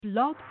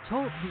Blog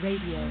Talk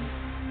Radio.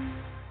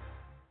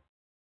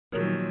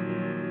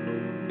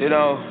 You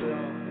know,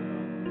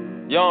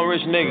 young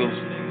rich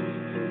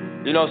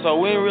niggas. You know, so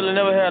we ain't really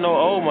never had no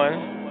old money.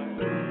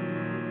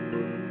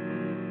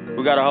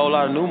 We got a whole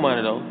lot of new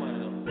money though.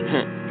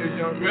 If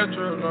young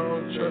Metro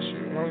don't trust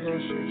you, I'm gonna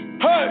shoot you.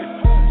 Hey!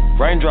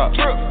 Raindrop,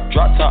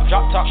 drop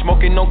top,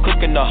 smoking, no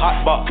cooking, the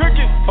hot box.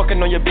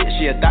 Fucking on your bitch,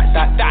 yeah, dot.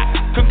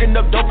 Cooking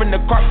up dope in the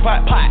crock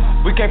pot.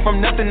 We came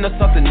from nothing to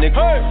something, nigga.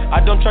 Hey.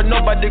 I don't trust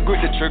nobody, grip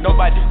the trigger.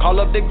 Nobody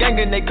call up the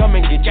gang and they come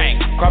and get gang.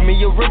 Cry me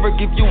a river,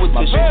 give you a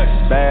tissue.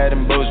 Bad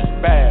and bullshit,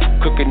 bad.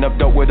 Cooking up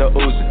dope with a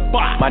Uzi.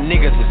 My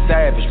niggas is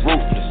savage,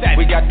 ruthless.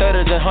 We got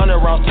 30s and 100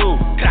 rounds too.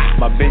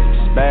 My bitch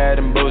is bad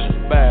and bullshit,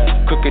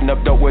 bad. Cooking up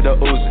dope with a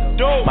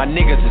Uzi. My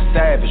niggas is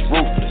savage,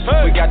 ruthless.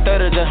 We got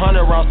 30s and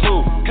 100 rounds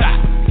too.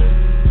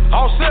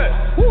 All set.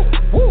 Woo,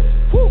 woo,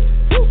 woo,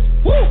 woo,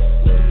 woo.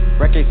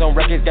 Records on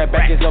records, got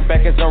backers on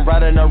backers. I'm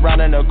riding around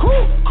in a cool.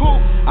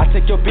 I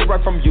take your bitch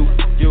right from you.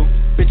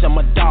 Bitch, I'm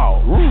a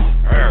dog.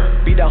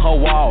 Beat down her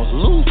walls,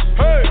 loose.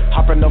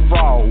 Hop in the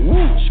frog.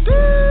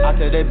 I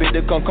tell that bitch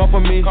to come for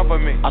me.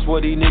 I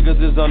swear these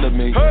niggas is under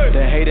me.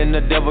 The hate and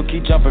the devil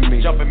keep jumping me.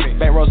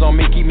 Back rows on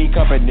me, keep me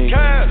company.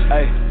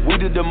 Hey, we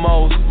did the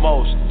most,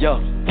 yeah.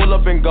 Pull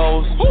up and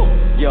goes,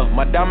 yeah.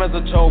 My diamonds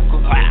a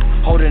choker.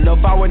 Holding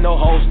up, I with no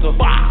holster.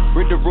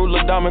 Read the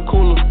ruler, diamond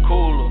cooler.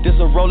 This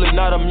a roller,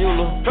 not a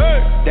mule.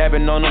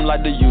 Dabbing on them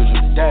like the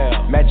usual.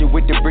 Magic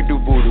with the brick do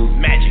voodoo.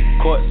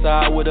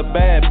 Courtside with a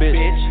bad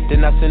bitch.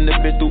 Then I send the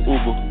bitch through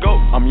Uber.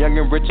 I'm young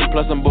and rich and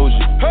plus I'm bougie.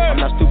 I'm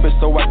not stupid,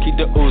 so I keep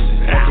the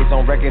Uzi. Records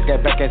on records,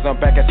 got backers on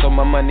backers, so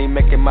my money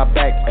making my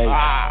back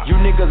ache. You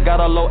niggas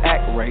got a low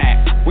act rate.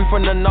 We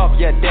from the north,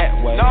 yeah,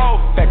 that way.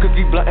 Fat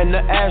cookie blunt in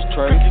the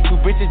ashtray. Two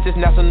bitches just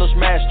national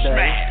smash day.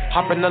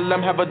 Hop in the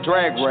limb, have a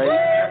drag race.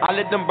 I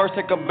let them birds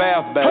take a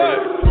bath, babe.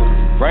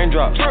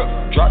 Raindrop,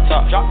 drop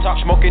top,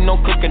 smoking, no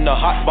cooking, the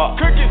hot box.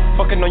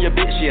 Fucking on your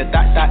bitch, yeah,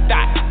 dot.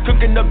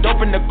 Cooking up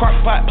dope in the crock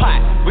pot.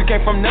 We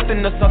came from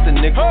nothing to something,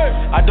 nigga.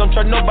 I don't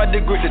trust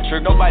nobody, grip the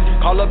trigger. Nobody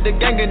call up the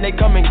gang and they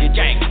come and get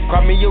gang. Cry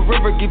me a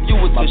river, give you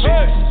a tissue.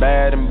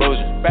 Bad and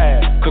bullshit,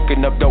 bad.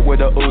 Cooking up dope with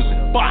a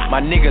Uzi.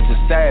 My niggas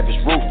is savage,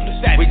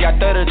 ruthless. We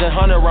got 30s and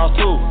 100 rounds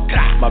too.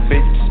 My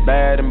bitch is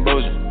bad and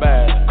bullshit,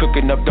 bad.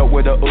 Cooking up dope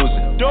with a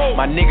Uzi.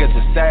 My niggas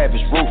is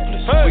savage,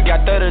 ruthless. We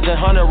got 30s and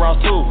 100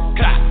 rounds too.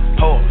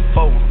 Hold,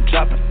 I'm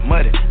dropping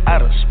muddy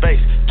out of space.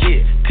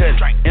 Kid, cut,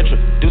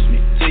 introduce me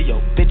to your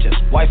bitch's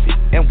wifey,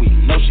 and we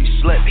know she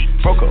slutty.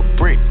 Broke a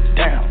brick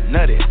down,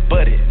 nutty,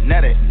 buddy,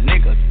 now that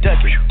nigga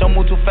ducky. Don't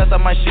move too fast, I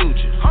might shoot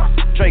you.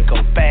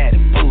 Draco bad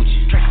and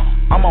bougie.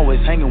 I'm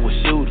always hanging with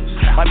shooters.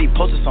 Might be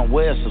posted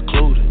somewhere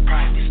secluded.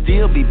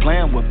 Still be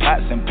playing with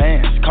pots and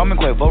pans. Call me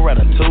Quavo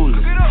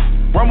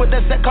Ratatouille. Run with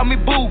that set, call me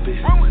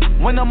boobies.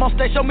 When I'm on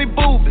stage, show me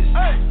boobies.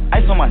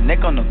 Ice on my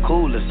neck on the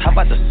coolest. How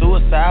about the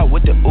suicide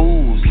with the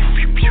ooze?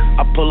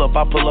 I pull up,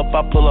 I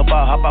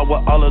hop out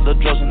with all of the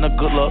drugs and the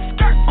good luck.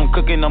 I'm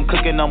cooking, I'm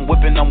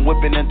whipping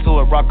into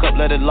it. Rock up,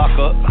 let it lock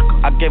up.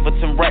 I gave her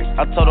 10 racks,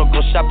 I told her go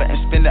shopping and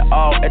spend it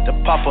all at the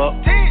pop-up.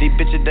 These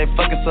bitches, they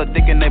fucking so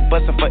dick and they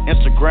bustin' for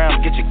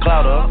Instagram. Get your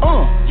clout up.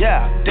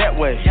 Yeah, that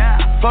way.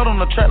 Float on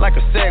the track like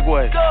a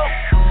Segway.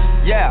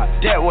 Yeah,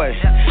 that way.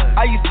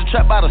 I used to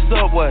trap by the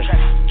subway.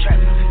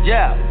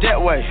 Yeah,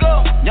 that way.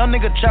 Young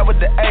nigga trap with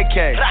the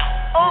AK.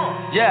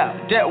 Yeah,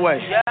 that way.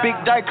 Big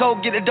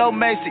Dyco, get the dough,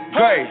 Macy.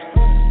 Great.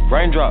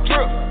 Raindrop,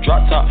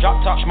 drop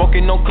top,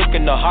 smoking, no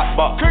cooking, the hot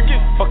box.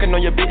 Fucking on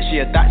your bitch,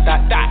 yeah, dot.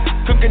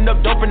 Cooking up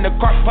dope in the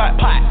crock pot.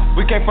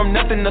 We came from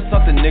nothing to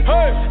something, nigga.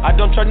 I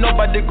don't trust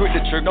nobody, grip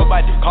the trigger.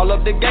 Nobody call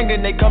up the gang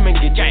and they come and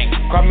get gang.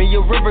 Cry me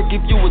a river, give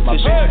you a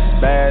tissue.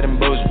 Bad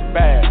and bullshit,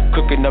 bad.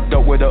 Cooking up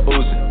dope with a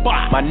Uzi.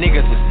 My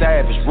niggas is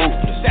savage,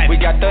 ruthless. We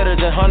got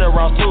 30s and 100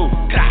 rounds too.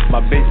 My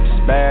bitch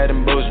is bad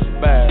and bullshit,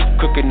 bad.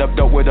 Cooking up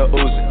dope with a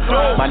Uzi.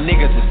 My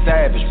niggas is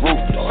savage,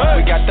 ruthless.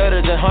 We got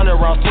 30s and 100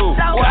 rounds too.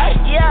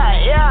 Yeah.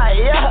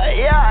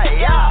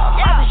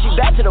 She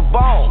back to the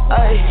bone.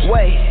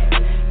 Wait,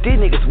 these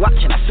niggas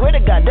watching. I swear to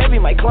God, they be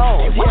my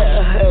clones.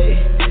 Yeah, hey,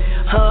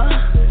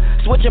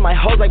 switching my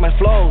hoes like my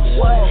flows.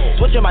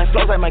 Switching my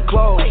flows like my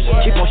clothes.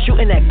 Keep on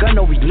shooting that gun,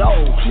 no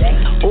reload.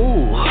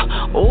 Ooh.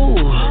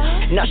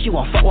 Now she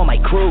won't fuck with my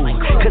crew.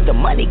 Cause the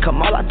money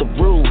come all out the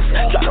roof.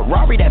 Drive a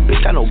Rari, that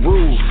bitch got no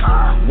roof.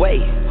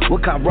 Wait,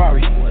 what kind of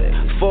Rari?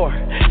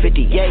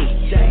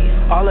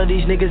 458. All of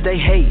these niggas they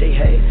hate.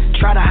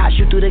 Try to hide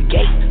you through the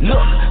gate. Look,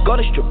 go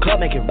to strip club,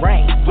 make it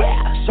rain.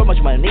 Yeah, so much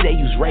money they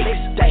use rakes.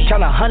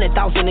 Count 100,000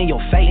 in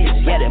your face.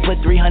 Yeah, then put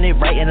 300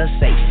 right in her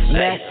safe.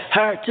 Met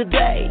her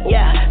today.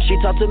 Yeah, she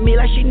talked to me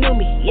like she knew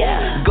me.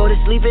 Yeah, go to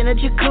sleep in a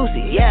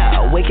jacuzzi.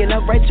 Yeah, waking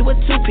up right to a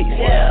 2-piece.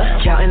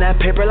 Yeah, counting that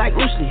paper like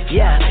loose leaf.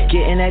 Yeah,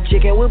 getting that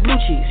chicken with blue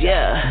cheese.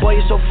 Yeah, boy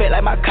you so fat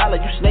like my collar.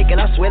 You snaking,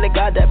 I swear to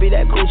God that be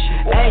that Gucci.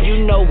 And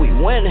you know we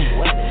winning.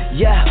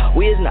 Yeah,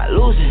 we is not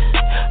losing.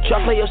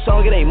 Try play your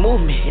song, it ain't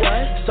move me.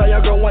 Saw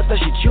your girl once, that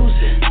she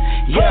choosing.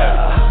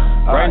 Yeah.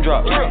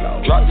 Raindrop,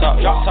 drop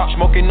top,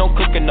 smoking, no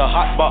cooking, the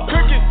hot box.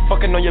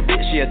 Fucking on your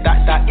bitch, yeah,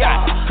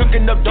 that.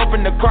 Cooking up dope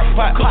in the crock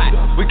pot.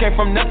 We came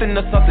from nothing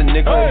to something,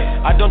 nigga.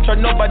 I don't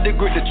trust nobody,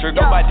 grip the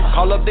trigger.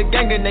 Call up the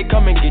gang and they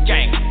come and get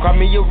gang. Cry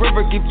me a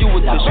river, give you a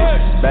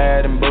tissue.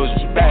 Bad and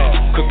bullshit,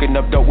 bad. Cooking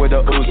up dope with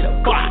a Uzi.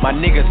 My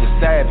niggas is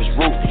savage,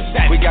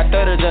 ruthless. We got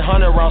 30s and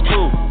 100 rounds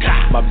too.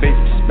 My bitch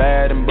is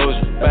bad and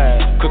bullshit,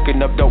 bad.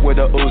 Cooking up dope with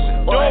a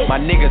Uzi. My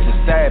niggas is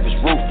savage,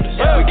 ruthless.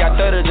 We got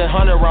 30s and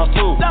 100 rounds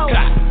too.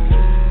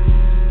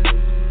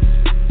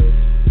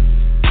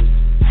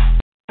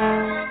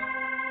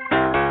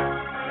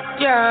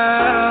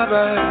 Yeah,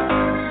 baby.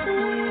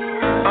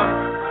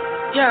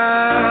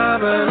 Yeah,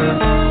 baby.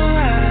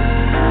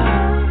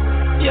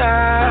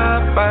 Yeah,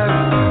 baby.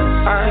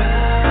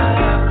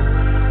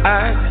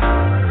 I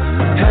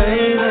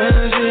hate that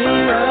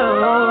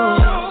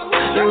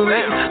you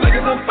make me like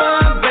it's a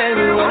fun,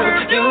 baby.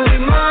 Whatever, you be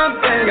my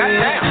baby.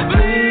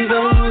 Please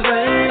don't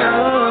say no.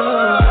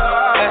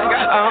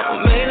 I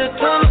made a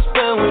ton of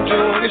spend with you.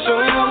 I can show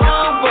you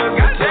my work.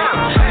 You can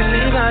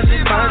see my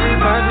shit, you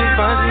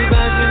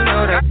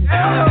know that.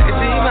 I can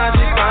see my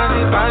shit,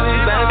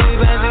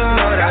 you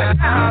know that.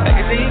 I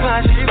can see my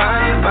shit, you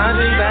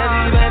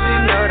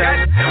know that.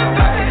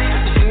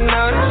 She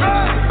know that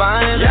she's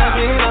fine,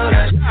 you know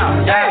that.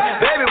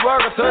 Yeah, baby,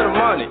 working to the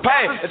money.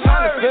 Hey, it's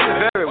time to spend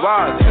it very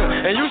wisely.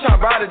 And you shine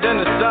brighter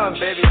than the sun,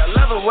 baby. I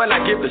love it when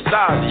I get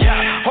beside you.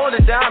 Hold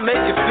it down, make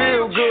it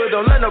feel good.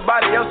 Don't let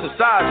nobody else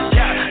inside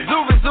you.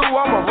 Zoovie Zoo,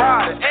 I'm a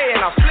rider. Hey,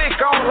 and I flick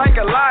on like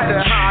a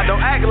lighter.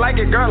 Don't act like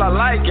it, girl, I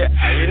like it.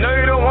 You know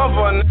you don't want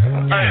for a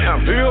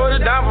nigga. You hold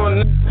it down for a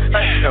nigga.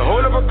 And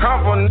hold up a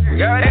comp for a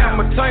nigga.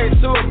 I'ma turn you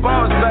to a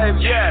boss,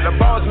 baby. Yeah, the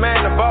boss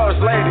man, the boss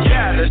lady.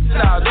 Yeah, the shit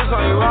out, this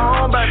on your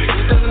own, baby.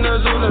 You listen to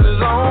Zoo to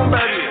his own,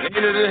 baby.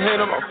 Needed to hit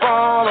on my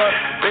phone, but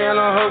being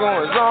on her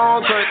going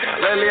zone crazy.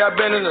 Lately I've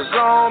been in the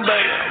zone,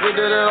 baby. We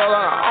did it all on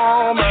our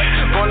own, baby.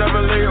 Won't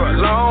never leave you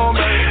alone,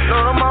 baby.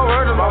 Know that my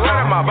word is my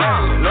word, my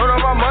baby. Know that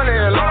my money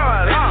is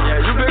long.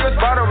 Yeah, you big as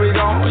spotter, we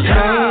gon'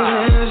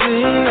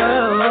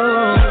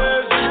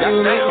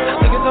 You make me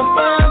think it's so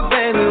fun,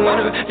 baby.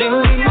 Whatever, you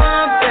be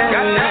my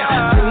baby.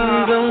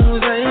 Please don't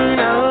say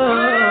no.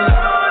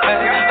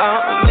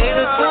 I made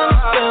a ton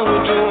of spend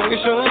with you. I can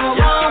show you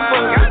my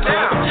work.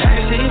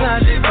 You see my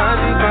shit,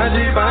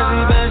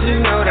 you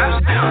know that.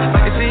 I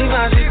can see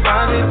my shit, you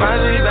know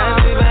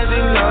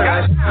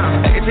that.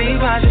 I can see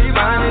my shit,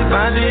 you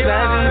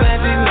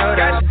know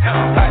that.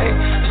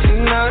 She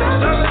know that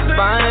she's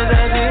fine,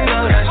 that you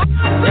know that.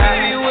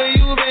 Baby, where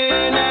you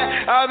been at?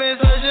 I've been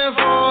searching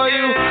for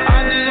you.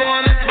 I just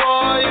wanna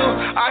spoil you.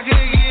 I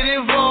could get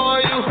it for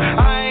you.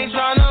 I ain't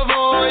tryna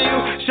avoid you.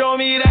 Show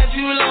me that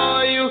you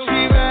loyal.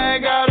 She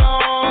back got her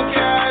own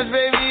cash,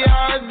 baby,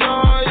 I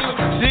adore you.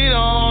 She the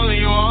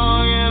only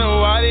one, and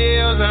nobody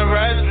else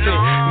impressed me.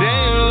 Then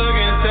you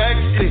looking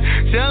sexy,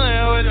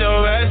 chillin' with your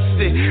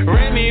bestie.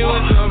 Rent me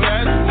with your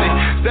bestie,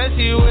 said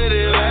she with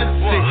it, let's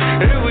see.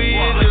 If we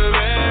hit the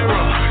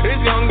bedroom,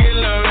 it's gon' get a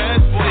little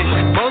messy.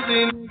 Most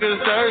these niggas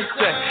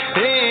thirsty,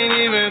 it ain't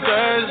even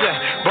Thursday.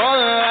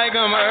 Ballin' like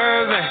I'm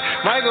Irving,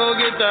 might go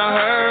get the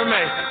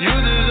Hermes. You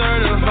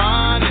deserve to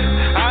find it,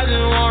 I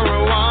just want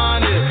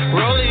rewind it.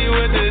 Rollie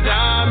with the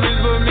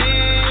diamonds, but me,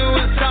 it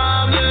was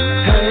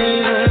timeless. Hey,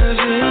 does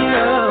she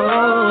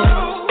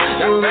know?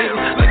 You make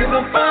me like it's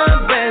a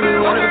fun, baby.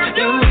 Whatever,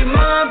 you be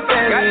my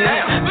baby.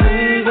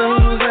 Please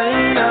don't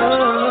say no.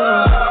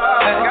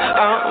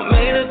 I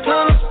made a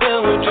ton of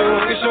spend with you.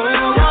 I can show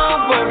you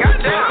my work. You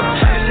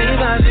see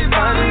my shit,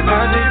 you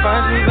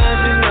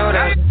know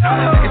that.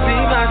 I can see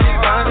my shit,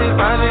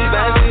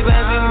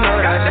 you know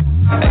that.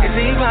 I can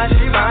see my shit,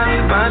 you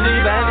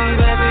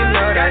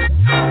know that.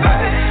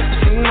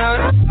 She know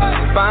that,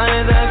 she's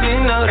fine, that you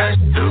know that.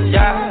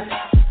 Yeah.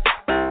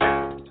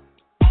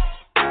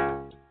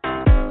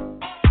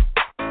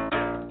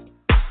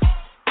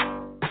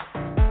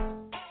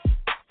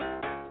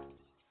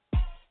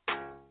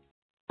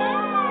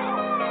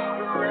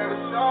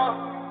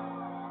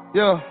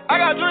 Yeah. I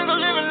got dreams of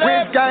living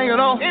Rich gang it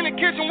on. in the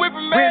kitchen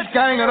whipping Rich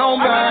gang it on,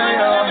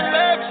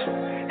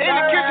 man. in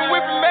the kitchen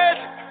whipping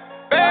magic.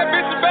 Bad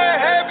bitches, bad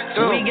habits.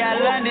 We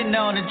got London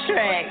on the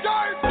track.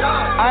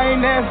 I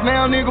ain't asked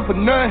now, nigga, for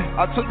nothing.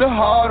 I took the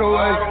heart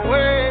away.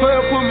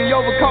 Player put me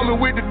over, coming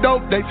with the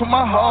dope. They took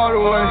my heart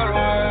away.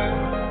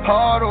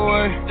 Heart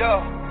away.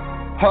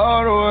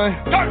 Heart away.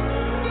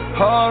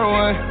 Heart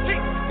away.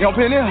 Young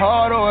Penny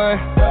hard away.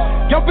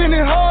 Young Penny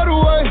hard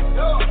away.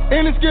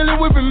 In the skillet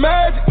whipping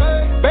magic.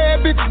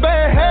 Bad bitches,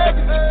 bad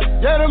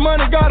habits. Yeah, the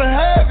money gotta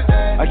have it.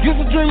 I used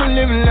to dream of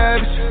living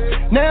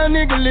lavish. Now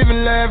nigga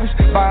living lavish.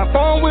 Buying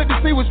phone with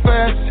to see what's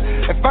fast.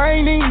 If I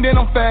ain't eating, then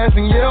I'm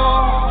fasting,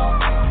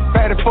 yeah.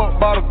 Fatty fuck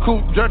bought a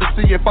coupe just to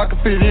see if I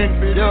could fit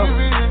in,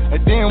 yeah.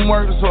 It didn't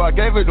work, so I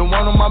gave it to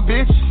one of my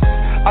bitches.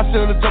 I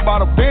should've just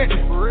bought a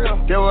Bentley.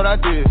 Get what I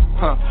did,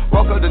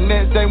 Woke up the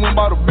next day, went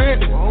bought a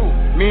Bentley.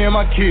 Me and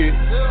my kids.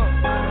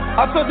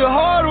 I took the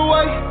heart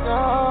away.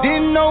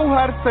 Didn't know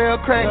how to sell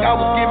crack. I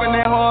was giving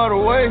that heart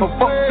away. But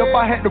fucked up,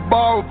 I had to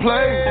borrow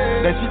play.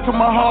 Then she took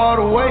my heart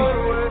away.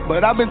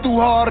 but I've been through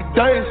harder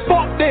days.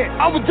 Fuck that,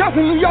 I was just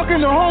in New York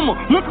in the Hummer,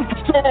 looking for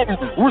something.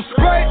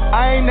 Respect,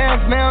 I ain't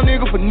asked now,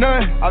 nigga, for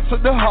nothing. I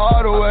took the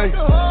hard away.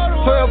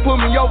 12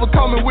 put me over,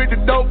 coming with the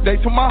dope, they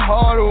took my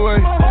heart away.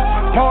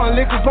 Pouring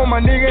liquor for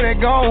my nigga that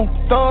gone,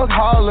 Thug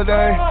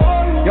Holiday.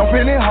 Young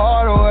Penny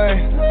hard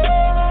away.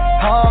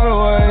 Hard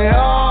away,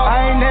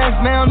 I ain't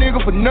asked now,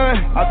 nigga, for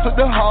nothing. I took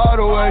the hard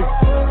away.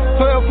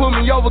 12 put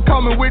me over,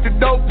 coming with the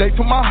dope, they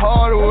took my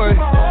heart away.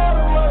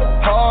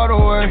 Hard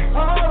away.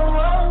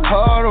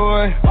 Hard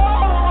away.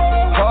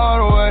 Hard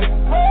away.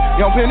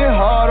 Young Penny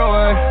hard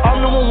away. I'm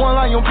number one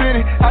like Young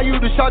Penny. I used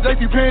to shot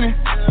JP Penny.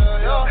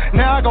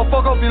 Now I go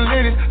fuck up in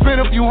Liddy,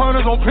 spend a few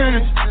hundreds on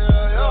pennies.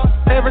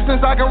 Ever since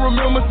I can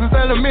remember, since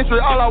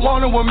elementary, all I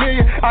wanted was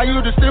million. I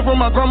used to steal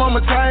from my grandmama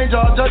change,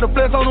 just to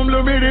flex on them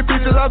little bitty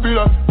bitches. I be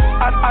like,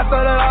 I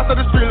said that out to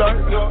the street like,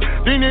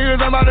 these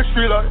niggas ain't by the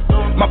street like.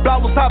 My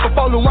block was top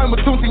before Lil Wayne was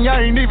Tootsie,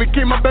 I ain't even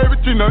keep my baby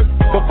T-Nut.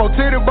 Before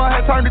Titty Boy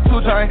had turned to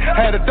 2 Chainz,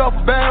 had a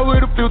duffel bag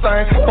with a few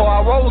things. Before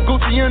I roll with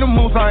Gucci in the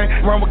moose thing,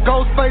 run with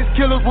Ghostface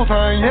Killers was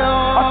hang, yeah.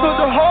 I took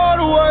the hard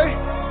away.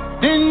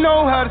 Didn't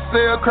know how to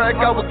sell crack,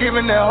 I was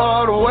giving that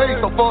hard away.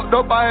 So fucked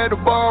up, I had to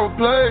borrow a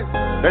play.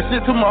 That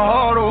shit took my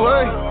heart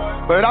away.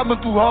 But I've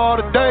been through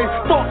hard days.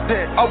 Fuck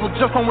that, I was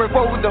just on way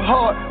forward with the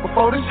heart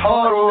before this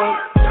hard away.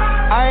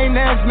 I ain't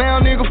asked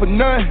now, nigga, for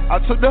nothing. I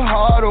took the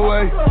hard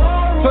away.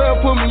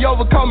 12 put me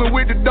over, coming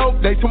with the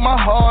dope, they took my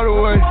heart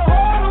away.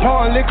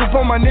 Pouring liquor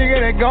for my nigga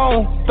that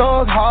gone,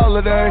 Thug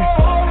Holiday.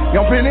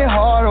 Young Penny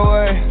hard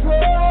away.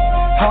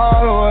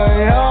 Hard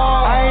away,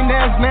 I ain't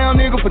asked now,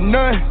 nigga, for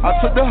nothing.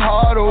 I took the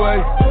hard away.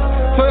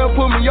 12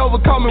 put me over,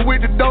 coming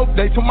with the dope,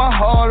 they took my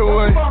heart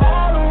away.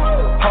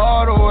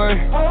 Hard away.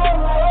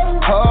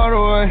 Hard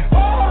away.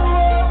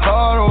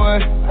 Hard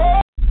away.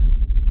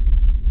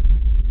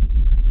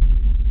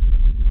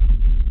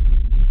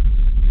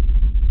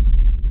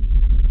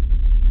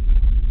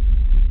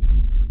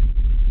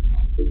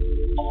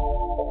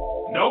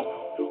 Nope.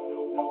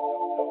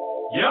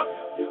 Yep.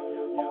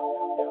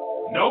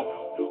 Nope.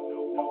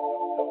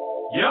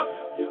 Yep.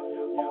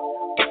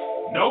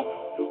 Nope.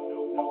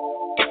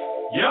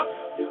 Yep.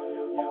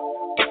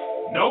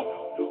 Nope.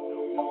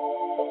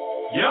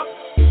 Yep.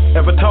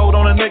 Ever told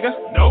on a nigga?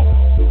 Nope.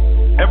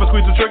 Ever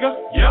squeezed the trigger?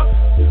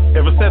 Yep.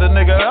 Ever set a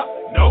nigga up?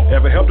 Nope.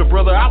 Ever helped a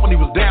brother out when he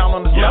was down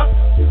on his luck?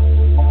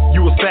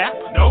 You a sap?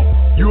 Nope.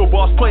 You a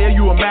boss player?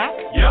 You a Mac?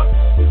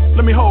 Yep.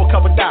 Let me hold a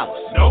couple dollars.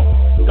 Nope.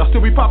 Y'all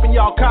still be popping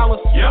y'all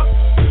collars?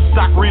 Yep.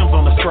 Stock rims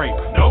on the scrape?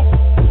 Nope.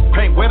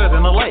 Paint wetter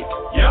than a lake?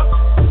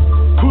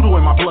 Yep. Poodle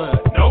in my blood?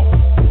 Nope.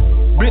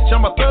 Bitch,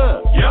 I'm a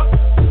thug? Yep.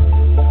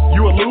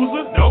 You a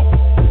loser? Nope.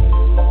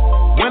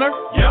 Winner?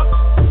 Yep.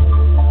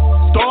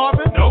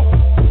 Starving? Nope.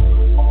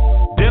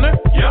 Dinner?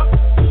 Yep.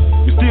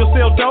 You still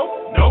sell dope?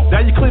 Nope.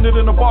 Now you clean it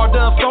in the bar,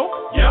 done soap?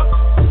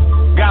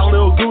 Yep. Got a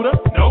little Gouda?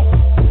 Nope.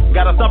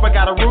 Got a thumper,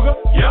 got a Ruger?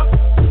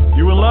 Yep.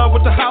 You in love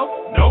with the house?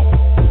 Nope.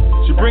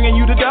 She bringing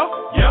you the dough?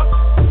 Yep.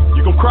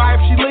 You gon' cry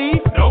if she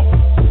leave? Nope.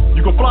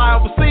 You gon' fly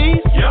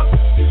overseas? Yep.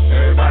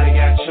 Everybody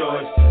got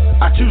choices.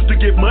 I choose to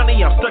get money,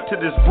 I'm stuck to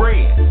this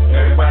bread.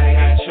 Everybody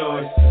got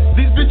choices.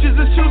 These bitches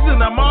is choosing,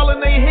 I'm all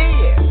in their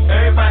head.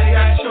 Everybody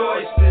got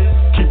choices.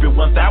 Keep it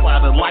 1,000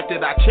 out of life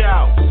that I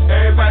chow.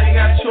 Everybody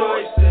got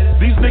choices.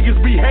 These niggas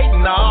be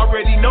hating, I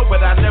already know,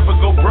 but I never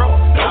go broke.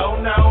 No.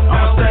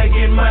 I'ma stay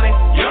getting money.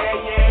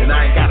 Yeah. And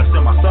I ain't gotta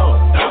sell my soul.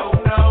 No.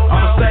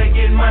 I'ma stay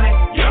getting money.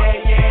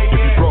 Yeah.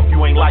 If you broke, you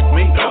ain't like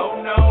me. No.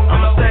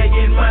 I'ma stay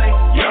getting money.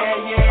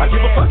 Yeah. I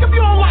give a fuck if you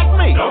don't like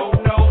me. No.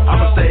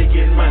 I'ma stay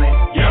getting money.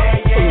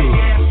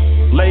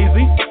 Yeah.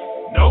 Lazy.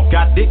 Nope.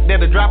 Got dick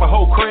that'll drive a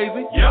hoe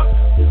crazy. Yep.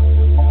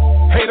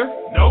 Hater.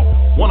 Nope.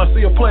 Wanna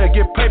see a player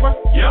get paper.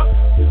 Yep.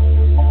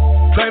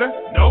 Traitor.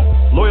 Nope.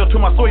 Loyal to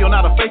my soil,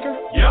 not a faker.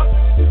 Yep.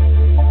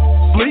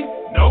 Sleep.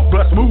 Nope.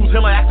 Bust moves,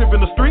 hella active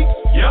in the streets.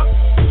 Yep.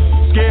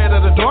 Scared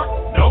of the dark.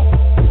 Nope.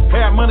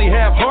 Have money,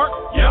 have heart.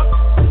 Yep.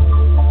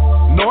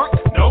 Nork.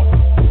 Nope.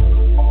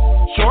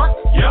 Shark.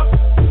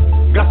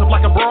 Yep. Gossip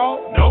like a brawl.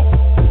 Nope.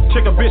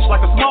 Chick a bitch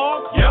like a smog.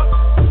 Yep.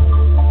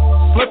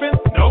 Flipping.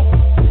 Nope.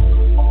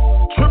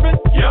 Tripping.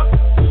 Yep.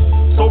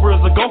 Sober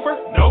as a gopher.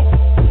 Nope.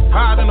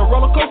 Higher than a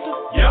roller coaster.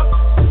 Yep.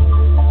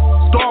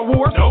 Star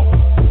Wars. Nope.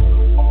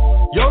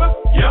 Yoda.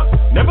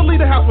 Yep. Never leave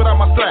the house without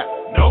my strap.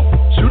 Nope.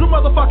 Shoot a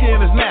motherfucker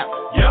in his nap.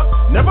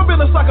 Yep. Never been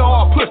a sucker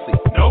or a pussy.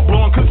 Nope.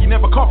 Blowing cookie,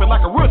 never coughing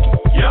like a rookie.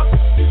 Yep.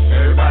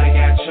 Everybody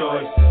got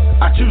choices.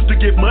 I choose to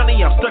get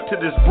money, I'm stuck to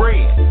this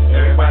bread.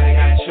 Everybody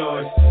got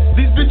choices.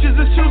 These bitches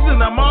is choosing,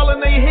 I'm all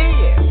in their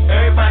head.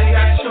 Everybody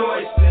got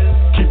choices.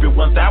 Keep it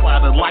 1,000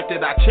 out of life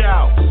that I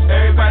chow.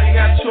 Everybody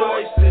got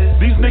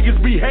choices. These niggas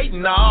be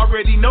hating, I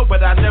already know,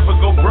 but I never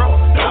go broke.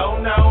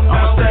 No.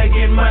 I'ma stay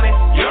getting money.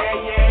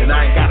 Yeah. And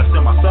I ain't gotta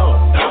sell my soul.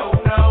 No.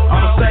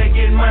 I'ma stay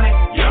getting money.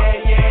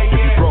 Yeah.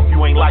 If you broke, you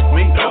ain't like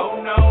me. No.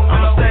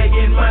 I'ma stay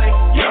getting money.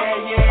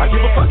 Yeah. I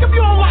give a fuck if you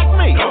don't like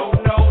me. No.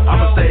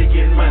 I'ma stay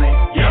getting money.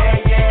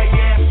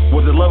 Yeah.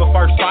 Was it love at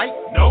first sight?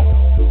 Nope.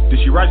 Did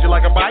she ride you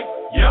like a bike?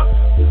 Yep.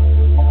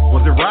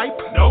 Was it ripe?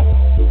 Nope.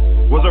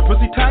 Was her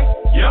pussy tight?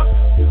 Yep.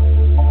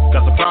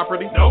 Got the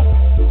property? Nope.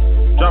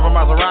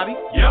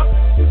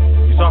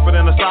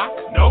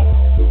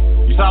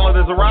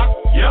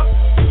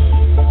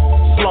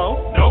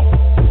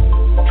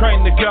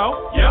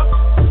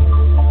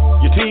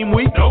 Your team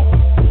weak? Nope.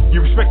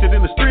 You respected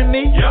in the street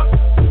knee? Yep.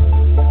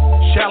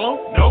 Shallow?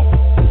 Nope.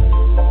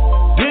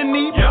 Didn't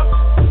need? Yep.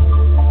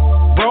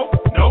 Broke?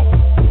 Nope.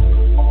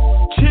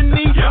 Chin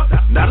knee?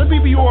 Yep. Not a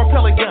BB or a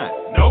pellet gun.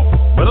 Nope.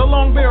 But a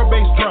long barrel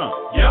bass drum.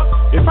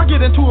 Yep. If I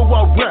get into it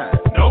while run,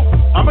 Nope.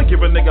 I'ma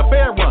give a nigga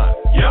fair run.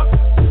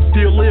 Yep.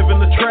 Still live in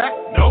the track?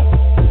 Nope.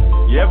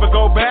 You ever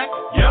go back?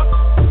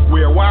 Yep.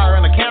 Wear a wire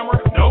and a camera?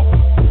 Nope.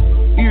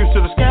 Ears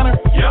to the scanner?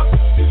 Yep.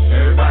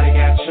 Everybody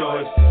got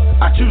choices.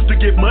 I choose to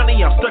get money,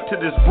 I'm stuck to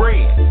this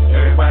bread.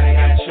 Everybody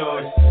got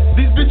choices.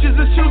 These bitches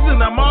is choosing,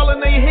 I'm all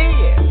in their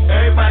head.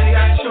 Everybody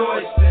got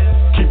choices.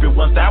 Keep it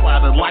 1,000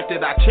 out of life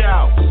that I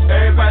chose.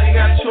 Everybody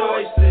got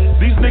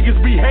choices. These niggas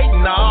be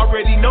hating, I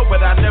already know,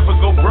 but I never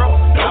go broke.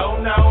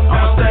 No.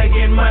 I'ma stay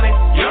getting money.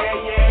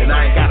 Yeah. And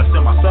I ain't gotta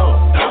sell my soul.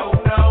 No.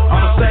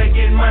 I'ma stay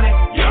getting money.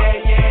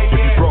 Yeah.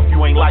 If you broke, you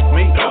ain't like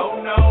me. No.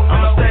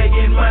 I'ma stay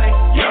getting money.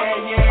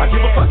 Yeah. I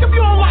give a fuck if you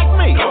don't like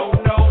me. No.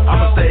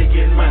 I'ma stay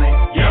getting money.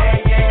 Yeah.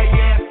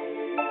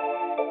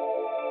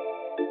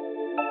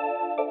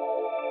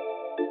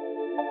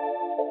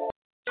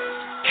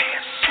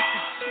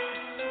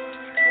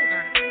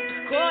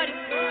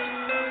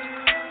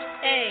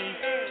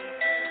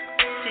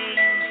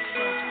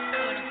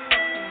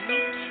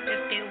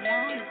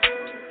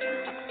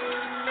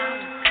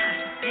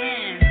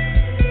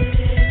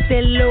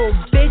 That little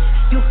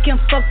bitch, you can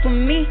fuck with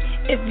me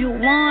if you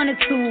wanted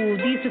to.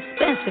 These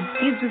expensive,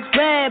 these is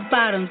red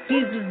bottoms,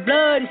 these is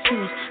bloody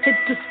shoes. Hit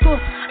the school,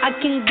 I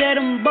can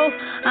get them both,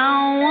 I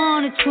don't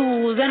wanna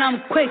choose. And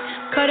I'm quick,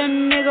 cut a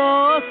nigga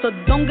off, so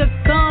don't get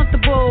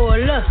comfortable.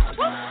 Look,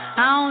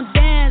 I don't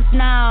dance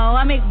now,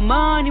 I make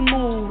money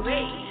move.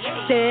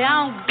 Say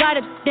I don't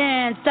gotta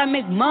dance, I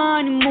make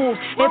money move.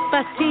 If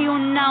I see you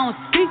now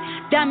speak,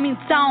 that means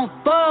I don't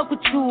fuck with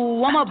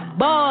you. I'm a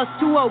boss,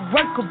 you a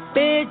worker,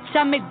 bitch,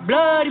 I make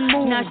bloody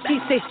moves. Now she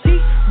say she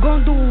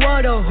gon' do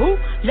what or who?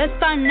 Let's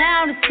find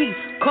out and see.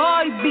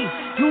 Cardi B,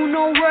 you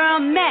know where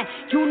I'm at,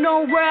 you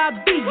know where I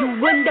be.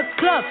 You in the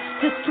club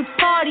just to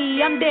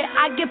party, I'm there,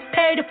 I get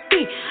paid a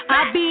fee.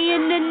 I be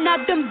in and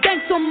out them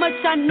banks so much,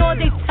 I know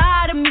they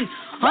tired of me.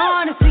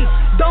 Honestly,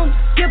 don't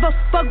give a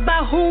fuck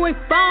about who in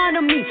front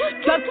of me.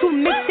 Drop 2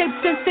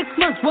 mixtapes in 6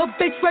 months. What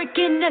bitch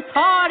working as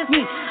hard as me?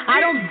 I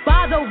don't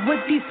bother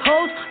with these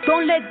hoes.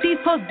 Don't let these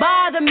hoes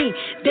bother me.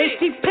 They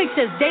see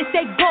pictures, they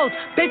say goals.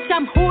 Bitch,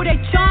 I'm who they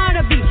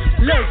tryna be.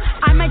 Look,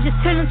 I might just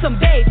chill in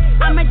some babe.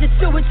 I might just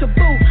chill with your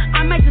boo.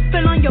 I might just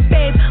spill on your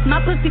babe.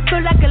 My pussy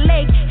feel like a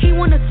lake. He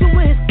wanna swim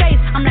with his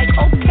face. I'm like,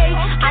 okay.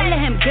 I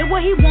let him get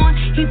what he want.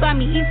 He buy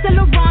me Yves Saint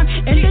Laurent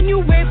and the new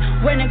whip.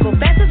 When I go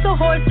fast as a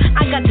horse,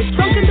 I got the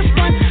trunk in the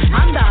front.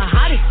 I'm the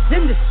hottest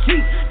in the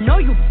street. Know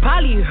you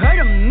probably heard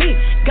of me.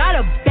 Got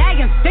a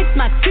bag and fix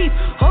my teeth.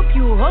 Hope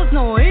you hoes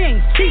know it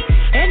ain't cheap.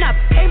 And I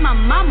pay my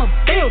mama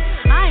bills.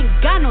 I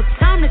ain't got no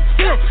time to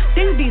chill.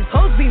 Think these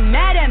hoes be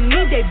mad at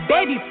me. They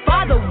baby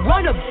father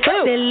want a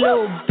bill. That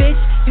little bitch,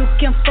 you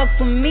can fuck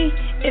with me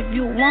if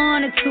you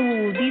wanted to.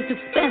 These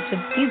expensive,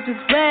 these is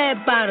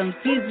red bottoms,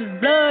 these is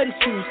bloody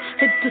shoes.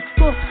 Hit the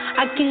school,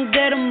 I can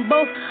get them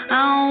both, I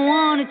don't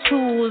wanna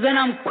choose. And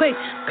I'm quick,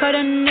 cut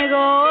a nigga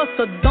off,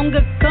 so don't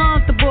get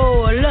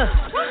comfortable. Look,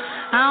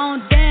 I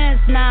don't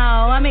dance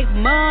now, I make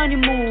money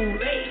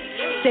move.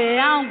 Say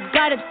I don't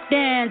gotta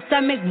dance, I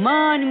make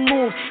money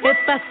move. If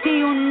I see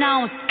you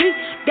now speak,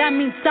 that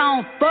means I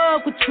don't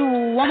fuck with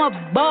you. I'm a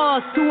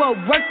boss, you a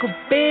worker,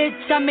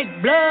 bitch, I make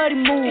bloody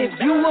moves.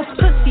 If you a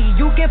pussy,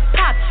 you get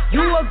popped.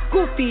 You a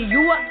goofy,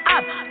 you a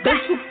op.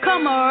 Don't you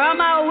come around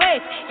my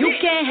way, you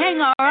can't hang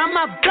around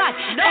my block.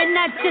 And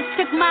I just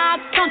check my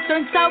account,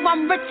 turns out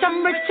I'm rich.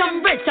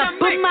 I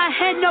put my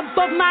hand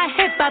above my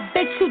hip, I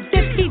bet you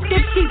dipsy.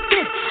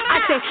 I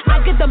say,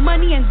 I get the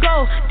money and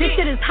go. This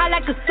shit is hot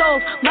like a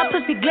stove. My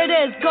pussy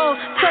glitter is gold.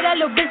 So that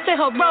little bitch play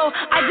her role.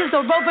 I just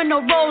don't roll with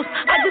no rolls.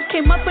 I just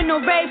came up in no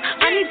rave.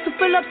 I need to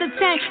fill up the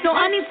tank. No,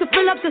 I need to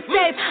fill up the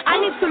safe. I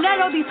need to let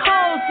all these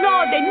hoes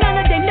know that none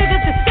of they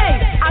niggas is safe.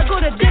 I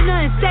go to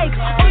dinner and steak.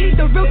 Only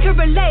the real can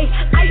relate.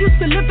 I used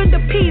to live in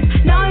the peace.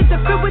 Now it's a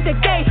crib with a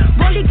gay.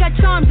 Rolly got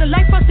charms, the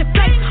life was the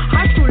flex.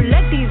 Hard to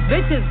let these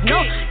bitches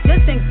know.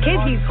 Just in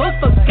case these hoes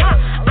forgot.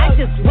 I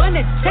just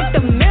wanna check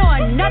the mail.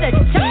 Another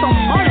check from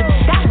all the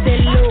dots. That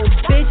little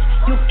bitch,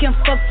 you can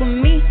fuck with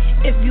me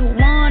if you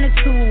wanted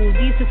to.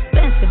 These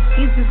expensive,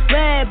 these is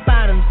red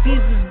bottoms,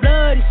 these is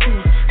bloody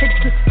shoes. Hit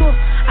the school,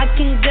 I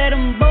can get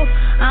them both,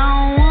 I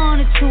don't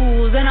wanna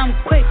choose. And I'm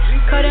quick,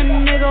 cut a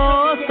nigga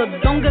off, so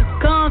don't get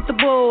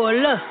comfortable.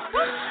 Look,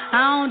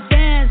 I don't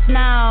dance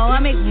now, I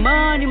make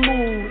money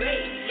move.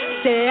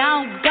 Say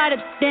I don't gotta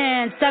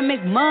dance, I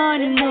make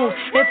money move.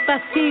 If I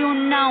see you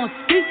now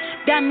speak,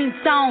 that means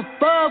I don't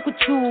fuck with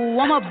you.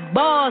 I'm a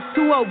boss,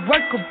 you a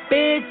worker,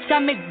 bitch, I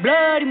make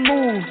bloody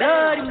moves.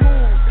 Bloody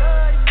moves.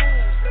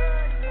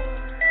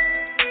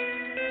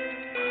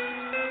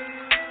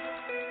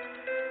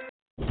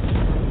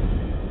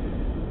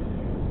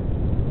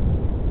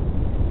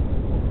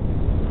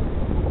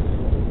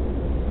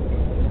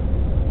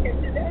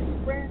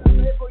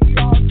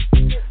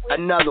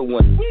 Another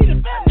one.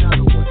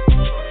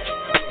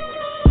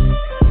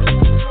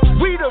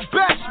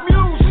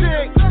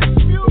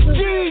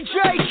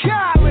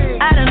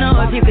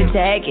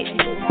 take it.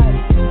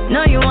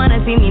 No, you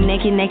wanna see me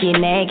naked, naked,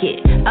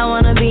 naked. I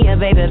wanna be a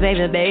baby,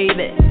 baby,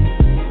 baby.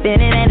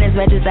 Spinning in his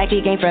red just like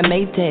he came from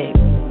Maytag.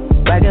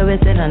 Rocket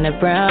with it on the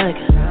brown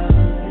liquor.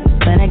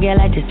 When I get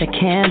like this, I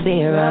can't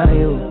be around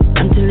you.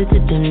 I'm too little to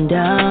dim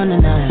down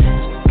tonight.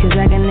 Cause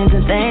I can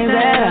into things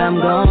that I'm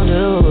gon'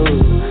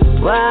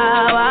 do.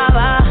 Wow, wow,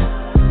 wow.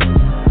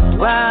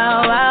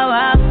 Wow, wow,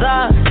 wow,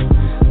 thoughts.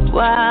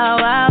 Wow,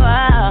 wow,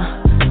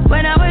 wow.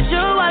 When I'm with you,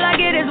 all I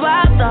get is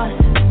wild thoughts.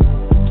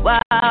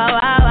 Wow,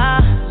 wow,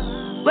 wow.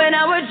 When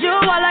I'm with you,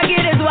 all I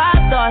get is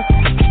wild thoughts.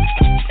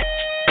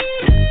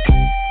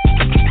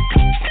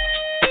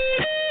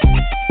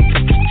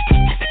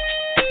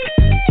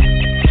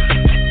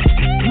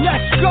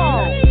 Let's go.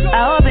 I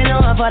hope you know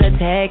I'm for the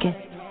taking.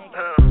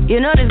 You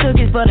know this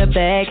cookie's for the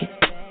bag.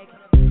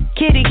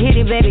 Kitty,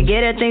 kitty, baby,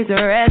 get her things to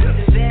rest.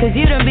 Cause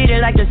you done beat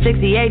it like the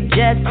 68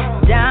 Jets.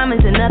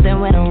 Diamonds are nothing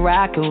when I'm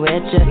rockin'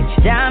 with ya.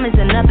 Diamonds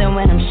are nothing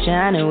when I'm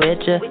shining with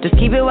ya. Just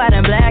keep it white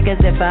and black as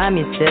if I'm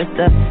your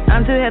sister.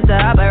 I'm too hip to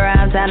hop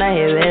around, time to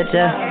hit with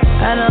ya.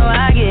 I know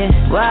I get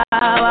wow,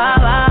 wow,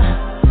 wow.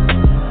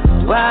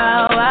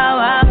 Wow, wow,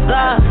 wow,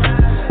 thoughts.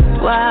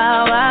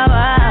 Wow, wow,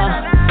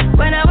 wow.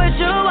 When I'm with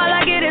you, all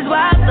I get is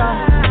wild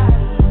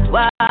thoughts.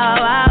 Wow,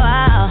 wow,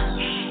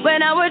 wow.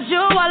 When I'm with you,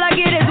 all I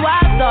get is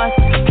wild thoughts.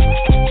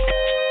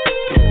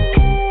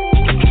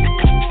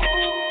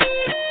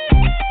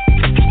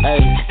 Hey,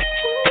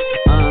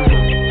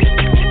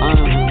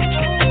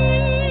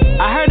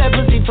 I heard that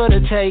pussy for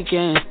the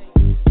taking.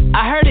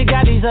 I heard it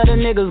got these other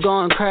niggas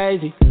going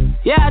crazy.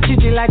 Yeah, I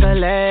treat you like a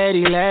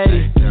lady,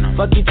 lady.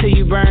 Fuck you till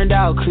you burned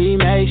out,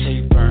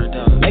 cremation.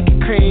 Make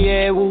it cream,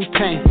 yeah,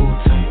 Wu-Tang.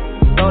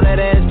 Throw that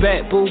ass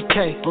back,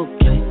 bouquet.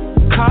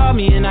 Call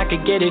me and I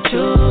could get it,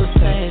 you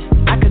say.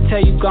 I could tell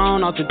you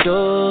gone off the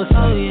doors.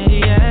 Oh, yeah,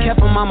 yeah.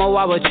 Careful, mama,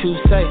 why what you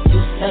say?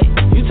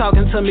 You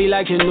talking to me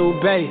like your new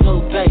babe.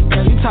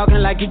 You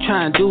talking like you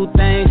trying to do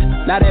things.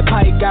 Now that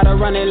pipe gotta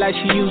run it like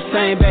she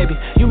Usain, baby.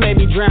 You made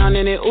me drown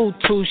in it, ooh,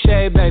 touche,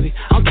 baby.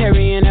 I'm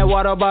carrying that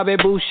water, Bobby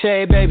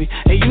Boucher, baby.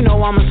 And you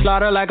know I'ma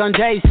slaughter like I'm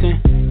Jason.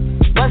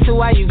 Bust it,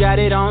 why you got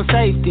it on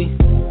safety?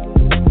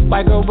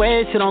 White girl,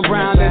 wear shit on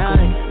brown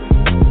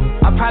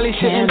liquor. I probably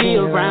shouldn't be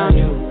around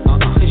you.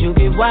 Cause you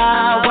get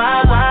wild,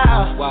 wild,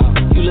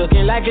 wild. You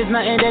looking like it's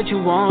nothing that you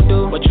won't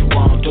do. What you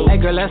won't do? Hey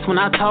girl, that's when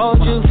I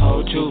told you.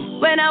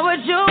 When I'm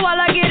with you, all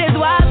I get is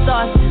wild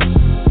thoughts.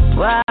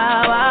 Wow,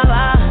 wow,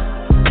 wow.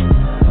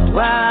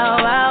 Wow,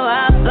 wow,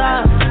 wow,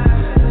 thoughts.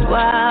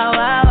 Wow,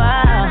 wow,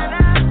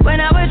 wow. When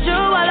I'm with you,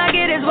 all I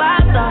get is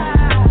wild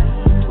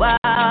thoughts. Wow,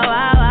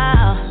 wow,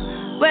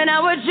 wow. When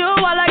I'm with you,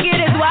 all I get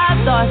is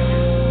wild thoughts.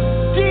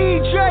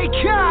 DJ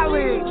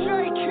Khaled.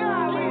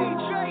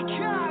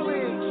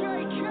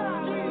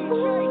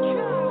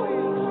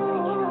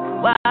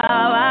 Wow,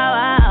 wow,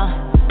 wow.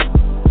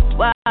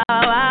 Wow,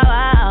 wow,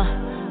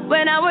 wow.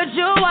 When I'm with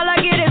you, all I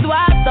get is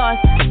wild thoughts.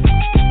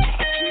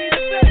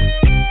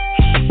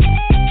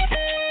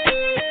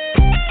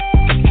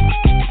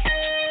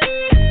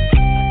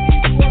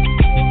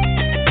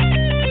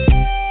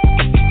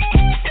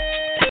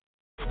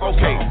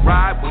 Okay,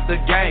 ride with the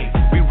gang.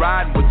 We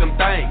riding with them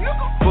things.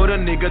 Put a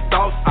nigga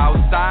thoughts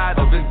outside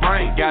of his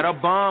brain. Got a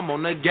bomb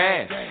on the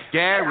gas.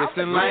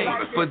 Garrison Lane.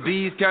 For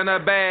these kind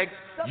of bags,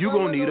 you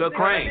gon' need a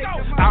crane.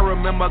 I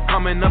remember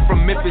coming up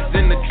from Memphis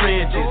in the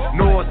trenches.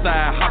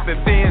 Northside,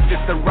 hopping fences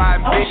to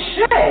ride bitch. Oh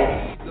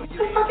shit! What the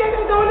fuck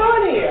is going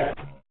on here?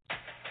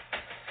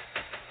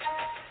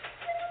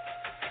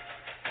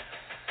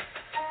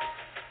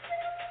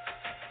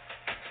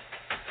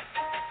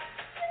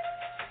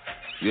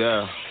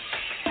 Yeah.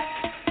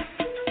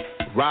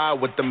 Ride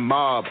with the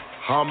mob,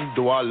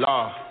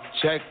 Hamdulillah.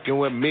 Check in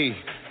with me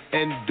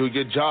and do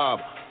your job.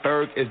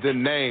 Berg is the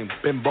name.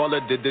 Ben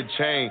Baller did the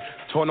chain.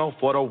 Torno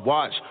for the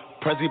watch.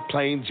 Prezi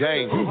plain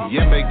Jane.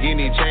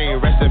 Yamagini chain.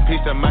 Rest in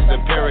peace to my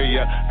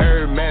superior.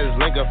 Hermes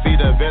Linker feed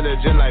a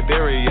village in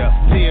Liberia.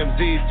 TMZ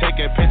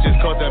taking pictures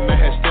caught them in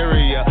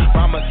hysteria.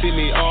 Mama see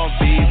me on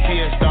BT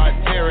and start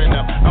tearing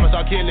up. I'ma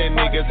start killing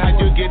niggas.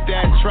 How'd you get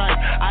that tripe?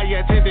 I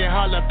attended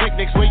Harlem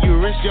picnics where you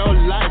risk your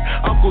life.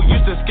 Uncle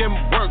used to skim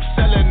work,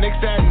 selling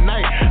nicks at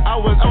night. I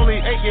was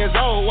only 8 years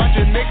old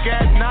watching Nick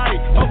at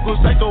night.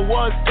 Uncle Psycho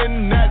was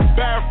in that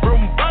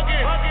bathroom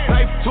bucket.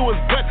 Knife to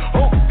his gut,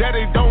 hope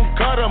daddy don't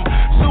cut him.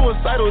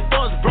 Suicidal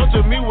thoughts brought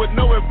to me with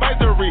no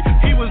advisory.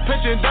 He was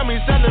pitching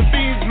dummies, selling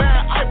bees,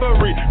 mad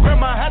ivory.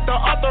 Grandma had the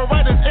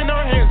arthritis in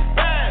her hands,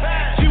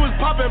 bad. She was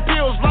popping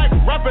pills like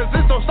rappers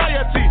in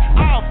society.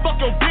 I'll fuck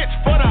your bitch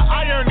for the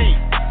irony.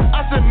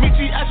 I said meet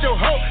you at your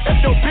hoe if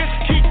your bitch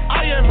keep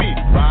eyeing me.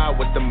 Ride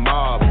with the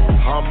mob,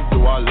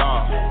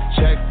 Hamdulillah.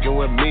 Check in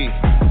with me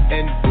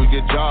and do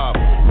your job.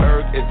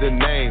 Berg is the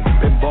name.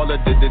 Ben Baller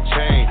did the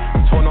chain.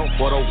 Torno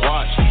for the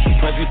watch.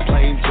 Prezi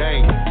plain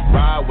Jane.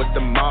 Ride with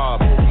the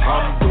mob,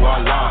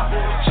 Hamdulillah.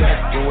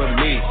 Check in with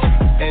me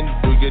and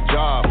do your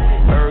job.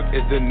 Berg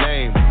is the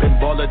name. Ben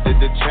Baller did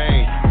the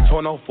chain.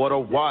 Torno for the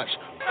watch.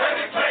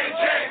 Prezi plain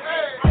Jane.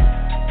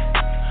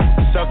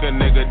 Suck a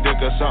nigga dick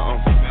or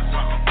something.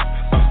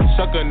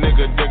 Suck a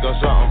nigga dick or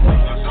something.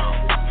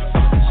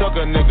 Suck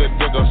a nigga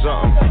dick or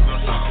something.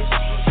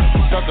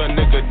 Suck a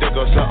nigga dick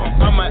or something.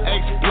 I'ma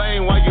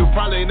explain why you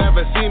probably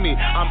never see me.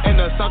 I'm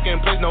in a sucking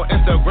place, no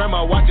Instagram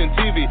or watching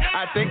TV.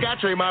 I think I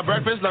trade my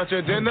breakfast, lunch,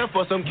 and dinner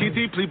for some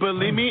kitty. Please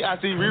believe me,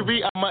 I see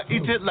Riri, I'ma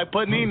eat it like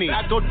panini.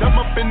 I go dumb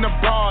up in the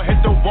bra,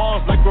 hit the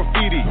walls like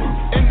graffiti.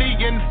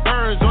 Indian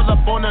burns all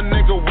up on a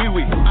nigga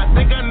wee-wee. I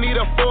think I need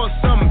a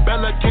foursome,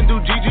 Bella can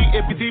do Gigi.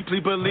 If you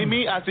please believe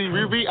me, I see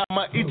Riri,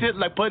 I'ma eat it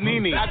like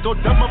panini. I go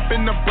dumb up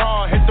in the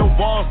bra, hit the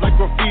walls like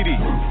graffiti.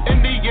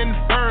 Indian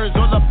burns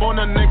all up on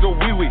a nigga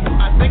wee-wee.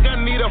 I think I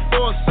need a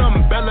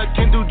foursome, Bella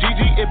can do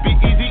Gigi. It be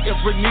easy if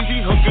we're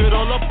easy, hook it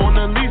all up on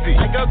a leasy.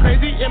 I go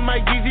crazy in my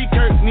Yeezy,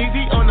 Kurt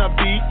Neezy on a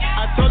beat.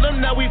 I told them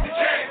that we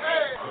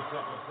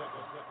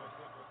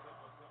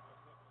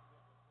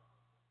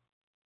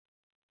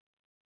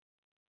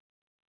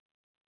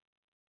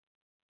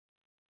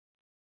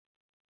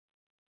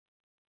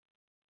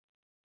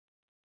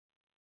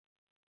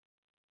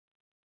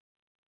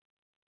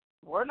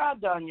We're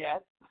not done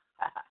yet.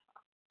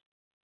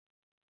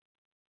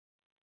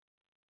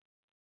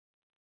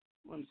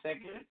 One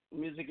second.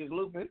 Music is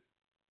looping.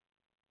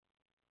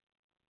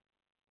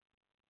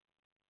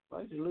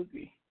 Why is it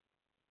loopy?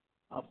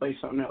 I'll play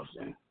something else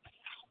then.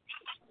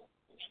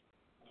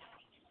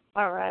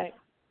 All right.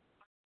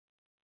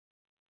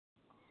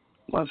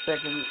 1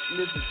 second.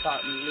 This is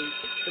starting to loop.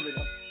 Here we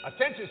go.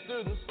 Attention,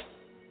 students.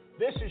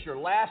 This is your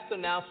last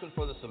announcement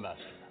for the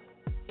semester.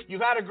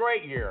 You've had a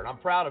great year, and I'm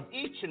proud of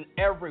each and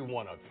every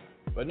one of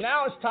you. But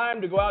now it's time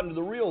to go out into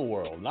the real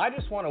world, and I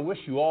just want to wish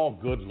you all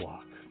good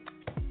luck.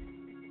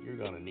 You're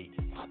going to need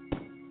it.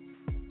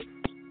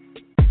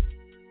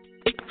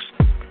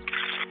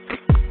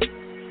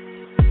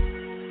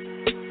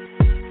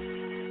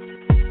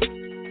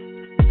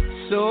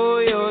 So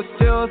you're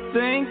still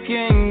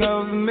thinking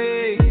of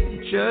me,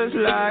 just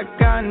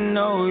like I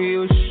know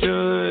you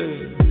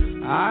should.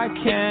 I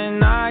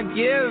cannot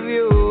give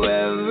you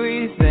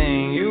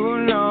everything, you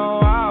know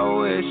I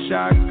wish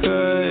I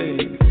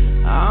could.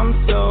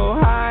 I'm so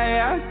high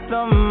at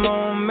the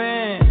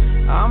moment,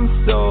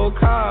 I'm so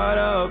caught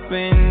up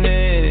in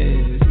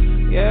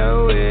this. Yeah,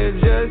 we're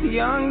just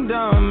young,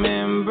 dumb,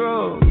 and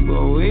broke,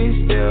 but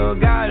we still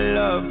got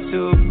love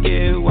to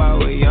give while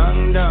we're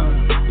young,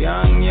 dumb,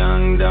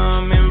 young,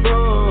 dumb, and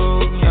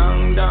broke.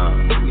 Young,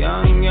 dumb,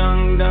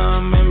 young,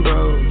 dumb, and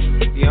broke.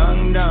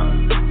 Young,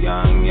 dumb,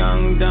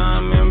 young,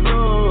 dumb, and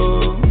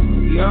broke.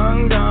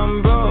 Young,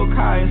 dumb, broke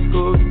high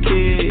school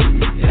kid.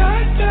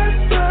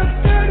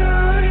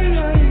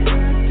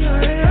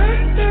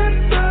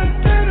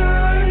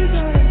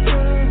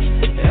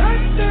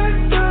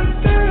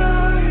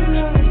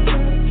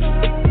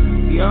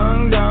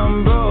 Young,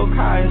 dumb, broke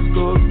high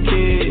school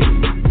kid.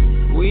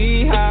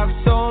 We have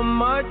so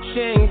much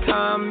in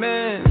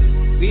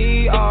common.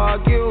 We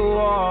argue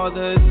all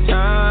the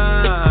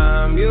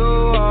time. You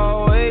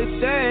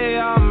always say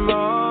I'm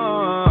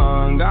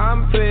wrong.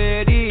 I'm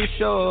pretty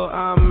sure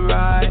I'm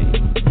right.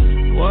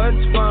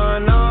 What's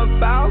fun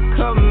about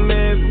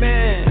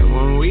commitment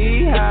when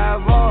we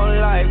have all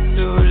life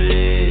to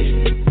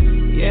live?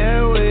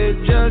 Yeah, we're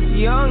just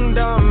young,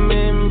 dumb,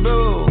 and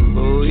broke,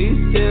 but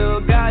we still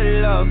got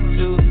love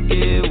to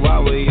give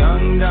while we're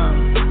young,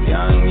 dumb,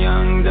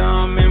 young,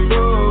 dumb, and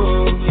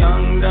broke.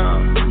 Young,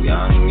 dumb,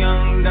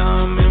 young,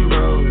 dumb, and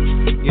broke.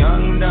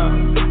 Young,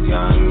 dumb,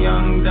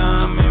 young,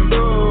 dumb, and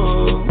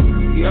broke.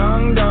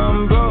 Young,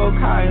 dumb, broke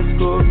high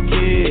school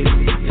kid.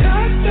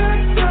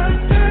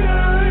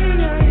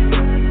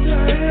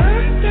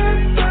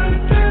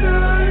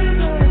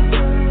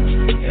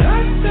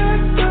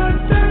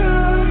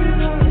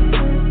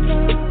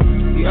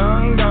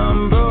 Young,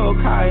 dumb, broke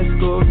high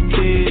school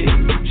kid.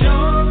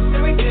 Jump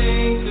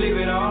everything, leave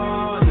it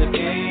all in the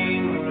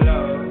game of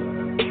love.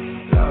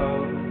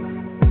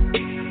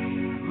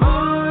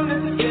 Mom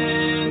and the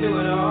sin, do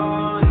it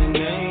all in the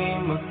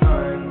name of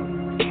fun.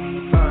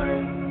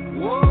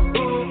 Whoa.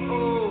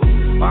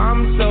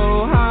 I'm so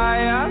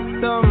high at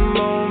the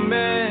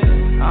moment,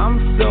 I'm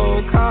so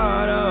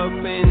caught up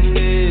in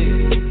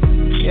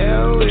this.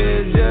 Yeah,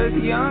 we're just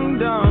young,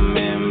 dumb,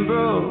 and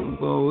broke,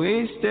 but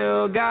we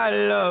still got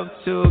love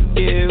to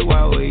give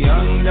while we're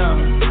young,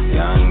 dumb,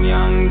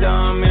 young,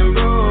 dumb, and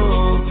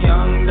broke.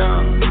 Young,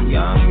 dumb,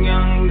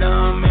 young,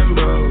 dumb, and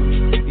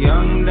broke.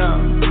 Young,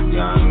 dumb,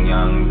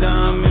 young,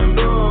 dumb, and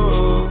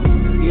broke.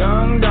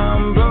 Young,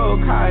 dumb,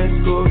 broke high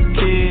school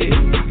kid.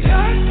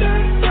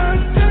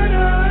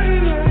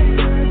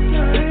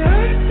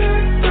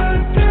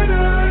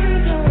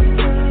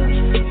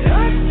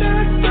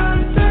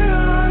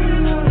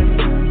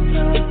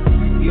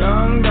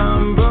 Young,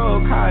 dumb,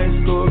 broke high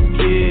school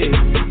kid.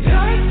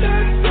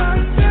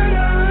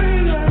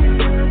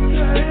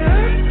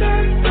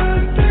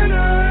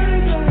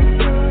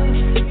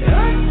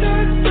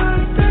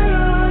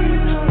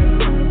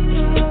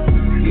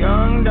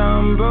 Young,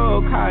 dumb,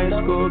 broke high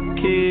school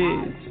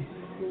kids.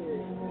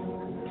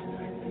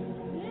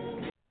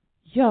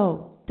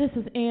 Yo, this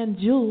is Ann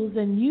Jules,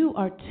 and you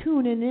are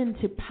tuning in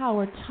to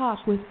Power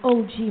Talk with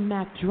OG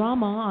Mac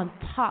Drama on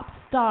Top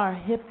Star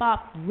Hip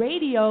Hop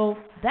Radio.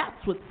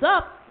 That's what's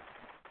up.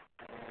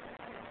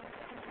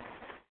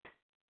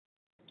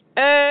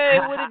 Hey,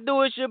 what it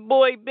do? It's your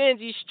boy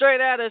Benji, straight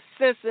out of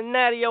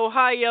Cincinnati,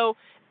 Ohio,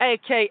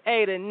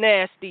 a.k.a. the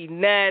Nasty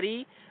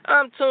Natty.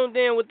 I'm tuned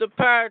in with the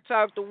Power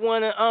Talk, the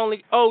one and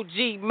only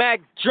OG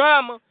Mac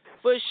Drama.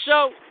 For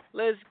sure,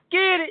 let's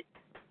get it.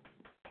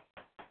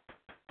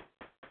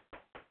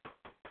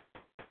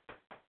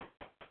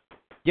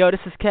 Yo,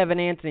 this is Kevin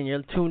Anthony.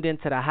 You're tuned in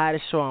to the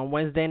hottest show on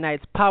Wednesday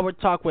nights, Power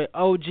Talk with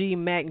OG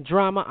Mac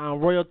Drama on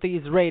Royal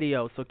Thieves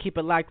Radio. So keep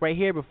it locked right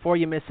here before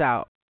you miss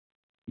out.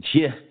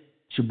 Yeah.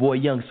 It's your boy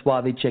Young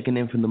Suave checking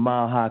in from the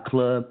Mile High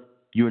Club.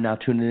 You are now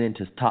tuning in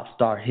to Top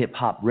Star Hip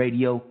Hop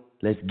Radio.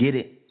 Let's get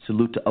it.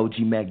 Salute to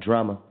OG Mac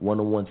Drama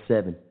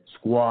 1017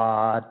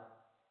 Squad.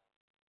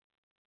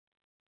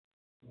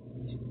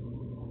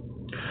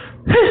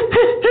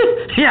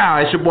 Yeah,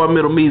 it's your boy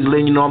Middle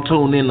Measly. You know I'm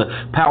tuned in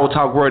to Power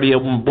Talk Radio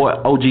with my boy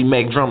OG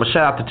Mac Drama.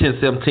 Shout out to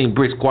 1017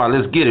 Brick Squad.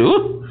 Let's get it.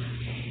 Woo.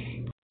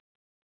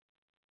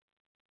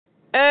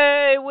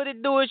 Hey, what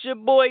it do? It's your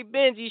boy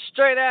Benji,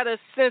 straight out of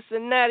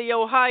Cincinnati,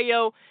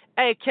 Ohio,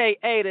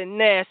 a.k.a. the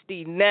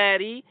Nasty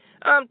Natty.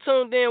 I'm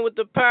tuned in with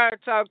the Power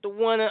Talk, the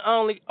one and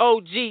only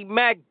OG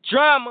Mac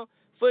Drama.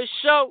 For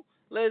sure,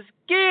 let's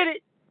get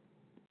it.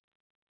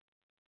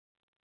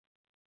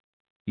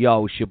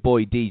 Yo, it's your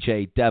boy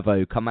DJ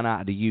Devo coming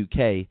out of the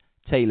UK,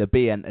 Taylor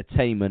B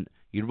Entertainment.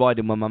 You're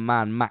riding with my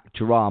man Mac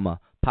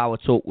Drama. Power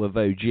Talk with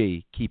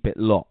OG. Keep it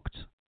locked.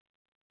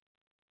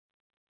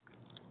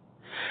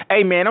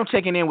 Hey, man, I'm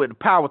checking in with the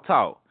Power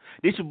Talk.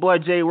 This your boy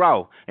J.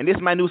 Raw, and this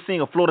is my new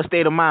single, Florida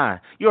State of Mind.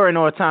 You already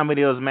know what time it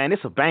is, man.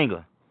 It's a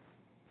banger.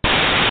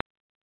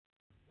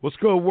 What's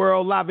good,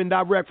 world? Live and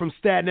direct from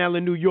Staten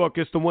Island, New York.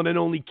 It's the one and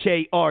only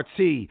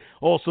KRT,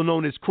 also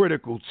known as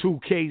Critical, 2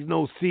 Ks,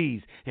 no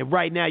Cs. And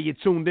right now you're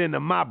tuned in to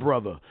my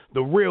brother,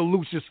 the real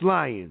Lucius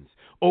Lyons,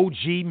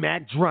 OG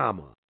Mac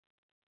Drama.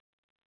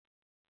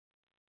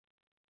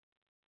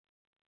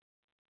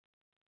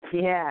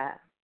 Yeah.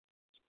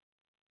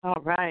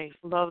 All right.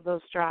 Love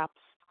those drops.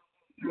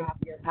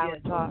 Power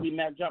Talk.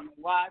 Mac Drama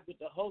live with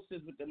the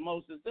hostess, with the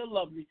mostest. They're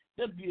lovely.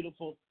 They're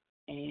beautiful.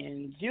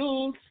 And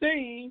you'll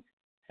sing.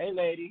 Hey,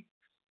 lady.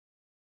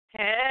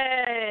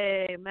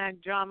 Hey,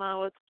 Mac Drama.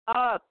 What's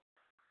up?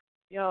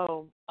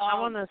 Yo, I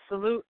want to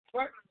salute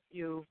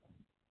you.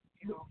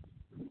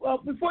 Well,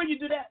 before you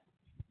do that,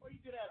 I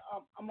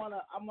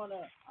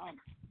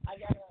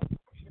got to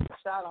give a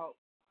shout out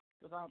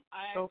because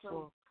I asked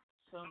some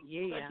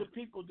special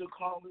people to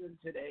call in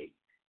today.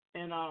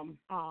 And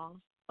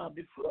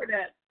before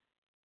that,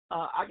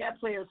 I got to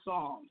play a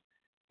song.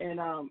 And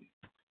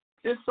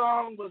this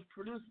song was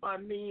produced by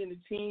me and the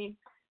team.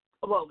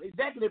 Well,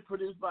 executive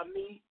produced by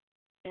me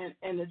and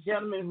the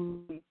gentleman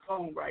who's on the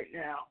phone right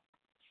now.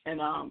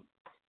 And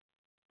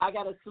I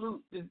got to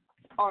salute this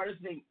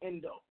artist named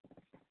Endo.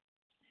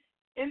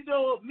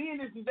 Endo, me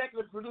and this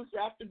executive producer,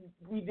 after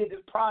we did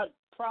this project,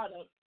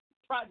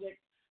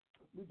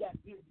 we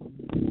got busy.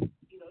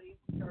 You know, he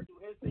started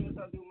doing his thing,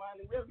 started doing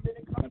mine, and we haven't been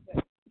in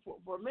contact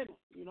for a minute.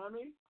 You know what I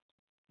mean?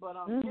 But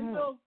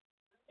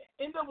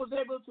Endo was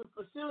able to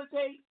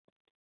facilitate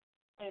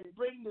and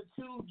bring the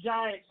two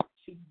giants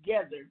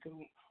together. Because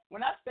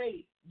when I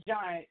say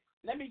giant,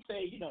 let me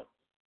say, you know,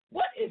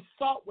 what is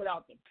salt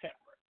without the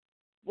pepper?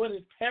 What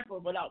is pepper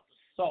without the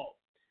salt?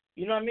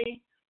 You know what I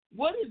mean?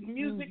 What is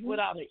music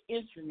without an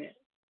instrument?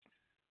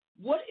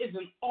 What is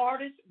an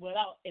artist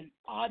without an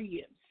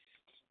audience?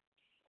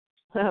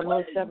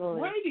 Most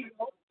definitely.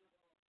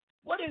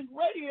 What is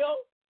radio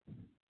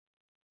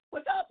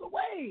without the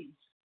waves?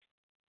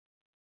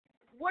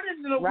 What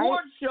is an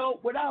award show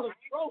without a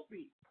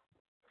trophy?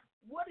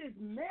 What is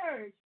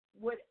marriage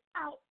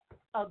without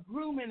a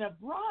groom and a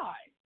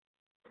bride?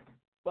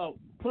 Well,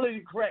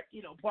 politically correct,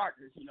 you know,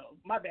 partners, you know,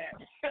 my bad.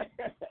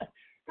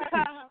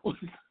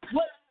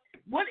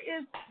 What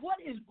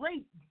is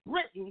Great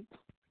Britain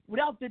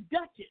without the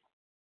Duchess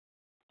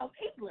of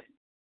England?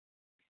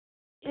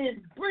 Is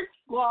Brick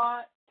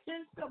Squad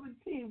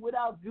 1017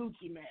 without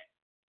Gucci Man?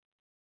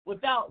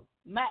 Without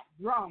Mac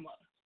Drama?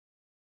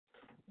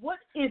 What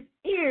is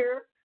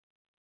ear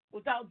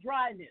without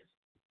dryness?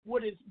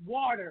 What is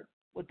water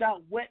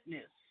without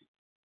wetness?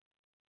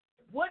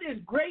 What is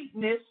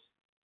greatness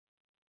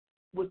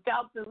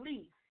without the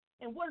leaf?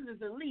 And what is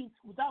the leaf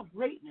without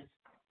greatness?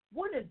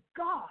 What is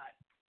God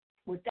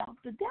without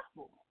the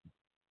devil?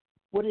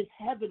 What is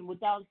heaven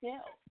without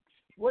hell?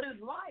 What is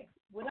life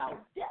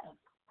without death?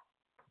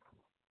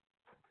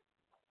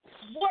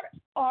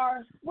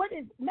 What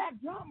is Mac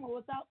Drama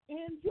without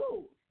Ann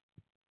Jules?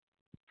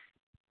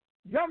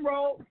 Drum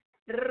roll.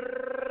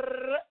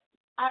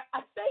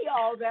 I say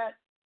all that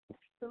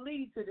to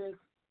lead to this.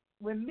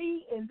 When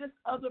me and this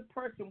other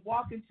person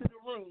walk into the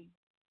room,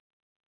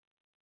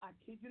 I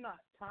kid you not,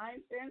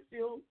 time stands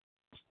still,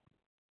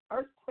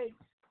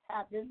 earthquakes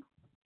happen,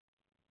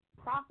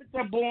 prophets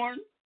are born,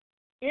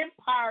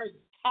 empires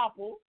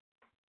topple,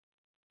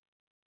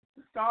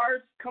 the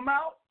stars come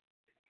out,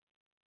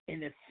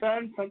 and the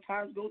sun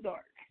sometimes go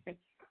dark.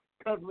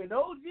 Because when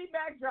OG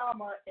Mac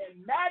Drama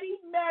and Maddie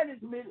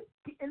Management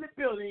in the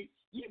building,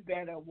 you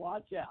better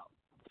watch out.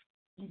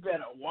 You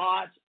better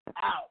watch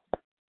out.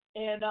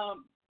 And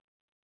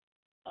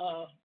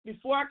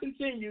before I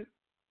continue,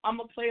 I'm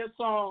going to play a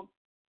song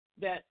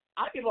that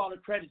I give all the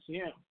credit to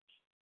him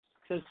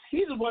because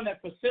he's the one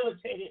that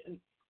facilitated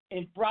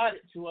and brought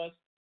it to us.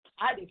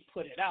 I just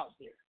put it out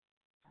there.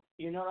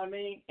 You know what I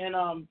mean? And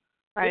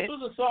This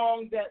was a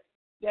song that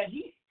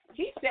he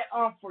sat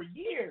on for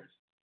years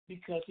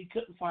because he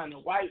couldn't find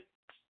the right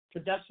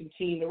production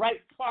team, the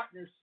right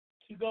partners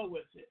to go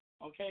with it.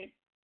 Okay?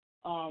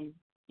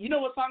 You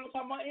know what song I'm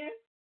talking about, Ann?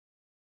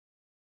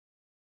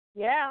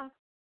 Yeah.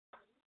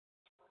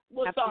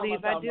 What I song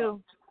believe I do.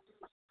 About?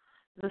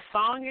 The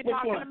song you're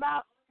talking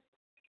about?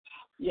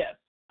 Yes.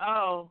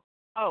 Oh,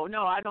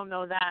 no, I don't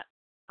know that.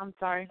 I'm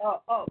sorry.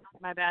 Oh.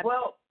 My bad.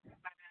 Well,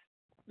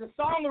 the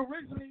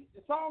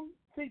song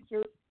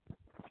featured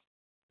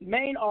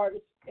main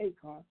artist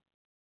Akon,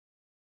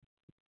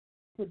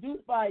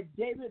 produced by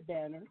David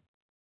Banner,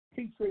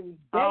 featuring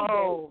Day,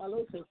 my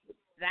little sister,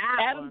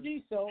 Adam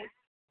G. So,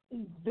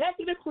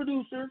 executive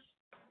producers,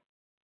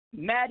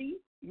 Maddie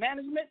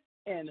Management,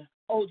 and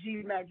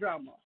OG Mac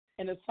Drama.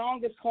 And the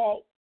song is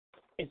called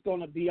It's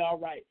Gonna Be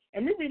Alright.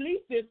 And we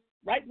released this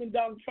right when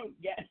Donald Trump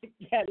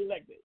got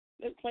elected.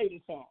 Let's play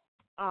the song.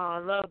 Oh, I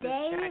love this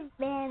track. David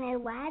Banner,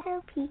 why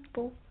do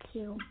people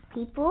kill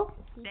people?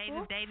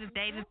 David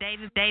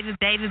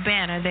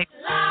Banner. They...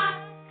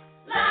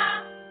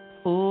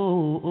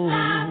 Ooh.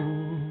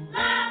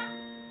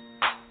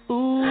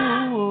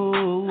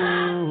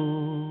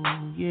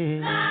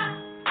 Yeah.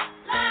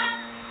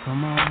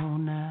 Come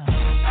on now.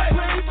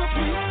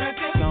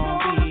 It's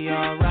gonna be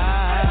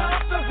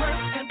alright.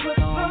 It's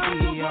gonna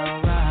be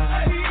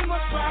alright.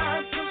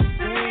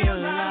 Stay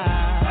alive.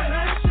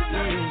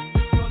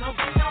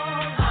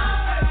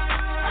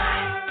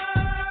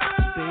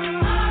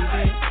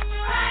 Baby,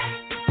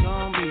 it's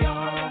gonna be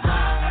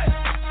alright.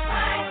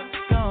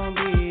 It's gonna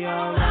be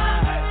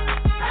alright.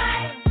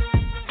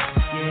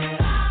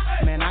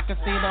 Yeah, man, I can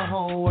see the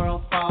whole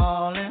world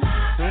falling.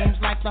 Seems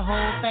like the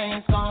whole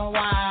thing's gone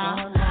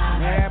wild.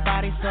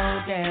 Everybody's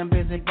so damn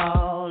busy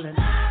ballin',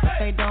 but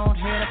they don't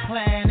hear the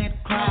planet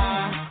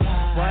cry.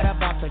 What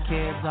about the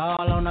kids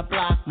all on the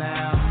block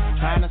now,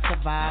 trying to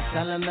survive,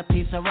 selling a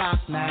piece of rock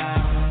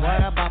now?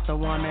 What about the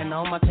woman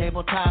on my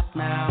tabletop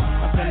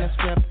now, up in the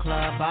strip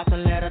club, about to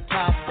let her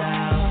top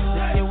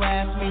down? If you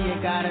ask me,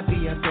 you gotta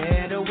be a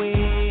better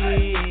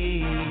way.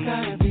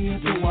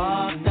 Do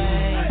all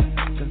things,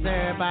 'cause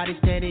everybody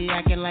steady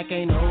acting like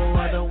ain't no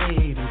other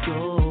way to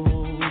go.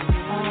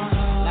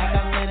 Like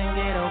I said in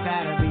ghetto,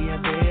 gotta be a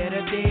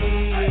better day.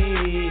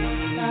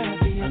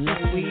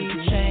 Unless we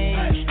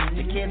change,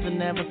 the kids will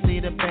never see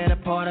the better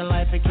part of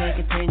life and can't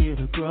continue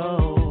to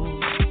grow.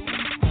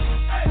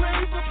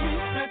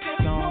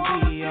 It's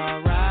gonna be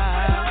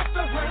alright.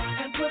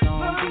 It's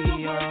gonna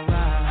be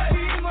alright.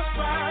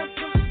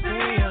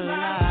 Stay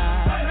alive.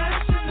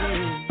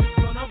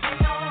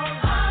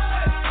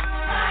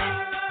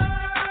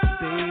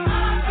 Baby,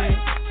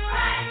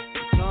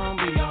 it's gonna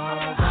be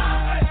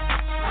alright.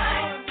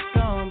 It's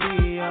gonna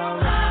be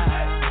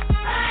alright.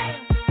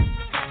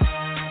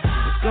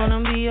 It's gonna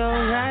be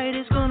alright,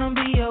 it's gonna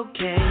be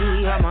okay.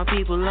 All my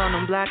people on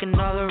them block and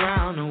all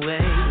around the way.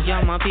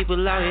 All my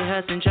people out here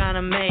hustling, trying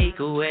to make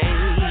a way.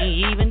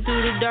 Even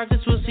through the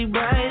darkness, we'll see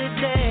brighter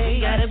day.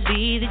 Gotta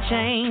be the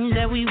change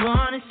that we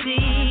wanna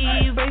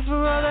see. Pray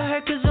for all the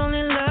hurt, 'cause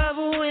only love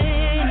will win.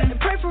 And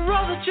pray for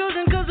all the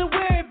children, 'cause of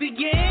where it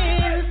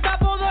begins.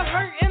 Stop all the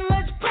hurt and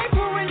let's pray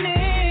for an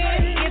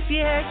end. If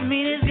you ask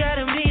me, there's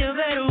gotta be a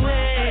better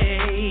way.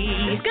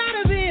 There's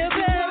gotta be a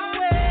better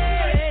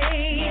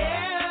way.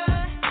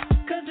 Yeah,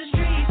 'cause the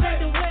streets ain't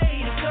the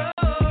way to go.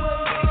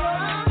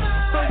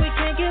 But we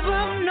can't give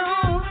up,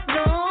 no,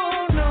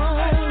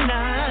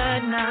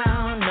 not now.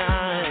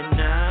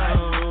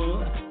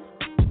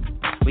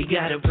 We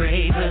gotta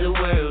pray for the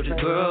world to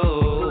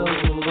grow.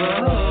 It's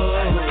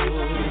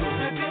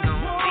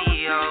gonna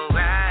be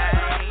alright.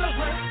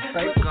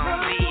 It's gonna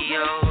be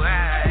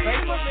alright.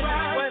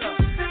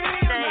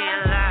 Stay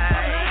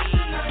alive.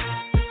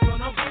 It's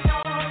gonna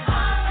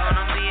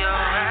be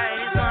alright.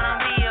 It's gonna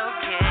be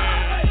okay.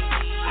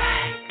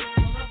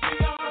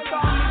 It's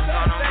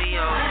gonna be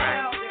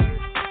alright.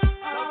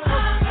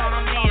 It's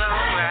gonna be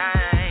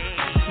alright.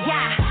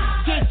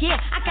 Yeah,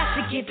 I got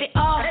to give it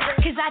all.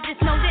 'Cause I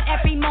just know that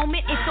every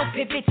moment is so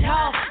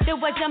pivotal. There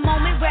was a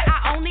moment where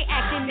I only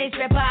acted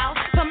miserable,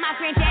 but my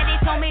granddaddy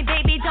told me,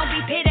 baby, don't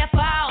be pitiful.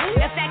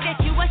 The fact that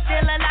you are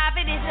still alive,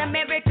 it is a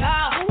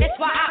miracle. That's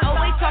why I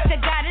always talk to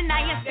God and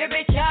I am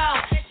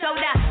spiritual. So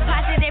the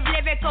positive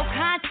lyrical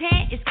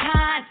content is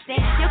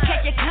constant. You'll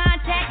catch your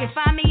contact and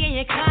find me in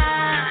your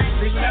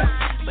conscience.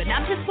 But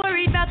I'm just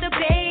worried about the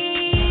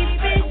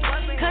babies,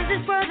 'cause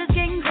this world is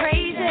getting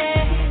crazy.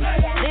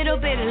 Little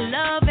bit of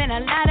love and a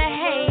lot of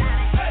hate,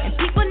 and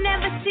people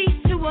never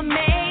cease to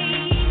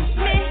amaze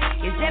me.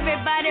 'Cause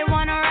everybody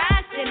wanna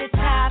rise to the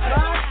top,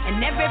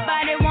 and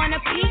everybody want a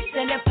piece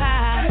of the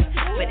pie.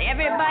 But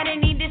everybody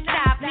need to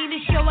stop, need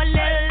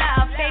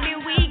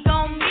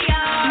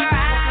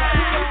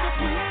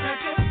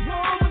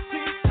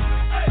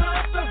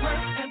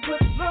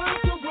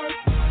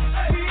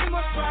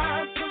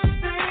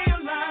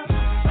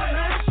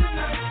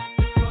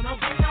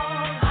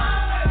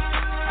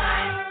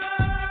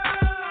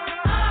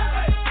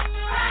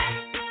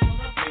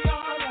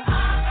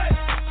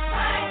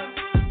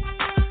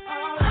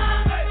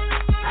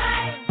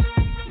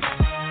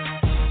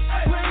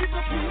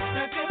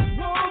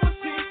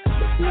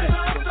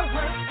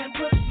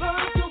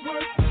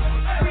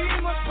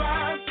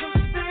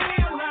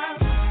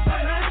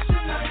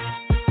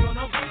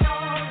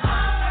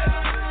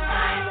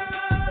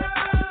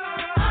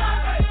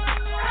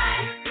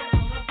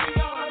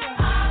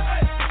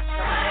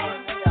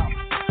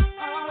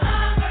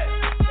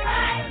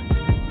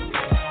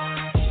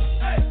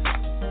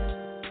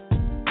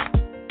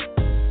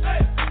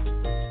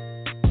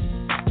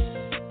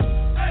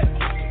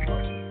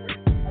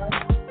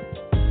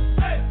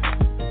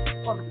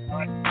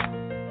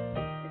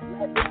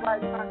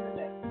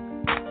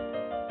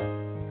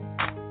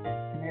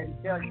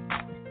Yeah.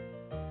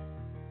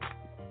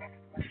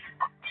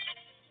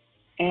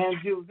 And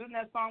Jules, isn't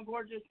that song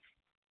gorgeous?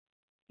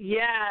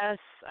 Yes,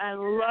 I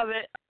love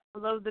it. I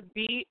love the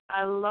beat.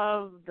 I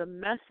love the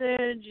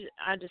message.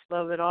 I just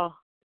love it all.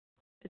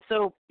 It's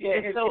so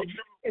if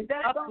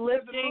that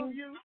uplifting.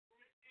 Song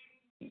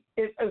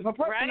if a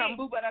person not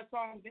moved by that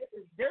song,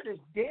 they're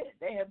just dead.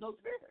 They have no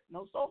spirit,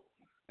 no soul.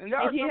 And there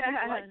are some people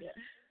like that.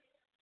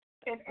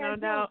 And no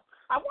doubt.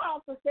 I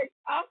also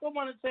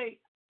want to say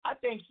I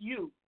thank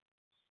you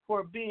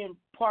for being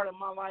part of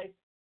my life,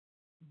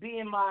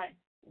 being my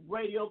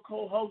radio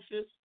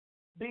co-hostess,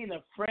 being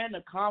a friend,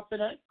 a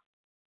confidant.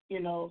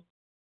 You know,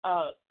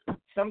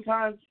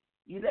 sometimes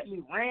you let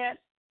me rant.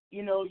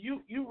 You know,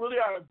 you really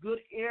are a good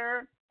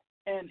ear,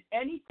 and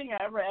anything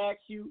I ever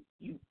asked you,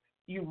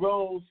 you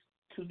rose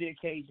to the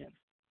occasion,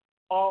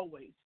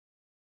 always,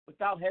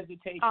 without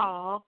hesitation.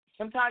 Aww.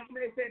 Sometimes you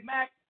may say,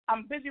 Mac,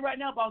 I'm busy right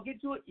now, but I'll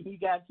get to it, and you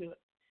got to it.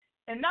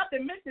 And not to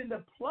mention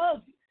the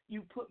plugs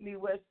you put me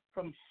with,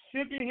 from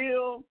Sugar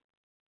Hill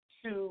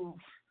to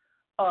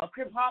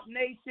Crip Hop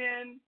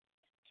Nation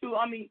to,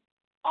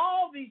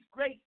 all these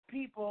great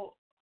people,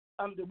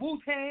 the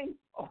Wu-Tang,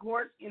 of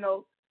course, you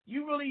know,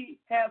 you really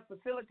have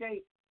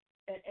facilitated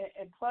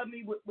and plugged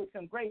me with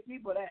some great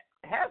people that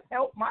have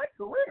helped my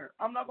career.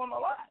 I'm not going to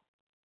lie.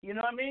 You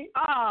know what I mean?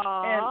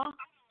 Aww.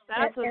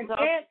 That's what's up.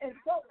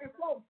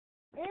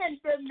 And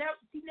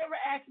she never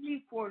asked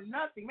me for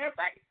nothing. Matter of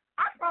fact,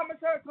 I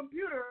promised her a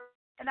computer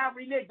and I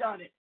reneged on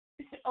it.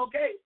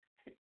 Okay?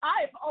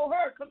 I owe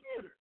her a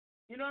computer.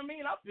 You know what I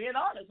mean? I'm being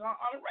honest on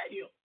the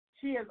radio.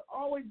 She has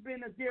always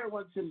been a dear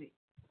one to me.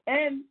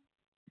 And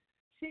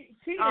she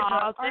is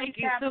thank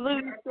you.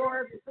 Salute.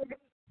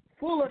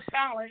 Full of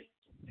talent.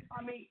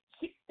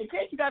 In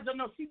case you guys don't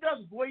know, she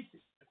does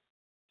voices.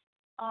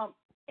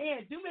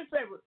 And do me a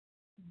favor,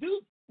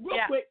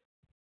 quick,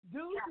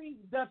 do the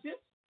Duchess,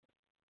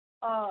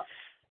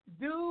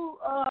 do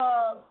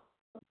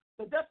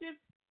the Duchess,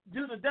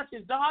 do the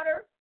Duchess'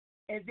 daughter,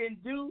 and then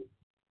do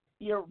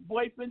your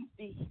boyfriend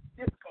Steve.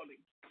 This is going to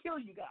kill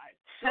you guys.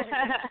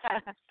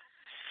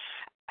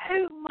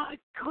 Oh my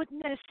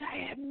goodness, I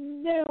have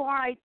no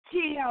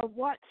idea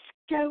what's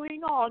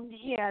going on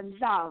here,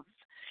 love.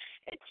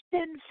 It's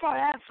been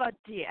forever,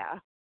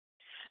 dear.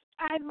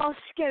 I must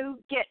go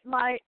get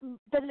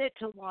the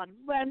little one.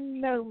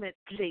 1 moment,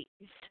 please.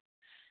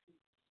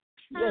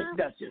 Yes,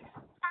 Duchess.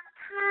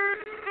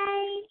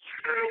 Hi,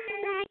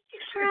 Mac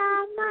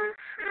Drama.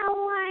 How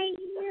are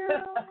you?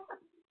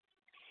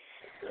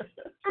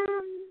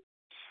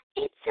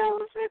 It's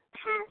over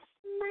past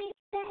my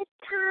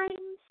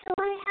bedtime, so I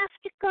have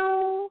to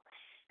go.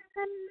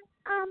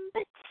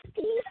 But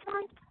Steve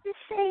wants to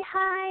say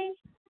hi.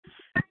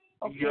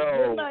 Okay, Yo,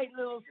 good night,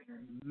 little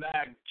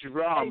Mac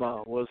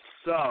Drama, what's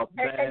up,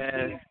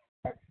 man?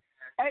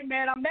 Hey,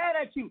 man, I'm mad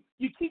at you.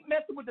 You keep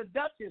messing with the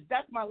Duchess.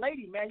 That's my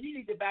lady, man. You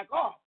need to back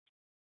off.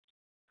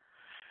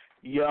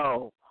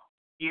 Yo,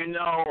 you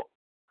know,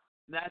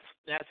 that's.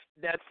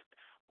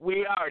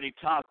 We already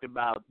talked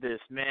about this,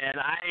 man.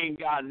 I ain't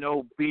got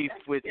no beef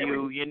with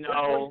you, you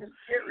know.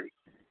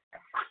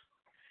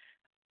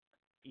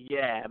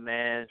 Yeah,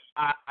 man.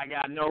 I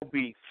got no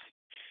beef.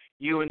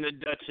 You and the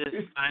Duchess,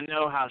 I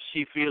know how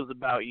she feels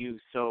about you,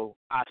 so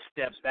I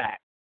step back.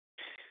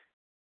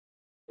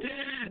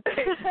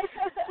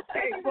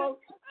 Hey,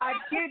 folks, I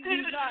kid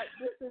you not,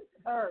 this is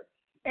her.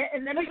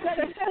 And let me tell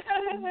you,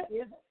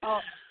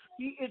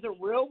 she is a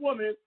real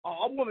woman,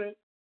 all woman.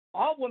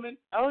 Oh,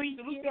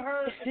 salute to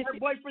her and her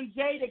boyfriend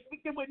Jay. They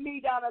kicked it with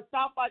me down at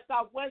South by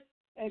Southwest,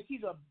 and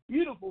she's a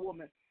beautiful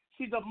woman.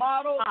 She's a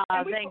model.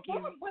 Thank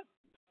you.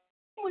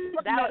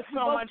 That was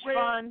so much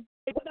fun.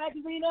 What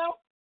magazine now?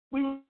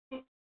 Yeah,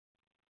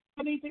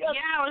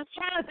 I was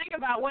trying to think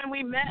about when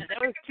we met. It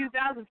was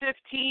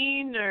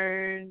 2015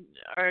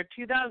 or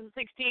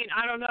 2016.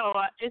 I don't know.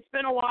 It's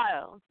been a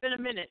while. It's been a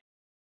minute.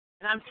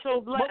 And I'm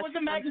so blessed. What was the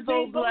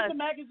magazine? What was the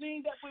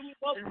magazine that we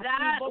both?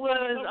 That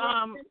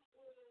was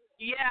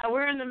yeah,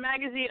 we're in the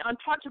magazine,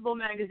 Untouchable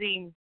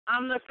magazine.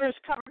 I'm the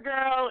first cover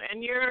girl,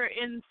 and you're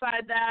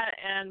inside that,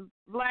 and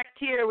Black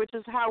Tear, which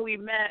is how we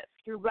met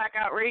through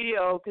Blackout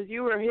Radio, because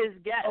you were his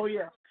guest. Oh,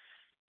 yeah.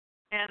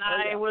 And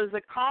I was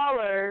a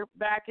caller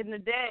back in the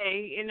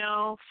day, you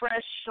know,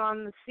 fresh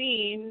on the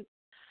scene.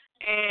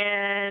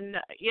 And,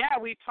 yeah,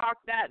 we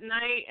talked that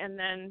night, and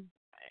then,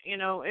 you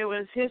know, it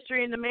was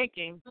history in the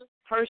making.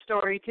 Her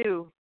story,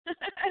 too.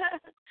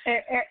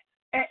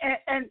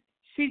 And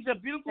she's a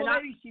beautiful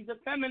lady. She's a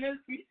feminist.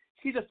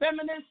 She's a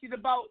feminist. She's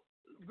about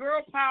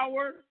girl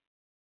power.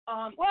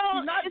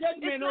 Well,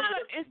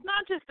 it's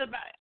not just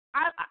about.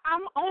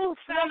 I'm old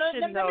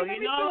fashioned though, you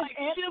know, like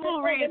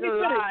chivalry is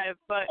alive,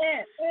 but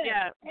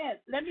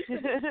let me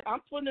finish. I'm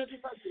putting it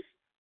like this.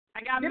 I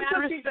got mad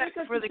respect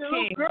for the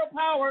king. Girl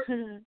power.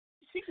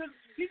 She's a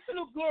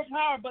little girl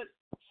power, but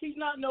she's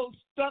not no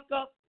stuck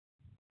up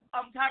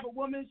type of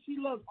woman. She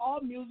loves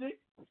all music.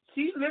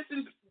 She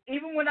listens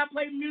even when I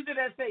play music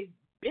that say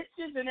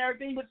bitches and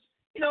everything, but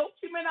you know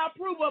she may not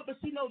approve of, but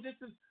she knows this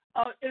is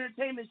an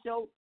entertainment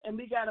show and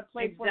we gotta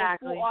play for the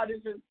full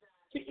audience and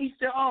to each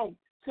their own.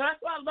 So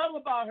that's what I love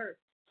about her.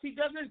 She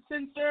doesn't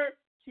censor.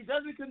 She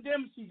doesn't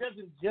condemn. She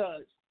doesn't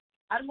judge.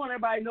 I just want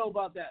everybody to know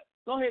about that.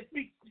 Go ahead,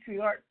 speak,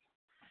 sweetheart.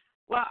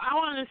 Well, I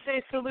want to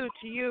say salute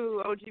to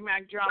you, OG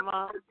Mac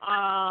Drama,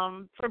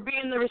 for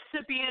being the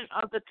recipient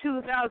of the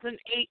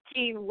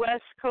 2018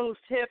 West Coast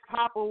Hip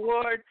Hop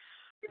Award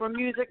for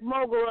Music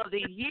Mogul of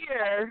the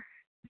Year.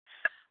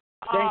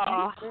 Thank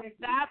you.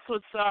 That's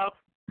what's up.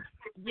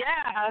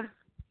 Yeah.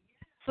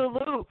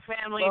 Salute,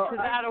 family, to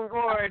that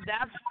award.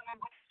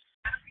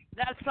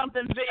 That's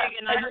something big,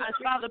 and I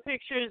saw the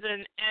pictures,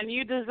 and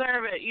you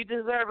deserve it. You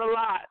deserve a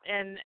lot,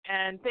 and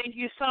thank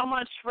you so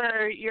much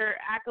for your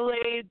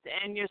accolades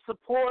and your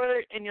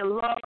support and your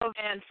love,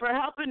 and for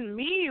helping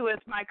me with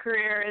my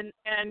career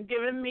and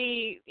giving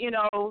me,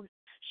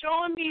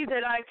 showing me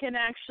that I can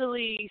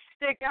actually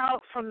stick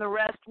out from the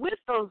rest with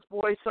those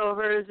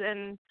voiceovers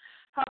and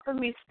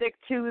helping me stick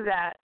to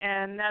that,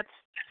 and that's,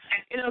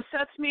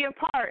 sets me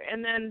apart.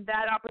 And then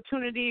that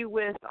opportunity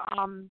with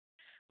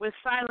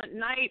Silent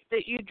Night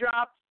that you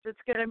dropped, that's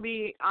going to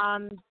be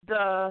on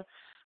the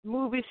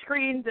movie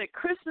screens at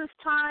Christmas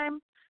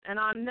time and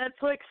on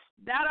Netflix.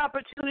 That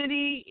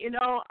opportunity,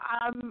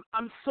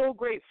 I'm so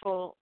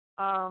grateful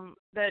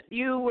that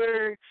you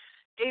were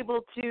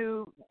able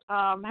to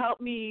help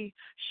me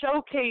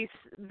showcase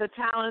the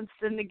talents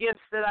and the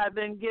gifts that I've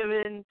been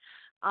given,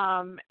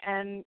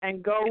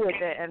 and go with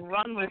it and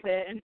run with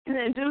it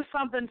and do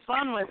something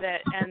fun with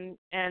it.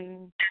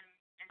 And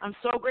I'm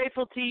so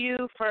grateful to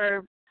you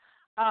for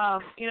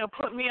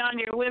putting me on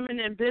your Women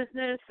in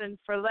Business, and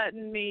for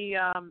letting me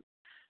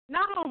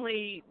not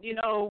only,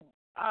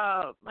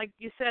 like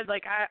you said,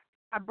 like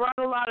I brought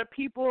a lot of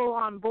people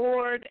on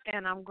board,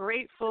 and I'm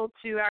grateful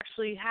to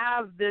actually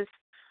have this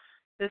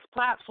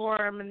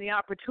platform and the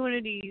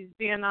opportunities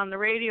being on the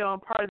radio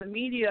and part of the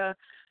media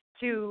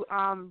to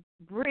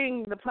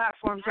bring the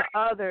platform to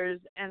others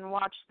and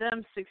watch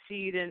them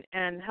succeed,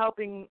 and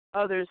helping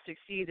others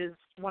succeed is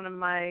one of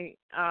my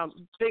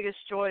biggest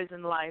joys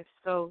in life.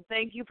 So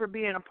thank you for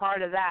being a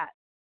part of that.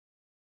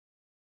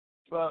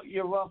 Well,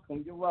 you're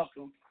welcome. You're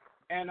welcome.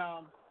 And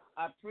I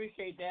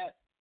appreciate that.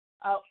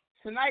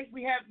 Tonight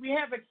we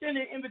have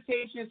extended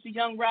invitations to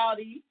Young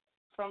Rowdy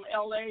from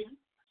LA,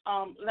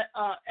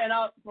 and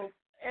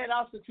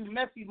also to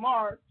Messy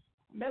Marv.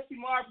 Messy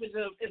Marv is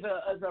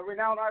a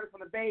renowned artist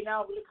from the Bay,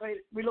 now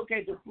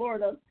relocated to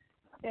Florida.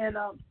 And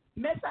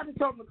Mess, I just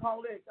told him to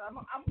call in.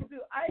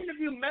 I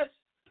interviewed Mess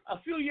a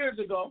few years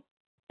ago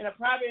in a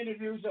private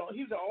interview. So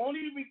he's the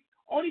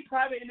only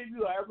private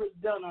interview I ever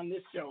done on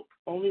this show,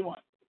 only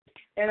one.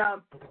 And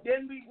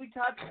then we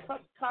talked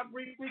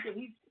briefly, because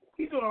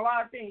he's doing a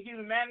lot of things. He's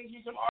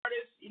managing some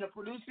artists,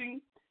 producing,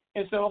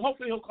 and so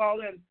hopefully he'll call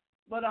in.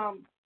 But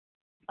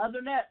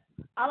other than that,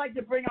 I like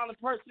to bring on a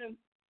person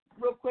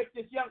real quick,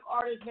 this young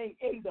artist named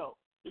Endo,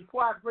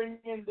 before I bring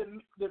in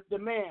the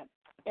man.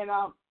 And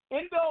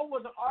Endo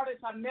was an artist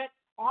I met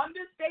on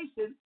this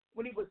station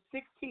when he was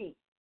 16.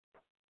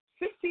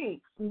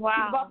 16. Wow.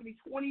 He's about to be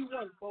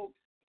 21, folks.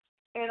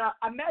 And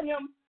I met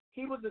him.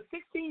 He was a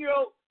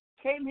 16-year-old,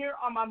 came here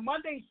on my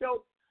Monday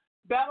show,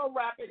 Battle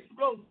Rap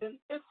Explosion.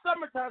 It's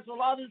summertime, so a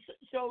lot of the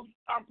shows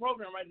on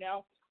program right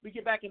now. We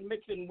get back in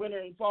mix in winter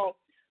and fall.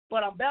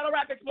 But on Battle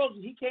Rap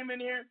Explosion, he came in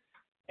here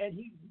and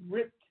he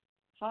ripped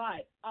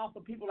high off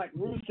of people like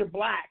Rooster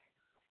Black.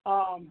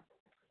 Oh,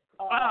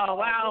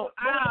 wow.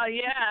 Oh,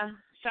 yeah.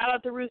 Shout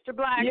out to Rooster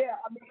Black. Yeah,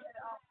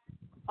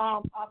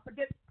 I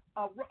forget,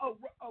 Rose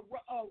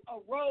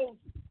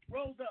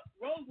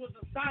was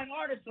a signed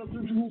artist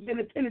who's in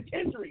the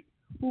penitentiary,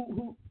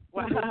 who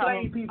wow.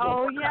 playing people.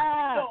 Oh,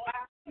 yeah.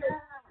 So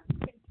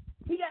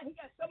he got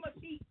so much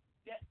heat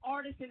that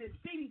artists in his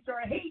city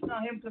started hating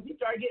on him because he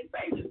started getting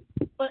famous.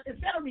 But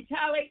instead of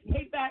retaliating and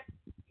hate back,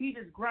 he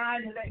just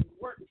grind and let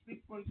work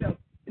speak for himself.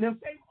 And them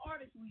same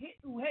artists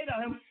who hate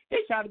on him,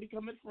 they try to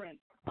become his friend.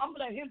 I'm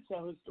going to let him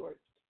tell his story.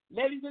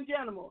 Ladies and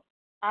gentlemen,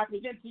 I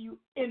present to you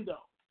Endo.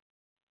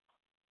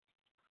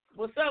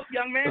 What's up,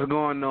 young man? What's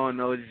going on,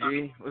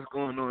 OG? What's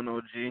going on,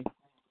 OG?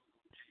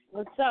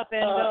 What's up,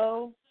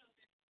 Endo?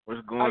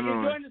 What's going on? Are you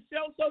enjoying the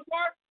show so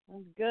far?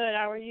 I'm good.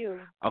 How are you?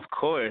 Of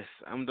course.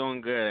 I'm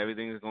doing good.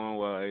 Everything's going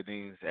well.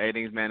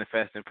 Everything's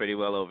manifesting pretty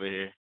well over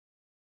here.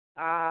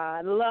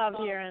 I love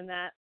hearing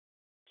that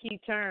key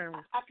term.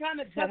 I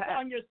kind of touched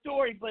on your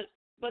story, but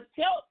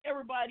tell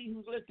everybody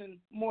who's listening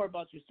more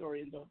about your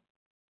story, Endo.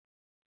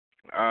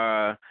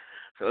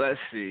 So let's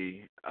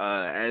see.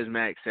 As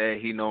Mac said,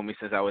 he known me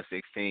since I was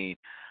 16.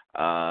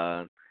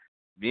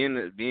 Being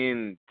 16,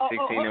 it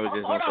was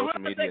just on social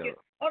media.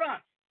 Hold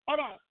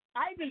on.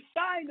 I even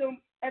signed him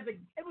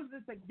it was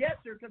just a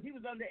guesser because he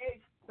was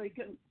underage, so he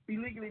couldn't be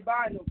legally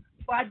buying them.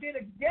 But I did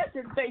a guesser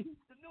and say he's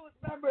the newest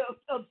member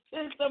of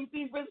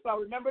 1017 Bristol.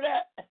 Remember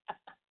that?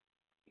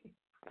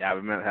 Yeah, I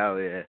remember. Hell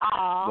yeah.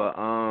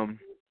 Aww.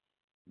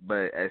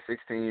 But at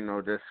 16,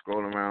 just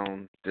scrolling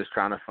around, just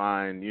trying to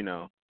find,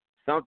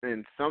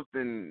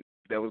 something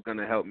that was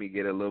gonna help me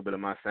get a little bit of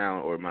my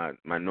sound or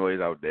my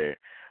noise out there.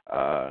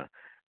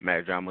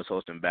 Mac Drama was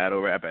hosting battle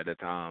rap at the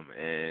time,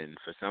 and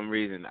for some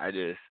reason,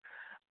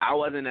 I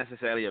wasn't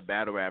necessarily a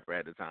battle rapper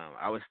at the time.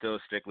 I was still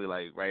strictly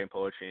like writing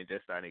poetry and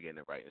just starting getting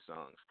into writing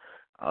songs.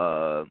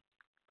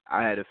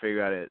 I had to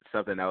figure out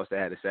something else that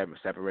had to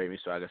separate me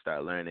so I could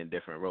start learning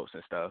different ropes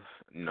and stuff.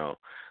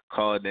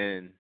 Called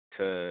in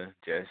to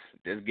just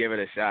give it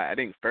a shot. I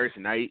think first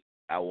night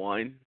I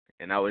won,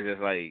 and I was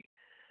just like,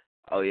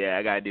 oh yeah,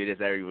 I gotta do this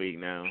every week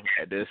now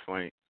at this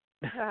point.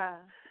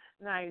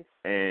 Nice.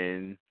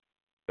 And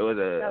it was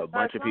a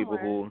bunch of people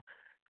who,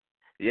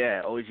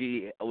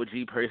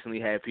 OG personally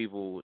had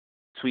people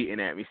tweeting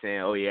at me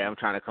saying, oh yeah, I'm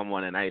trying to come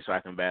on tonight so I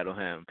can battle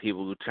him.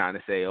 People who trying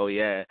to say, oh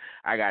yeah,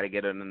 I got to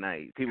get on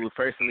tonight. People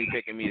personally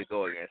picking me to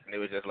go against. And it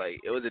was just like,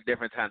 it was a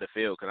different time to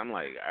feel because I'm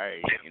like, all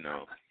right,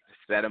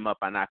 set him up,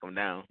 I knock him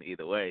down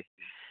either way.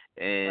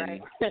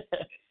 And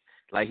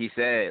like he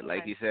said, I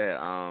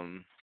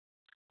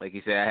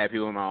had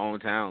people in my own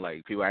town,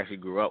 like people I actually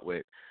grew up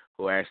with,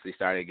 who actually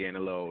started getting a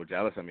little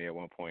jealous of me at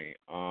one point.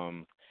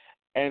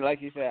 And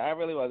like you said, I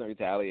really wasn't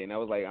retaliating. I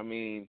was like, I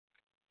mean,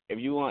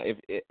 if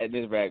at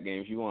this rap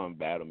game, if you want to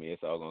battle me,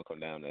 it's all gonna come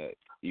down to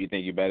you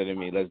think you're better than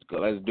me. Let's go.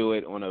 Let's do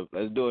it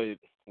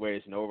where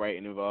there's no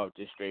writing involved,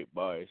 just straight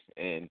bars.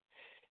 And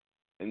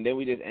then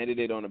we just ended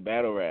it on a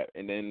battle rap.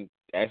 And then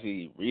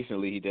actually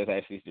recently, he just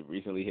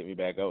recently hit me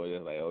back up and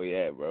just like, oh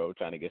yeah, bro, I'm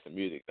trying to get some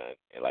music done.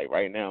 And like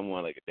right now, I'm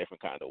on like a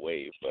different kind of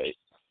wave, but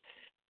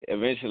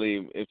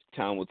eventually,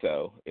 time will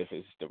tell if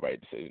it's the right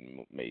decision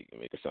to make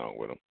a song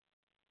with him.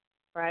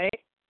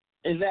 Right.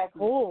 Exactly.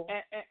 Cool.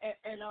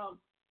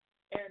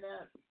 And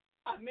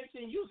I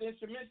mentioned you was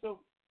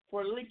instrumental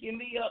for linking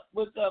me up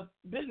with a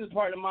business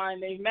partner of mine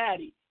named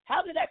Maddie.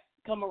 How did that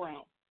come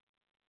around?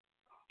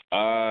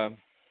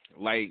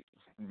 Like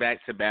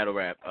back to battle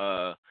rap.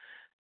 I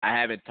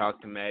haven't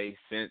talked to Maddie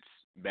since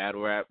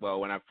battle rap. Well,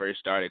 when I first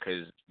started,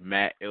 because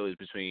it was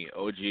between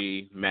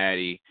OG,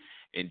 Maddie,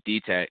 and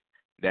D-Tech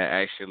that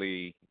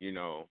actually,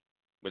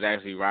 was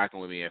actually rocking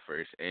with me at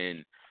first.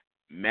 And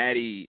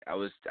Maddie,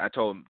 I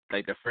told him,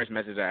 like, the first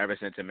message I ever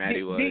sent to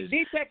Maddie was,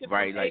 D-Tech is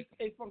right, like,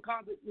 it's from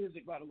Convict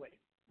Music, by the way.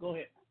 Go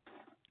ahead.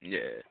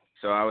 Yeah.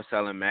 So I was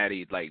telling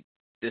Maddie, like,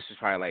 this was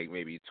probably like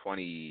maybe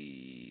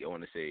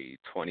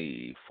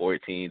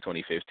 2014,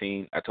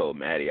 2015. I told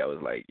Maddie, I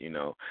was like,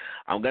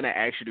 I'm going to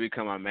ask you to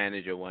become my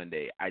manager one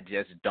day. I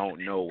just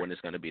don't know when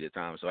it's going to be the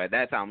time. So at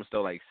that time, I'm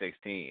still like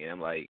 16. And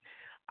I'm like,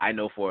 I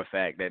know for a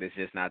fact that it's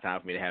just not time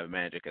for me to have a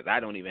manager because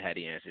I don't even have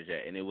the answers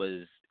yet. And it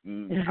was,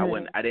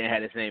 I didn't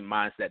have the same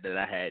mindset that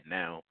I had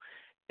now.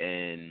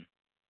 And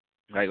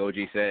like OG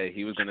said,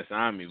 he was going to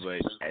sign me,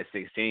 but at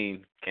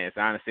 16, can't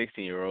sign a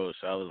 16-year-old.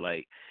 So I was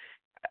like,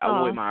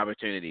 I wait my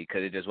opportunity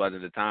because it just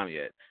wasn't the time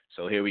yet.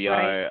 So here we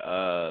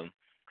are.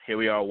 Here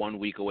we are 1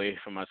 week away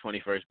from my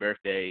 21st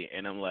birthday,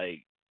 and I'm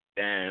like,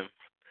 damn,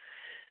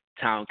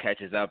 time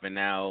catches up, and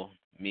now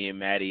me and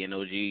Maddie and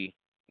OG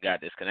got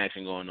this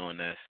connection going on.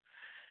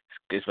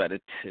 It's about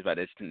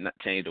to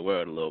change the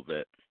world a little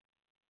bit.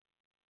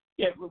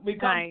 Yeah, we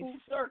come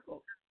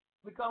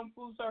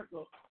full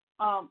circle.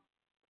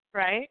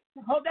 Right.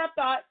 Hold that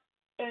thought.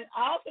 And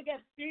I also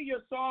got 3 of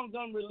your songs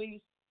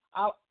unreleased.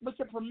 With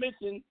your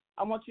permission,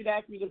 I want you to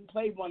ask me to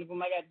play one of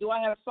them. Do I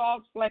have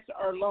songs, Flex,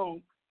 or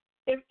Alone?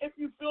 If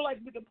you feel like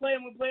we can play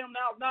them, we'll play them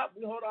now. If not,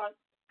 we hold on,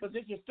 because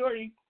it's your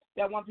story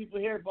that I want people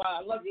to hear. But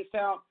I love your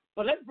sound.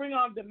 But let's bring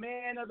on the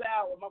man of the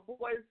hour, my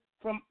boy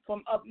from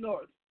up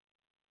north.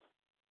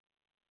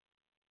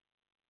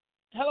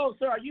 Hello,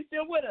 sir. Are you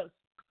still with us?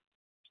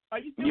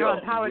 You're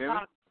on Power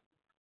Talk.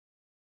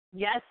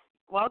 Yes.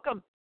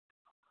 Welcome.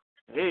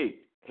 Hey,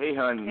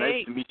 hon.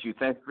 Nice to meet you.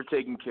 Thanks for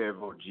taking care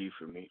of OG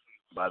for me,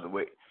 by the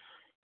way.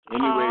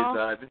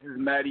 Anyways, this is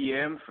Matty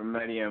M from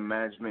Matty M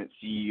Management,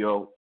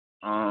 CEO.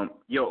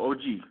 Yo,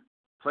 OG,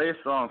 play a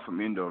song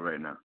from Indo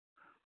right now.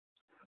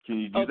 Can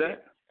you do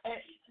that?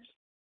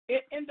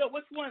 Indo,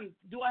 which one?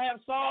 Do I have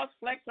Sauce,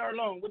 Flex, or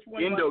Alone? Which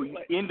one? Indo, you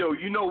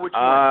know which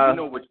one. You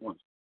know which one.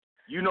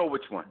 You know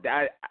which one.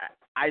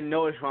 I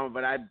know which one,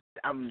 but I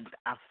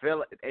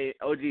feel. Hey,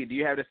 OG, do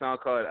you have the song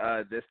called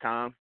This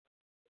Time?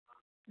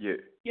 Yeah.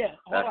 Yeah.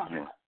 Hold on.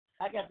 It.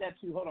 I got that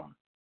too. Hold on.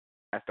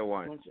 That's the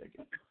one. 1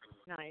 second.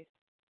 Nice.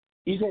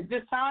 You said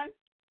This Time?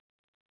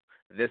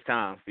 This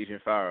Time, featuring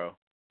Pharaoh.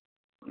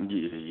 Yeah.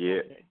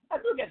 Okay. I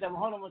do get that one.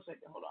 Hold on 1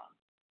 second. Hold on.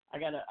 I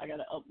gotta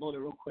upload it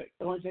real quick.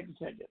 It only takes a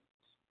second.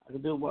 I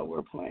can do what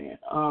we're playing.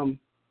 Hold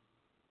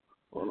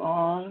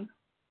on.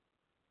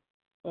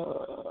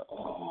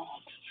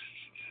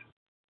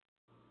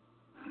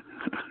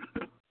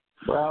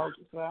 Browse.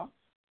 Well,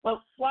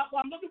 while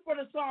I'm looking for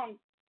the song,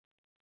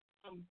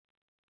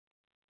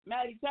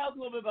 Maddie, tell us a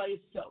little bit about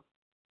yourself.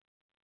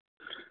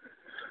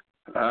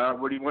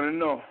 What do you want to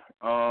know?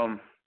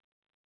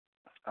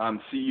 I'm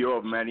CEO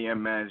of Matty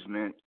M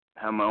Management.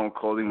 I have my own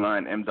clothing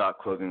line, M.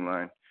 Clothing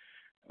Line.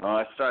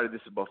 I started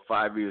this about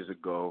 5 years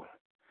ago.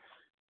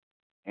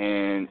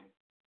 And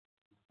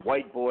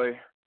white boy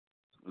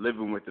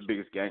living with the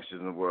biggest gangsters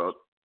in the world,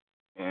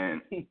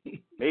 and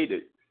made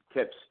it,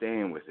 kept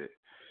staying with it,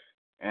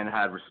 and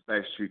had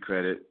respect, street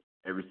credit,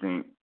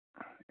 everything.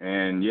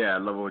 And yeah, I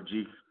love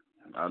OG.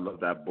 I love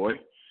that boy.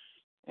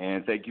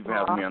 And thank you for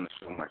having me on the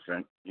show, my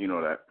friend. You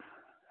know that.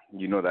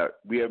 You know that.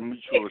 We have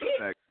mutual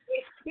respect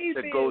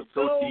that goes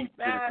so deep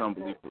that it's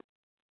unbelievable.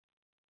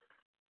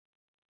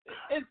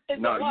 It's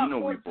no, a lot you know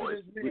more we to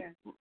boys. this, man.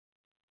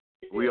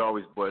 We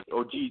always boys.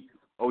 OG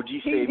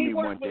saved me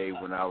one day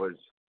when I was.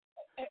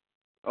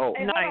 Oh,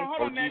 hey, nice.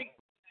 Hold on,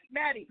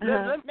 Maddie.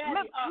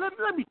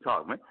 Let me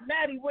talk, man.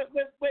 Maddie,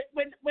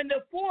 when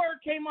the Four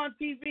came on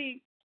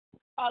TV,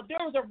 there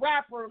was a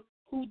rapper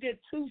who did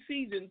 2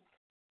 seasons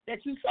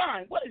that you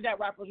signed. What is that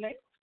rapper's name?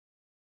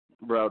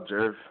 Ralph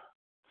Jerv.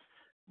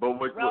 But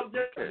Ralph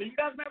Jerv. Do you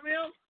guys remember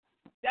him?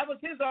 That was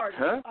his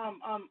artist.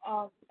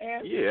 Huh?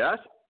 And Yeah,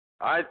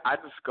 I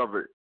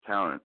discovered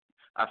talent.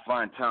 I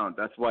find talent.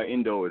 That's why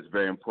Indo is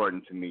very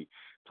important to me.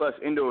 Plus,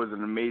 Indo is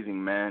an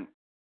amazing man.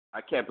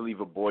 I can't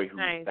believe a boy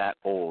who's that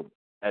old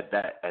at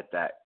that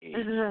age.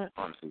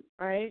 Honestly,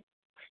 right?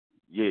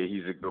 Yeah,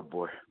 he's a good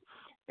boy,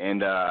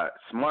 and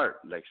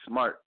smart,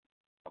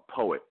 a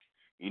poet.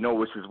 You know,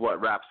 which is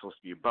what rap's supposed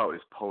to be about,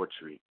 is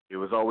poetry. It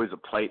was always a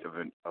plight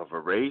of a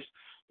race.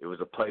 It was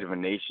a plight of a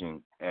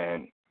nation,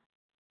 and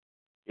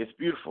it's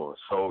beautiful.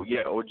 So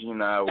yeah, OG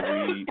and I,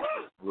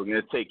 we're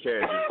gonna take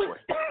care of this boy.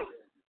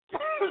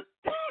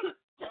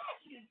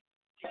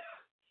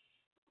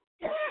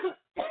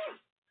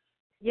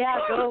 Yeah,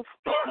 go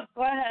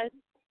ahead.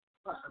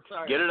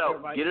 Sorry, Get it out.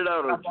 everybody. Get it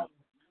out, OG.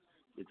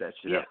 Get that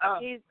shit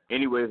out.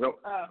 Anyways, do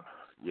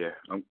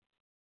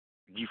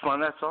you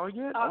find that song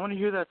yet? I want to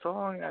hear that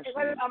song.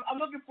 Actually, I'm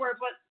looking for it,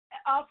 but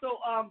also,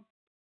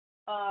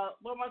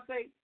 what am I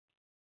saying?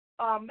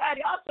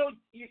 Maddie, also,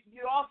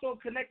 you're also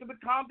connected with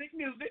Convict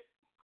Music.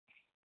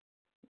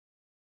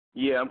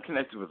 Yeah, I'm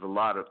connected with a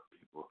lot of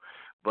people,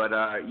 but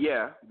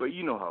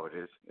you know how it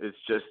is. It's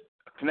just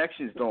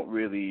connections don't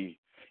really,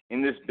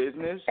 in this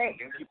business,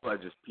 people are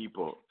just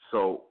people.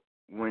 So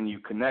when you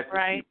connect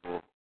with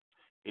people,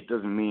 it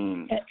doesn't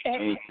mean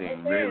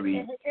anything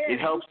really. It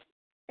helps.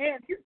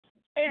 And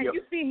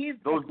you see, he's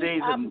those the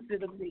days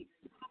opposite of me.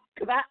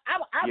 Because I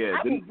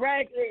will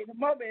brag in the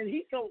moment, and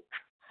he's so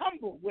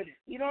humble with it.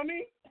 You know what I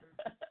mean?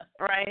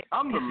 Right.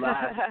 I'm the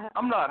last.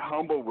 I'm not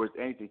humble with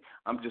anything.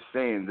 I'm just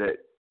saying that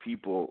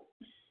people,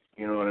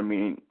 you know what I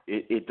mean?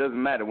 It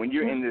doesn't matter. When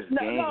you're in this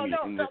game,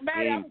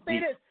 Maddie, I'm say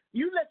this.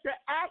 You let your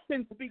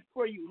actions speak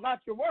for you, not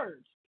your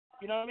words.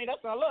 You know what I mean?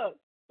 That's what I love.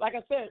 Like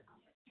I said,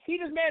 see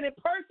this man in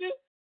person,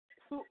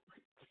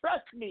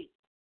 trust me,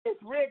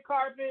 it's red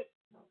carpet.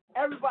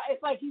 Everybody,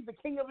 it's like he's the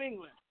king of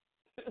England.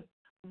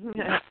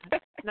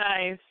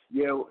 Nice.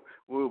 Yeah.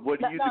 Well,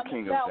 what are you the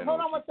king of? Now,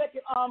 hold on one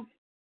second.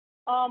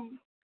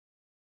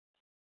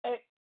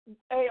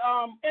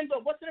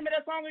 Enzo, what's the name of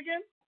that song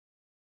again?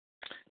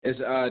 It's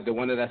the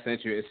one that I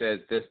sent you. It says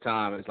this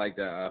time. It's like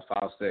the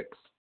file 6.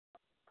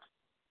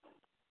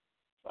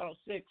 File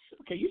 6.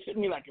 Okay, you sent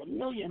me like a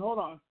million. Hold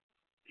on.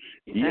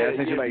 Yeah, I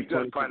sent you like you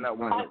gotta find that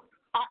one.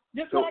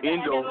 So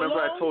Indo, remember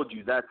I told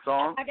you that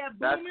song?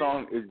 That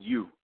song is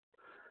you.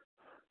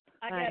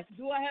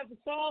 Do I have the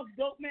songs?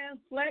 Dope Man,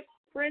 Flex,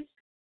 Prince,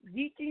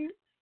 Geeking,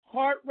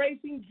 Heart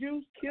Racing,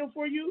 Juice, Kill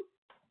for You,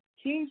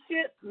 King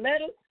Shit,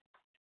 Lettuce,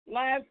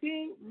 Live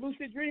Team,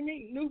 Lucid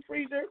Dreaming, New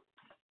Freezer,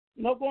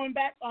 No Going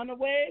Back, On the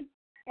Way,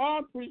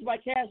 produced by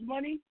Cash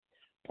Money,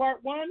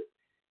 Part 1,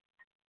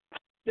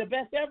 The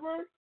Best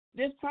Ever,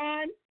 This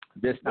Time.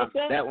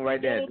 That one right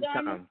there.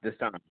 This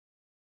time.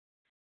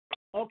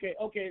 Okay,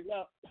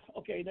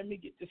 let me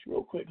get this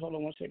real quick. Hold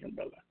on 1 second,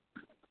 brother.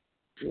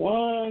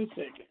 1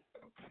 second.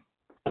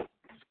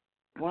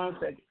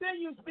 Then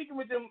you speaking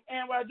with them,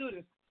 and while I do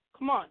this,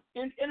 come on,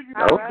 interview.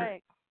 All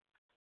right.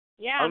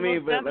 Yeah, I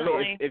mean, but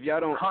definitely. if y'all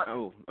don't,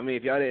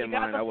 if y'all didn't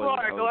mind, I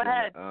wasn't. Go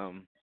ahead.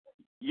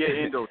 Yeah,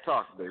 Indo,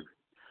 talk, baby.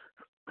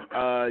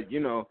 You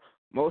know,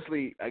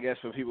 mostly, I guess,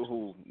 for people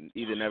who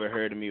either never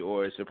heard of me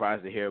or is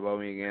surprised to hear about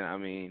me again. I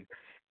mean,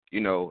 you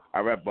know,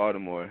 I rep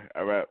Baltimore.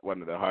 I rep one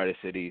of the hardest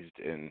cities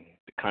in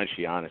the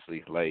country,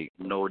 honestly. Like,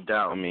 no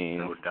doubt. I mean,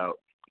 no doubt.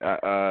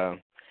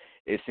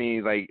 It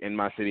seems like in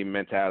my city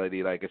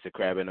mentality, like it's a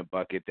crab in a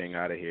bucket thing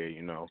out of here,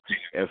 you know.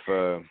 If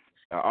an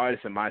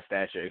artist of my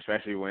stature,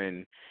 especially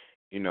when,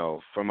 you know,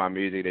 from my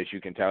music that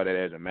you can tell that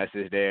there's a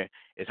message there,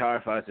 it's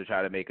hard for us to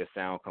try to make a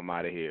sound come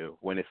out of here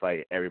when it's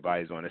like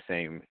everybody's on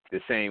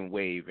the same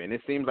wave. And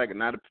it seems like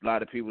not a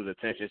lot of people's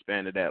attention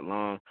span is that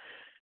long,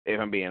 if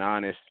I'm being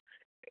honest.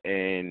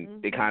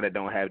 And they kind of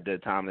don't have the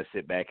time to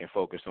sit back and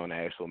focus on the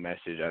actual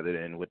message other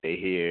than what they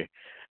hear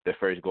the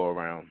first go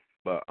around.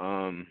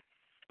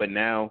 But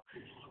now,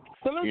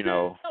 you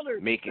know,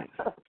 making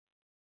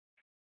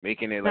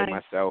it like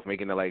myself,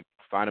 making it like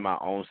finding my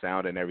own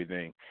sound and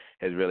everything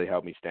has really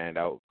helped me stand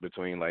out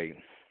between like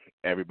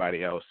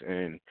everybody else.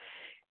 And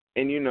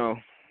you know,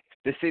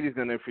 the city's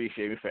gonna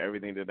appreciate me for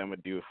everything that I'm gonna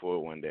do for it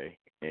one day.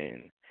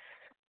 And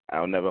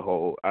I'll never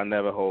hold. I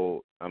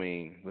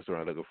mean, what's the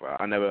word I'm looking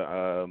for? I'll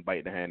never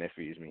bite the hand that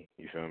feeds me.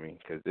 You feel me?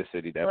 Because this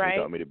city definitely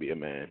taught me to be a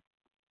man.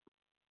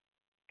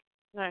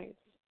 Nice.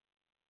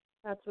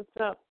 That's what's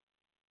up.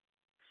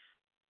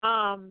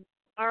 All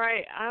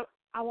right.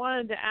 I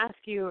wanted to ask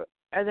you: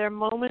 are there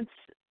moments,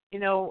 you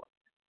know,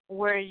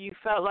 where you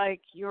felt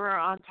like you were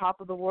on top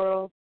of the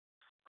world.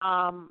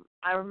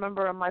 I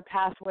remember on my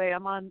pathway,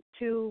 I'm on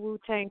 2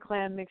 Wu-Tang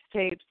Clan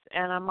mixtapes,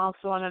 and I'm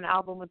also on an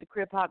album with the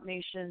Crip Hop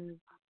Nation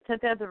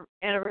 10th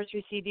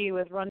anniversary CD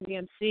with Run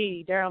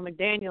DMC, Daryl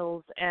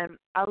McDaniels, and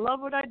I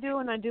love what I do,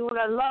 and I do what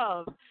I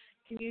love.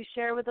 Can you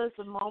share with us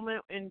a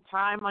moment in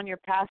time on your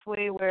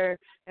pathway where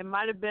it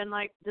might have been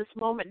like this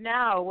moment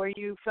now, where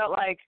you felt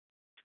like,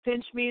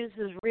 pinch me,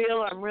 this is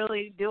real, I'm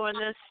really doing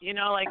this, you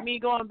know, like me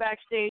going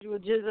backstage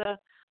with Jizza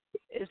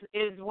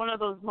is one of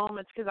those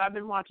moments, because I've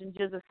been watching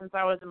Jizza since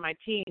I was in my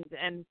teens,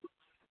 and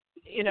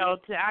you know,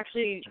 to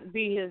actually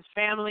be his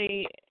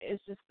family is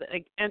just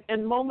like,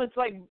 and moments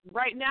like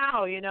right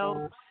now, you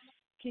know,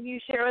 can you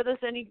share with us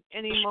any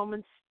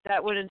moments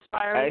that would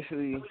inspire us?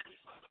 Actually,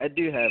 I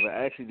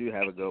actually do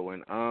have a good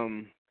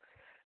one.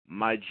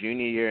 My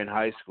junior year in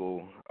high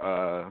school,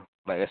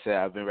 like I said,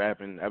 I've been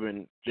rapping.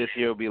 This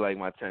year will be like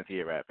my 10th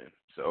year rapping.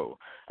 So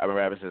I've been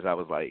rapping since I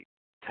was like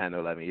 10 or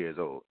 11 years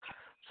old.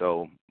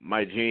 So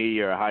my junior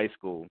year of high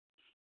school,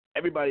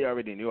 everybody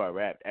already knew I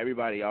rapped.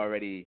 Everybody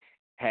already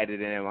had it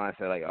in their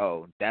mindset like,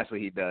 oh, that's what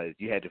he does.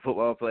 You had your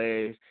football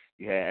players,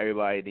 you had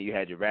everybody, then you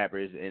had your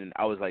rappers, and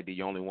I was like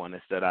the only one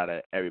that stood out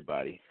of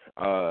everybody.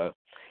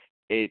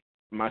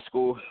 My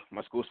school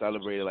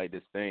celebrated like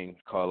this thing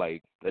called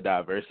like the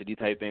diversity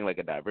type thing, like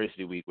a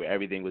diversity week where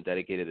everything was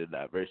dedicated to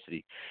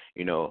diversity,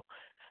 you know,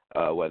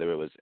 whether it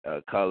was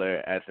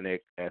color,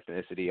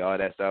 ethnicity, all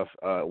that stuff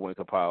when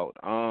compiled.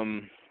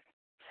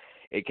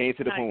 It came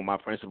to the point where my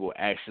principal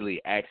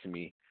actually asked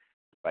me,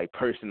 like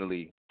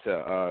personally,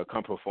 to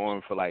come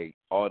perform for like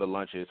all the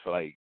lunches for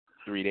like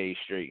 3 days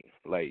straight.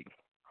 Like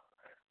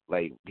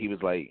he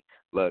was like,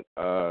 look,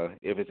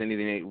 if it's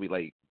anything, we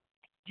like,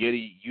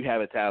 you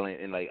have a talent,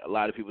 and like a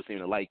lot of people seem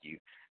to like you,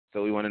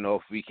 so we want to know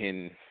if we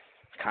can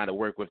kind of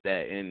work with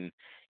that, and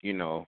you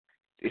know,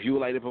 if you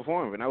would like to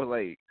perform. And I was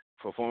like,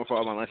 perform for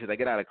all my lunches? I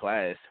get out of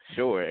class,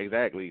 sure,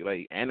 exactly,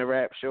 like, and the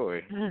rap,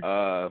 sure.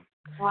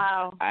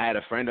 Wow. I had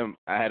a friend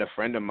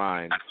of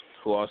mine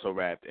who also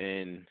rapped,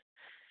 and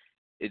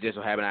it just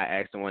so happened I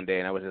asked him one day,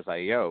 and I was just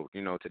like, yo,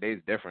 you know,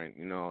 today's different,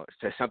 you know,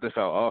 something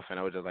felt off, and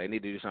I was just like, I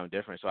need to do something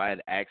different. So I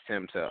had asked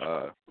him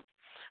to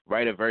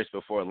write a verse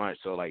before lunch,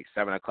 so like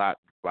 7 o'clock,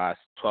 by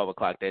 12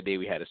 o'clock that day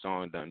we had a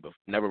song done, but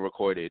never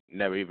recorded,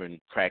 never even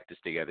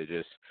practiced together,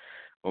 just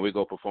when we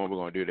go perform, we're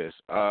going to do this.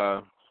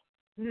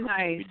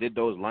 Nice. We did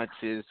those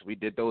lunches,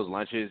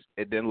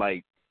 and then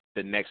like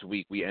the next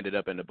week we ended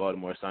up in the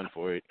Baltimore Sun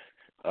for it,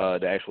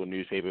 the actual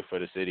newspaper for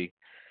the city.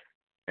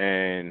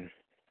 And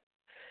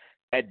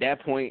at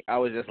that point, I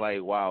was just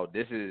like, wow,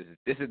 this is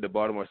the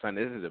Baltimore Sun.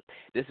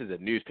 This is a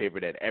newspaper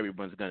that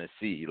everyone's gonna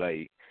see.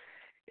 Like,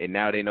 and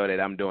now they know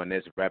that I'm doing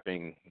this,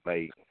 rapping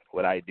like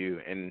what I do,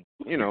 and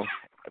you know,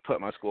 I put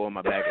my school on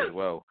my back as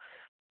well.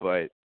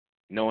 But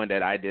knowing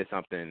that I did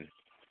something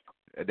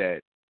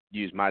that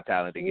used my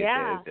talent to get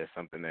there is just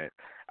something that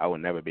I will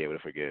never be able to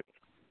forget.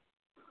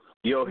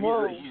 Yo,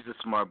 he's a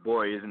smart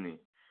boy, isn't he?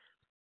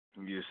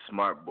 He's a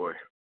smart boy.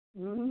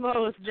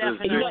 Most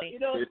definitely. You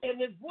know, and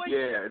his voice.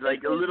 Yeah,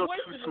 like a little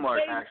too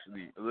smart,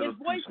 actually. A little his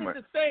voice too smart.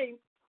 is the same.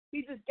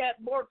 He just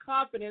got more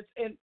confidence.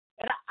 And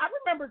I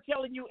remember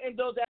telling you,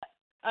 Endo, that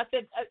I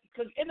said,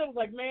 because Endo was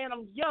like, man,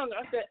 I'm young.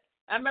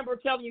 I remember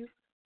telling you,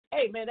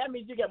 hey, man, that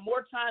means you get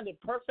more time to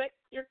perfect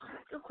your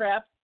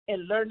craft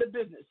and learn the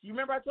business. You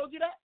remember I told you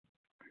that?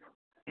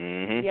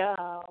 Mm-hmm. Yeah,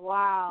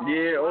 wow.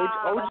 Yeah,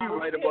 wow. OG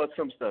right about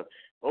some stuff.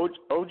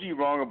 OG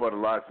wrong about a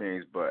lot of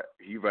things, but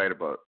he right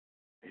about.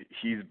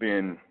 He's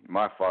been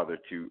my father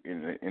too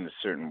in a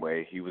certain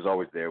way. He was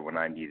always there when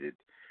I needed.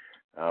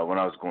 When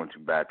I was going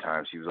through bad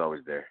times, he was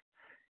always there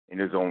in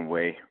his own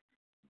way.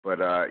 But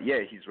yeah,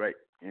 he's right,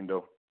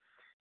 Endo.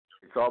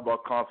 It's all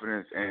about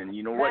confidence, and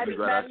you know what? You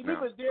got us now.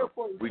 He was there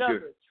for each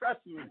other.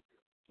 Trust me.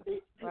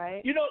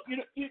 Right. You know.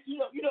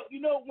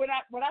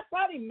 When I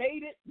finally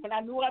made it, when I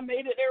knew I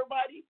made it,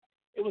 everybody,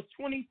 it was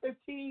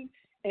 2015,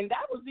 and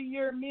that was the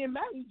year me and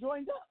Matty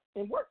joined up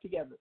and worked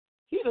together.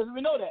 He doesn't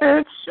even know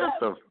that.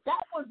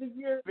 That was the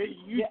year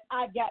that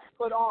I got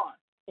put on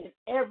in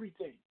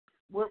everything.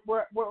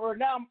 We're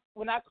now,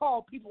 when I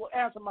call, people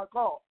answer my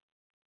call.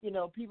 You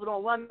know, people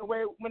don't run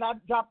away. When I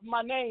drop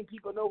my name,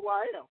 people know who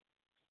I am.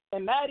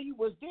 And Matty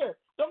was there.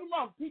 Don't get me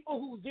wrong, people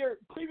who were there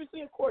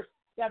previously, of course,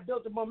 that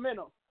built the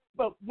momentum.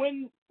 But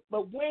when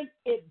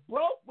it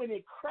broke, when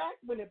it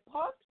cracked, when it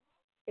popped,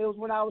 it was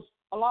when I was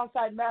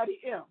alongside Matty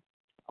M.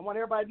 I want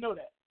everybody to know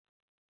that.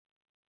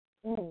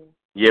 Mm.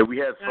 Yeah, we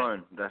had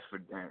fun. That's for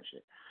damn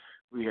shit.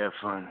 We had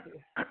fun.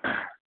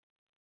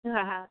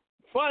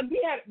 Fun.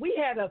 We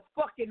had a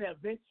fucking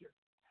adventure.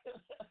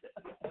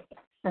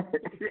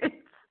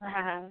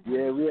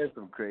 Yeah, we had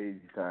some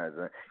crazy times.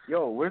 Right?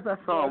 Yo, where's that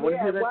song?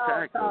 When did that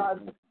track go?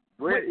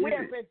 We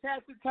had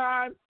fantastic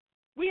times.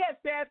 We had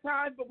sad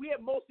times, but we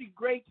had mostly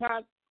great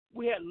times.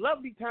 We had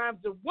lovely times.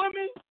 The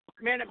woman,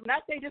 man, when I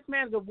say this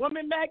man's a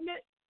woman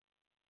magnet,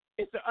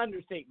 it's an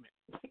understatement.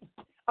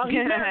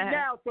 He's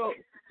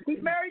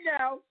married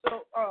now,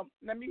 so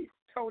let me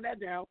tone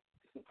that down.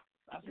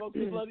 I spoke to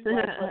his lovely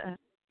wife, but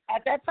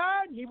At that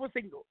time, he was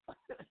single.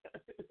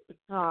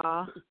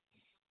 Aw.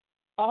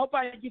 I hope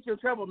I didn't get you in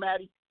trouble,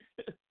 Maddie.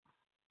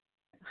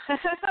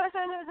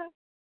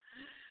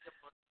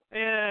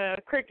 Yeah,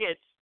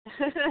 crickets.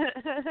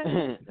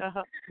 Maddie,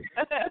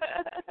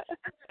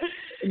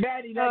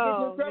 did I get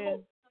you in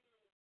trouble?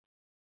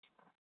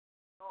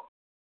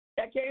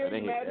 I can't hear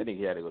you, Maddie. I think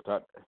he had to go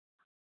talk.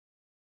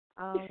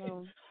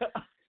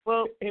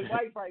 Well, his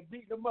wife probably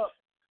beating him up.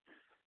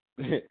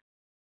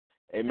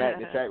 Hey, Matt,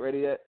 the track ready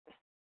yet?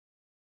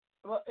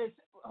 Well,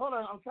 hold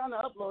on. I'm trying to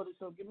upload it,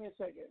 so give me a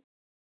second.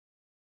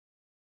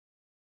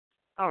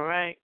 All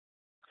right.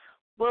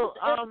 Well,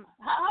 how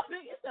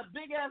big? It's a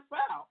big ass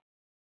file.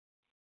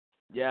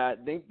 Yeah, I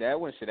think that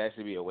one should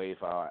actually be a wave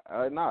file.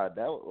 It might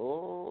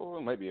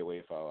be a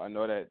wave file. I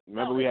know that.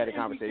 Remember, we had a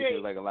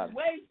conversation like a lot.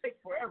 Waves take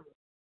forever.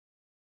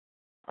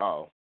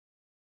 Oh.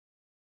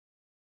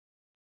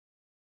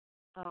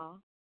 Oh.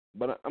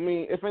 But I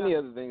mean, if any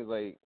other things,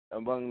 like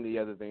among the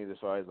other things as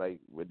far as like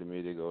with the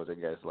music goes, I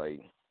guess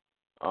like,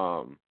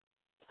 I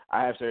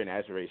have certain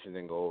aspirations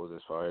and goals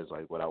as far as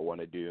like what I want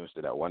to do and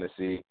stuff I want to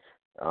see.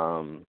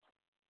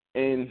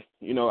 And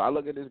you know, I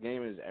look at this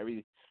game as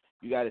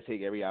you got to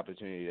take every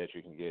opportunity that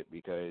you can get,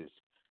 because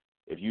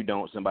if you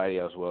don't, somebody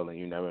else will, and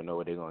you never know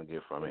what they're gonna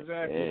get from it.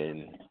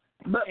 Exactly.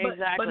 But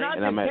not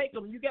just take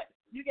them.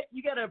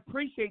 You got to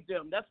appreciate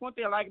them. That's one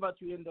thing I like about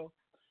you, Endo.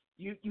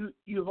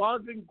 You've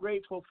always been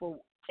grateful for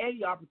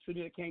any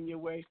opportunity that came your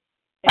way,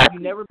 and you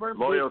never burned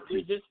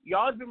bridges. You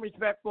always been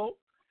respectful,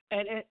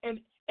 and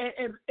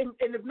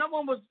if no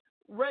one was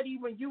ready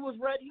when you was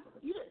ready,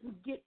 you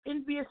didn't get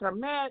envious or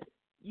mad.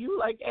 You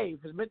like, hey,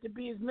 if it's meant to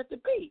be, it's meant to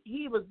be.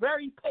 He was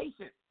very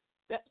patient.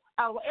 That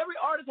out of every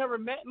artist I ever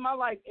met in my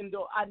life,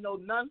 Endo, I know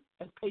none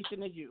as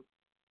patient as you.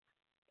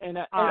 And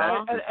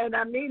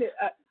I mean it.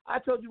 I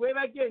told you way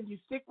back then, you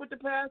stick with the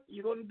past,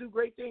 you're going to do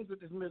great things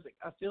with this music.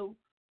 I still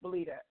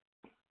believe that.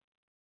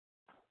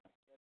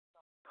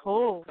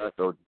 Cool. That's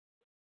so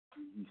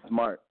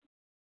smart.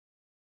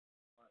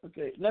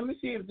 Okay, let me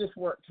see if this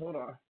works. Hold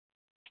on.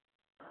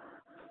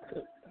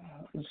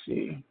 Let's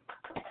see.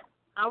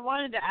 I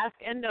wanted to ask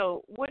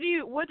Endo, what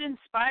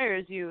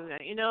inspires you?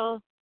 You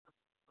know.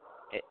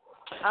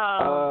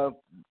 I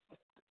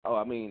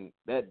mean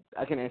that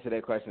I can answer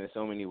that question in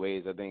so many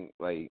ways. I think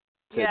like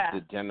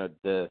the general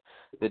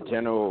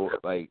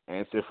like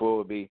answer for it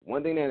would be,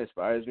 one thing that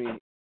inspires me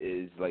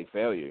is like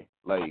failure.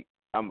 Like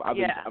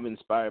I'm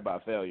inspired by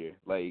failure.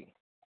 Like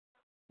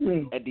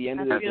at the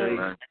end of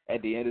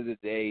the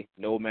day,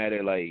 no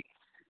matter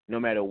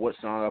what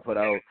song I put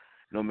out,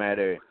 no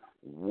matter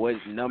what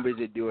numbers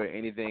it do or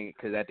anything,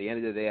 because at the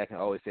end of the day, I can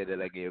always say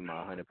that I gave my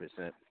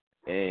 100%.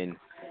 And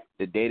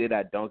the day that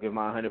I don't give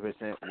my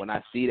 100%, when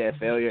I see that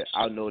failure,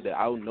 I'll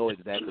know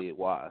exactly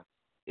why.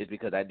 It's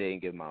because I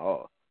didn't give my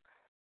all.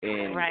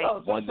 And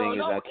one thing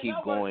is I keep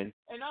going.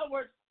 In other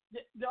words,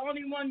 the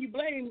only one you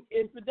blame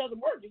if it doesn't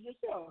work is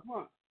yourself,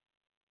 huh?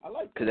 I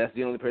like that. Because that's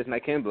the only person I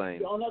can blame.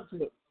 You're on up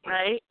to it.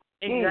 Right?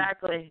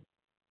 Exactly.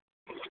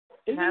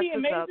 Isn't he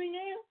amazing,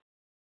 man?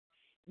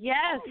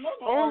 Yes.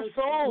 Old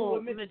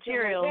soul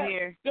material like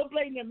here. They'll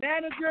blame the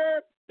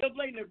manager. They'll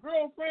blame the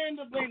girlfriend.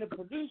 They'll blame the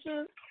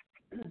producer.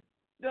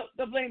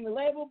 They'll blame the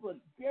label. But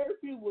very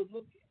few will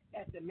look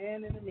at the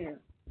man in the mirror.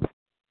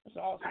 That's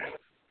awesome.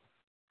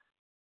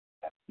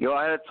 Yo,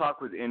 I had a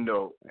talk with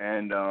Endo,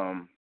 and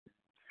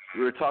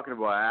we were talking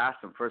about. I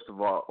asked him, first of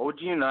all,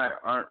 OG and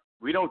I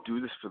we don't do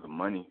this for the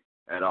money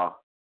at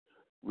all.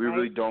 We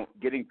really don't.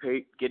 Getting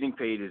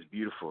paid is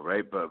beautiful,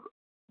 right? But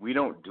we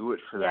don't do it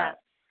for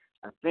that.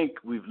 I think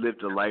we've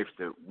lived a life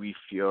that we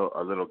feel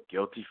a little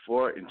guilty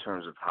for in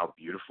terms of how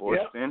beautiful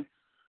it's been.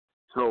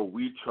 So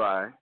we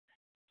try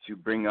to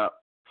bring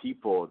up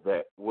people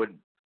that would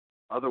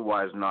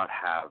otherwise not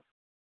have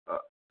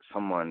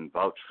someone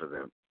vouch for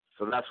them.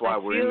 So that's why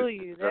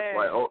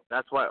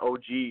that's why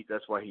OG.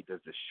 That's why he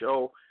does the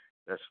show.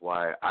 That's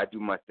why I do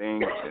my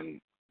thing, and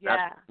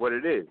that's what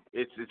it is.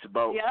 It's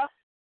about.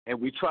 And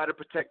we try to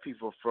protect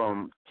people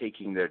from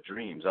taking their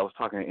dreams. I was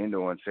talking to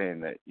Endo and saying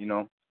that, you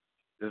know,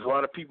 there's a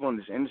lot of people in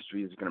this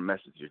industry that's going to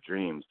mess with your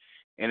dreams.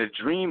 And a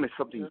dream is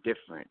something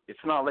different.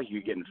 It's not like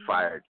you're getting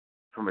fired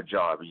from a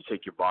job. You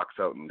take your box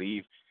out and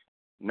leave.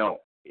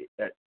 No.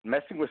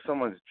 Messing with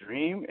someone's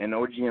dream, and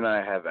OG and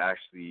I have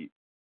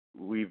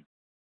we've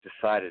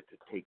decided to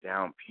take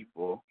down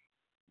people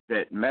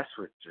that mess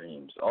with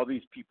dreams. All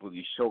these people,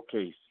 these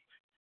showcase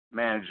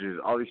managers,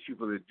 all these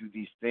people that do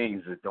these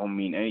things that don't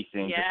mean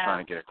anything, just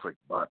trying to get a quick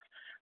buck.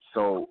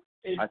 So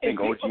I think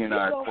OG and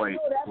I are quite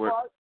we're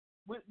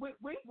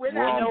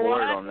on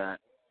board on that.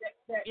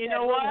 You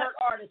know what?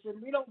 Artists,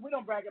 and we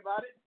don't brag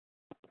about it.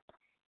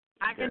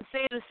 I can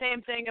say the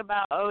same thing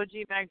about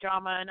OG Mac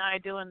Drama and I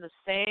doing the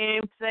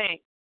same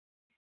thing.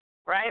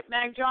 Right,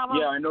 Mac Drama?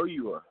 Yeah, I know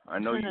you are.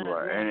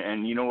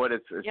 And you know what?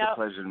 It's a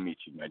pleasure to meet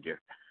you, my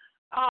dear.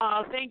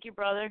 Oh, thank you,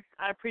 brother.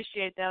 I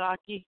appreciate that,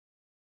 Aki.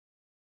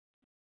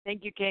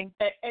 Thank you, King.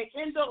 Hey,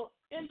 Endo,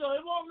 it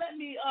won't let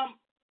me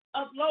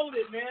upload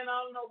it, man.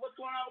 I don't know what's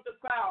going on with the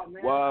file,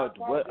 man. Well,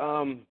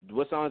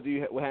 what songs do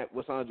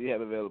you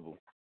have available?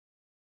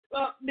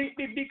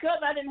 because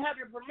I didn't have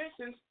your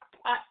permissions,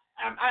 I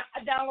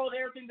downloaded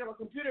everything to my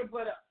computer.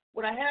 But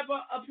what I have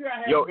up here, I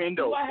have. Yo,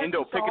 Indo,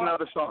 pick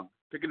another song.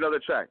 Pick another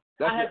track.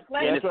 I have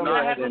Flex. And it's Do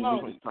I have the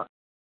Alone?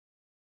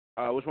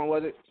 Which one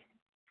was it?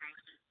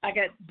 I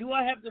got Do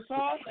I Have the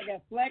Sauce? I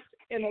got Flex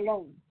and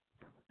Alone.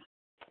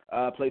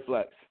 Play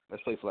Flex.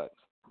 Let's play Flex.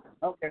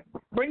 Okay.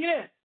 Bring it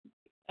in.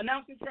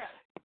 Announce the track.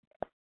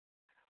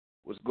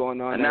 What's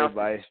going on,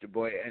 everybody? It's your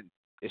boy.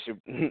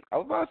 I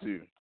was about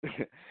to.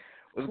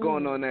 What's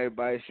going on,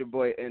 everybody? It's your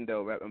boy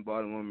Indo, rapping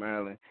Baltimore,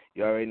 Maryland.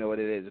 You already know what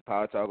it is. It's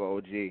Power Talk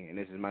OG, and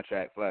this is my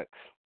track Flex.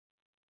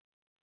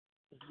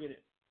 Let's get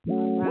it.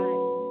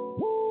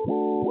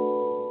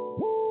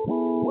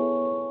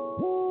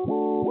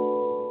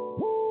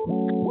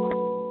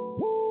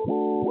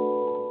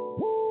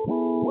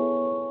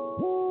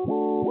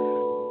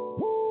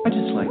 I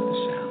just like the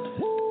sound of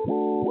it.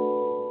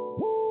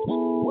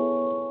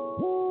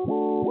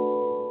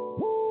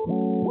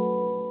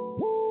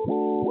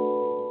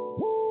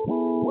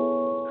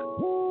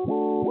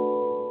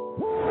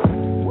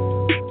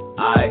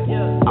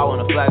 I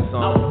wanna flex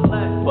on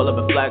him, pull up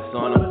and flex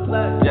on him,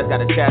 just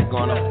got a check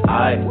on him.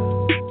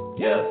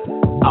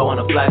 I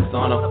wanna flex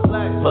on him,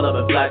 pull up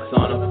and flex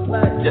on him,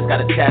 just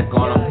got a check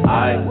on him.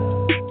 I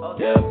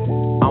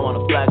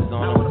wanna flex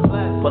on him,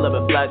 pull up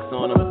and flex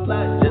on him,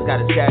 just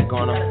got a check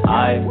on him.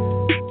 I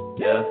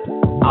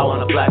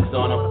wanna flex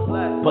on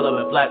him, pull up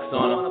and flex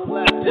on him,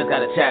 just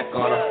got a check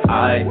on him.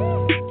 I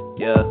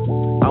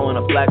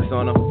wanna flex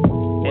on him,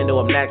 Indo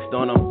up next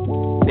on him,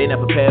 they not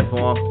prepared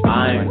for him.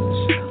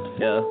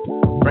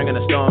 Bringing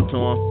a storm to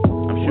him.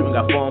 I'm shooting,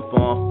 got form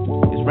for him.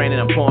 It's raining,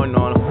 I'm pouring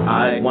on him.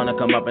 I wanna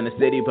come up in the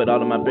city, put all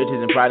of my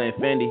bitches in Prada and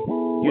Fendi.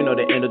 You know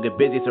the end will get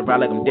busy, so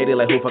ride like I'm Diddy,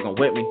 like who fucking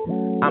with me?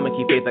 I'ma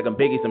keep faith like I'm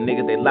Biggie. Some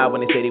niggas they lie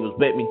when they say they was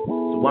with me.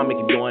 So I'ma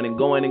keep going and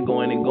going and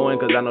going and going,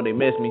 cause I know they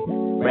miss me.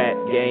 Rap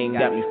gang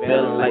got me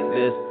feeling like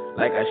this,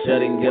 like I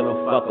shouldn't give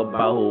a fuck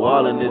about who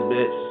all in this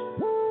bitch.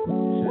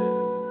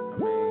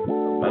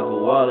 About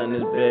who all in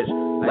this bitch,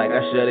 like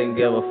I shouldn't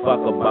give a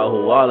fuck about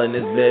who all in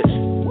this bitch.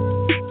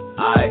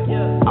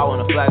 I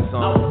wanna flex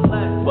on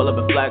him, pull up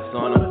and flex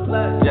on him,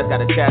 just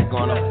got a check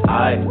on him.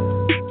 I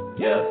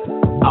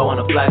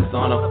wanna flex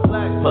on him,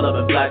 pull up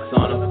and flex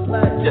on him,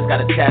 just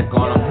got a check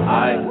on him.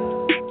 I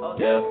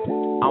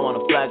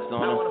wanna flex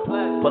on him,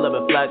 pull up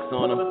and flex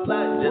on him,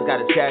 just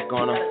got a check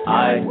on him.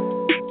 I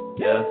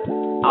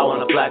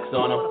wanna flex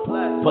on him,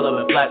 pull up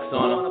and flex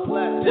on him,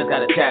 just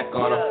got a check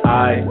on him.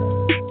 I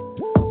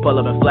pull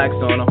up and flex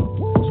on him,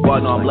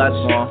 squatting on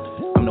blessed on him.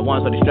 I'm the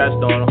one so they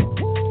stressed on him.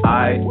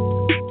 I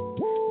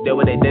did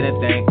what they didn't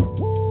think.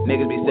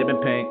 Niggas be sipping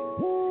pink.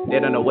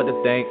 They don't know what to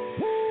think.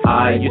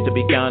 I used to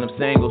be counting them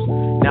singles.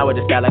 Now I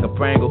just got like a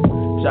Pringle.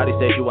 Shawty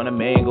said she wanna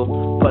mingle.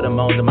 Put them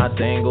on to my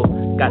single.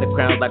 Got the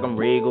crowns like I'm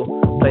regal.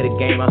 Play the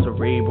game, I'm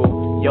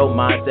cerebral. Yo,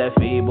 mindset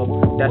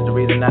feeble. That's the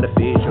reason I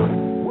defeat you.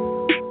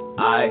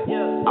 I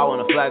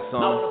wanna flex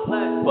on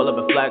him. Pull up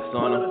and flex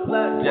on him.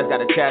 Just got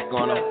a check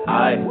on him.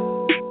 I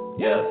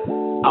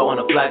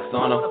wanna flex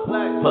on him.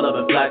 Pull up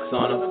and flex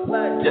on him.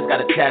 Just got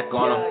a check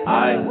on him.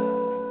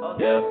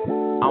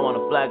 I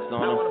wanna flex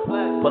on him,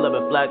 pull up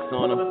and flex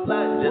on him,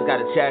 just got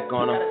a check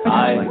on him.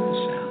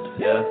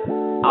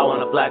 I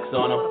wanna flex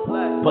on him,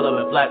 pull up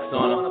and flex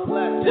on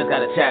him, just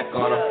got a check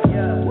on him.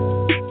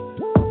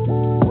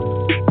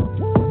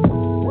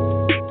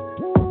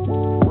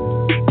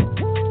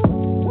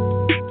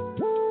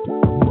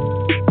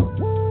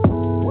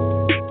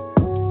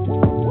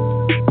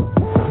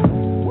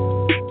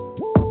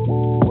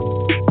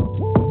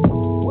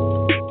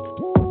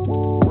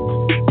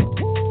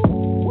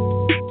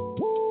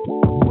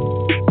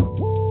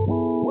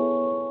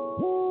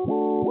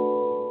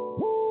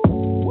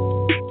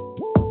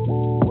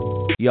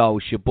 Yo,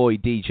 it's your boy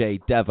DJ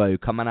Devo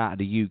coming out of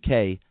the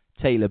UK.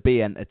 Taylor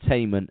B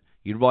Entertainment.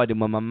 You're riding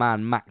with my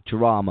man Mac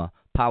Drama.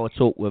 Power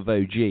Talk with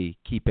OG.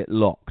 Keep it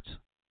locked.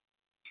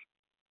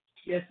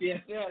 Yes.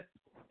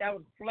 That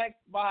was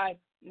flexed by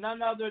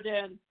none other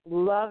than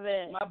Love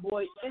it. My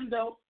boy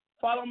Indo.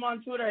 Follow him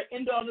on Twitter at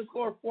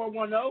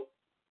Indo_410,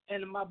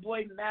 and my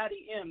boy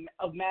Maddie M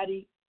of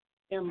Maddie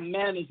M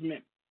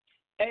Management.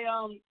 Hey,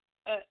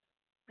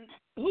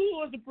 who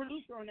was the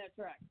producer on that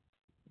track?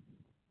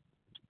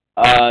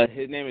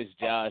 His name is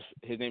Josh.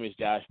 His name is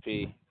Josh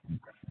P.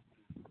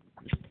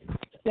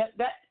 That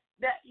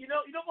you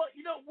know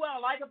what I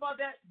like about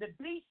that? The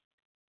beat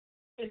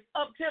is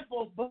up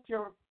tempo, but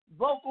your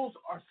vocals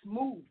are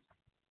smooth.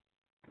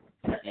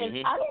 And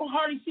I don't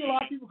hardly see a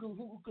lot of people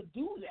who could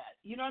do that.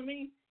 You know what I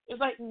mean? It's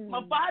like my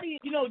body,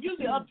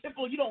 usually up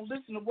tempo, you don't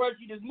listen to words,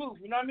 you just move.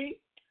 You know what I mean?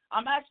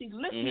 I'm actually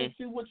listening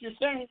to what you're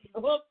saying, the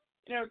hook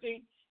and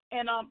everything,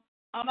 and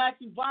I'm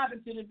actually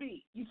vibing to the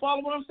beat. You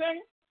follow what I'm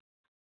saying?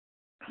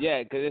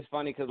 Yeah, because it's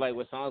funny because, like,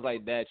 with songs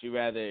like that,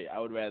 I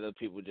would rather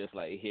people just,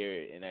 like, hear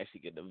it and actually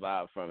get the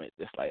vibe from it.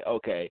 Just like,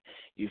 okay,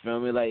 you feel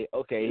me? Like,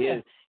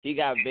 okay, he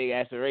got big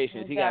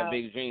aspirations. He got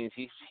big dreams.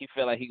 He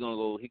feel like he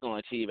gonna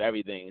achieve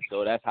everything.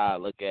 So that's how I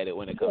look at it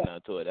when it comes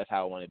down to it. That's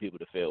how I wanted people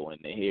to feel when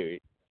they hear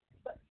it.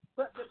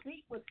 But the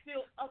beat was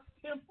still up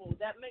tempo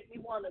that make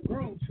me want to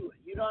groove to it.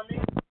 You know what I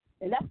mean?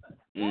 And that's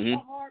a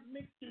hard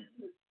mix to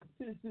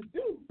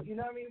do. You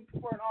know what I mean,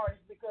 for an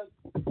artist, because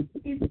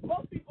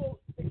most people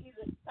they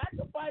either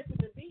sacrifice with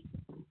the beat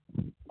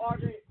or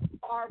they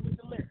are with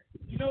the lyrics.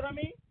 You know what I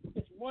mean?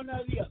 It's one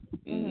or the other.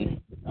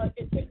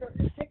 It takes a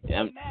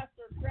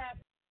master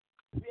craft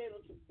to be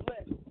able to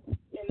blend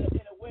in a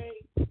way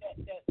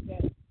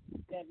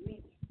that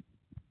meets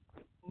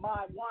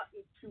my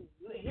wanting to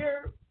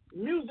hear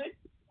music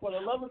for the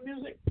love of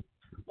music,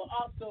 but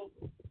also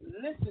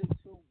listen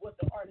to what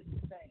the artist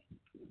is saying.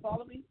 You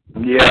follow me?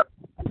 Yeah.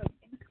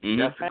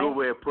 That's a good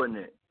way of putting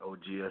it,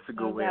 OG. That's a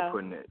good way of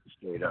putting it,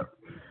 straight up.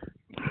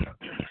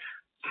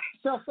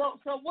 So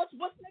what's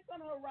next on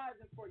the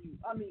horizon for you?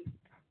 I mean,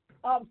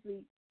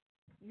 obviously,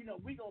 you know,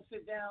 we're going to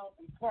sit down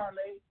and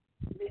parlay,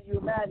 me, you,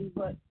 and Maddie,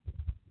 but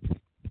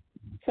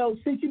so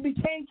since you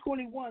became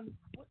 21,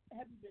 what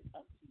have you been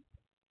up to?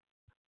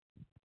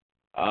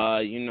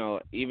 You know,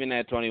 even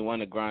at 21,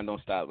 the grind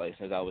don't stop. Like,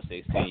 since I was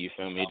 16, you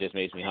feel me? It just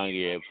makes me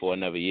hungrier for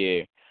another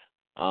year.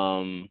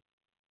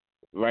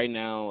 Right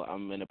now,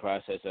 I'm in the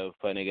process of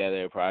putting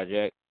together a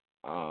project.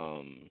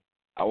 I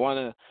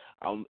wanna.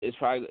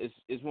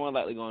 It's more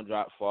likely gonna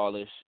drop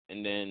fallish,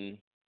 and then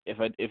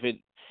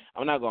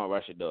I'm not gonna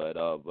rush it though at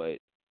all.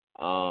 But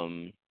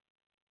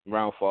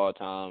around fall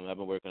time, I've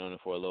been working on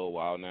it for a little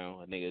while now.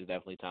 I think it's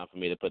definitely time for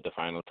me to put the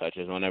final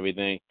touches on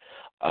everything.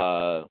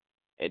 And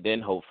then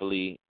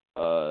hopefully,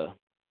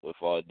 with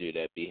all due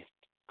that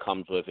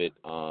comes with it,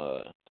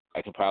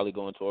 I can probably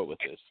go on tour with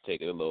this.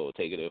 Take it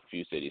a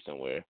few cities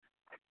somewhere.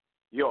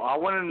 Yo, I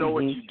want to know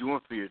what you're doing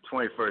for your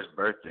 21st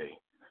birthday.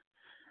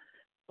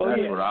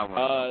 That's what I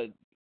want.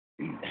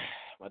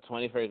 My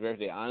 21st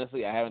birthday.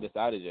 Honestly, I haven't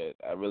decided yet.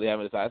 I really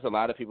haven't decided. There's a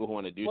lot of people who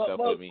want to do stuff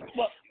with me,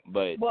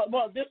 but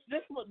this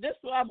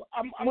I'm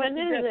when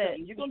is it?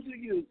 You're gonna do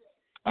you.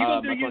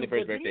 My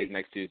 21st birthday is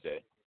next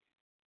Tuesday.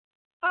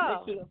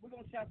 Oh, we're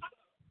gonna chat.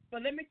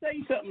 But let me tell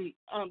you something.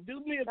 Do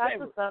me a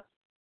favor.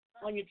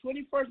 On your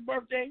 21st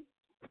birthday,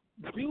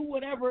 do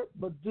whatever,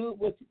 but do it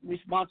with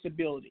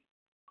responsibility.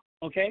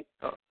 Okay?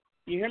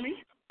 You hear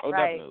me? Oh,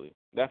 right.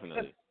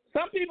 Definitely.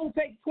 Some people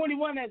take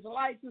 21 as a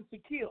license to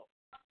kill.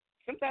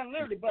 Sometimes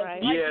literally, but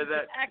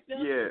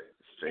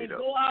straight up.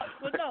 Go out,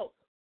 but no.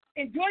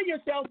 Enjoy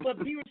yourself, but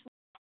be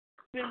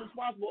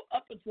responsible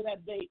up until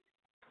that date.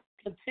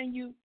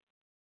 Continue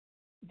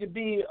to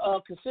be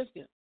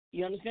consistent.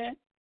 You understand?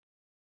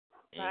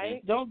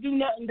 Right. Don't do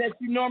nothing that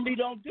you normally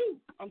don't do.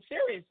 I'm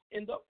serious.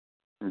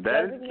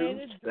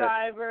 Designated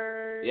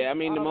driver. Yeah, I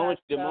mean the moment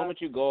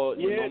you go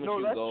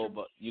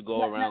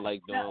around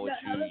like doing what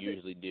you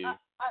usually do.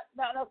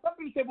 Now some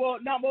people say, well,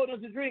 now Mo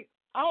doesn't drink.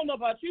 I don't know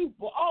about you,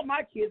 but all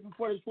my kids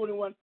before they're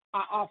 21,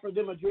 I offer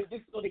them a drink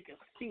just so they can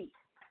see.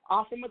 I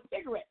offer them a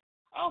cigarette.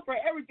 I offer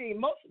everything.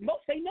 Most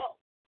say no.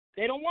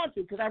 They don't want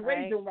to because I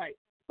raised them right.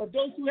 But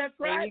those who have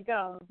tried,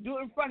 do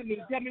it in front of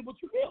me. Tell me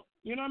what you feel.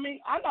 You know what I mean?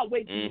 I'm not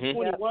waiting till you're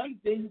 21.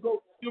 Then you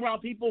go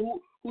around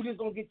people who just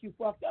gonna get you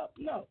fucked up.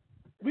 No.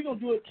 We're gonna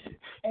do it.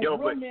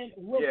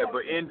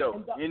 But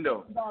Indo,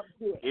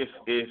 if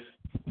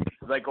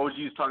like OG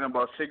was talking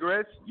about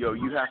cigarettes, yo,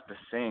 you have to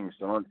sing,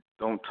 so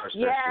don't touch that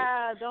shit.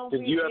 Yeah, don't be.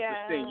 You have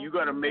to sing. You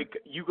gotta.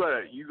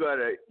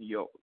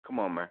 Yo, come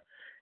on, man.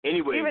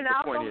 Anyway, even the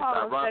point is,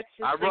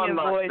 I run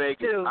Las Vegas.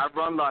 Too. I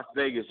run Las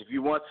Vegas. If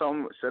you want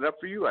something set up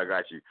for you, I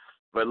got you.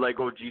 But like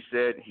OG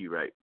said, he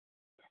right.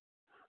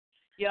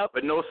 Yep.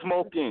 But no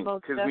smoking,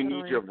 because we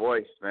need your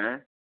voice,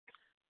 man.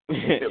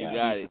 You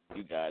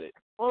got it.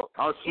 Well,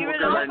 I'm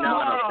smoking right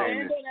now.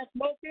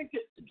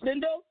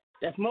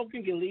 That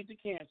smoking can lead to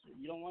cancer.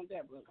 You don't want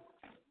that, brother.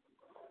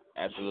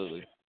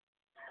 Absolutely.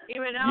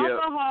 Even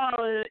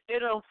alcohol,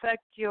 it'll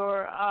affect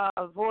your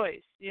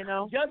voice. You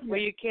know, where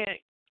you can't.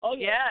 Oh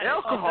yeah.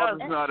 Alcohol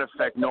does not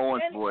affect no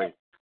one's voice.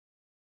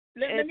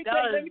 It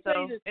does.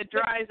 It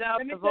dries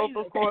out the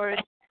vocal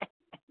cords.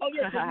 Oh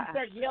yeah, so you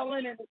start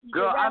yelling and.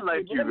 Girl, I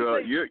like you,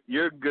 girl.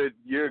 You're good.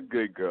 You're a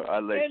good girl. I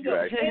like you. You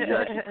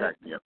actually crack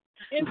me up.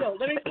 Indo,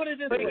 let me put it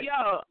this way.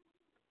 Yo,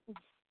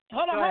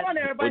 hold on,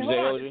 everybody. Hold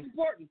on. It's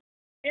important.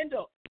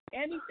 Indo,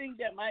 anything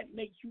that might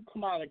make you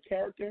come out of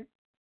character,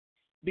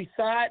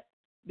 besides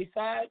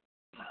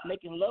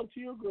making love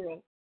to your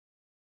girl,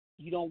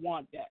 you don't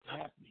want that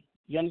happening.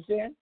 You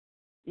understand?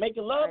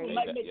 Making love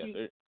might make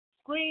you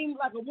scream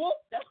like a wolf.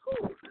 That's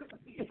cool.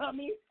 You know what I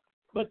mean?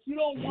 But you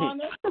don't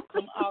want to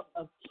come out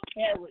of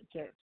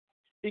character,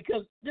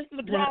 because this is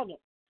the problem.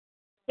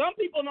 Some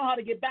people know how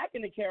to get back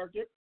into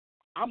character.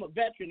 I'm a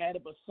veteran at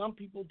it, but some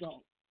people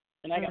don't.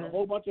 And I got a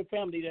whole bunch of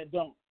family that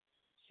don't.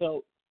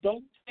 So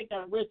don't take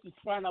that risk to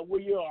find out where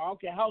you are. I don't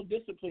care how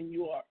disciplined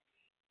you are.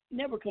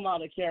 Never come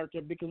out of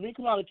character, because when you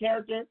come out of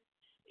character,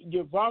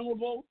 you're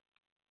vulnerable,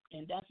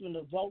 and that's when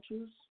the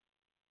vultures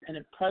and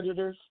the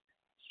predators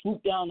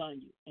swoop down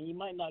on you, and you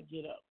might not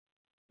get up.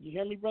 You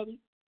hear me, brother?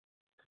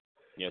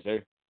 Yes,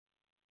 sir.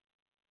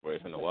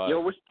 Where's in the wild?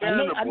 Yo, what's going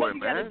on, I know boy, you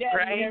man? got a dad,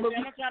 I'm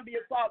not trying to be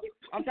a father.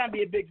 I'm trying to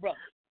be a big brother.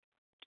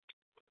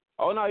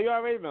 Oh no, you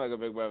already been like a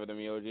big brother to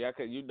me, OG.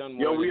 You've done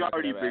more. Yo, we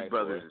already big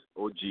brothers,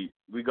 OG.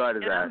 We got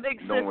his ass.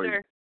 Big Don't worry.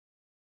 sister.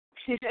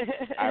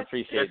 I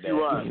appreciate yes, that. You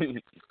are. Yeah,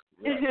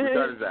 we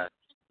got his ass.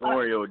 Don't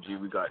worry,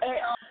 OG. We got it.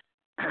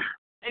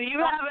 And you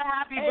have a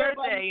happy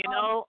birthday, you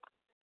know.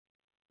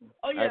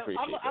 Oh yeah,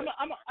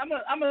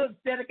 I'm gonna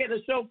dedicate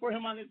a show for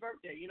him on his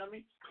birthday. You know what I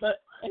mean?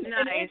 But in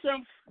the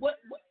interim, what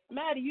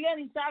Maddie, you got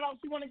any shout outs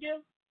you want to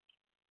give?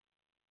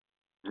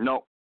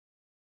 No.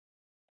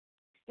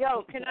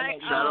 Yo, can I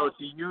shout out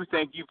to you?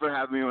 Thank you for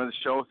having me on the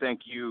show.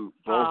 Thank you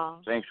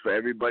both. Thanks for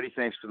everybody.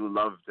 Thanks for the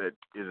love that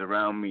is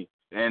around me.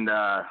 And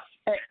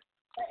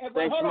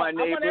thanks to my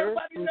neighbor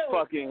who's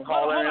fucking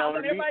hollering out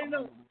at me.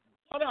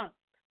 Hold on.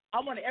 I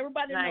want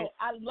everybody to know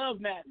I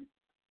love Maddie.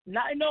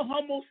 Not in no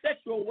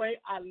homosexual way.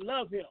 I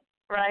love him.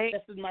 Right.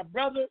 This is my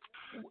brother.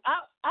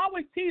 I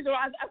always tease her.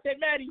 I said,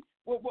 Maddie,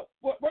 we're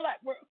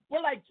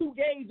like two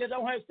gays that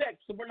don't have sex,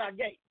 so we're not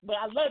gay. But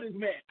I love this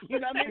man. You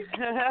know what I mean?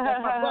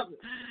 That's my brother.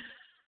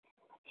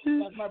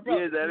 That's my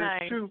brother. Yeah,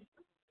 that is true.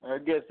 I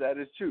guess that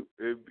is true.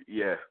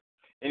 Yeah.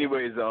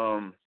 Anyways,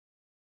 I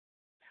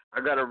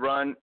gotta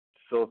run.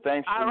 So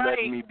thanks for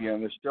letting me be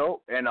on the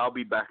show, and I'll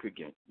be back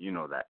again. You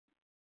know that.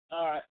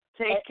 All right.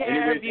 Take care.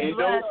 Anyways, Be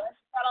blessed.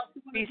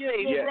 Be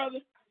safe. Yeah.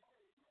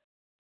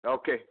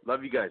 Okay.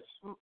 Love you guys.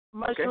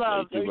 Much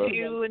love to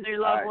you and your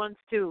loved ones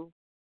too.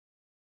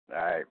 All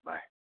right. Bye.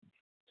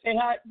 Hey,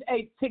 hi.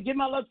 Hey, give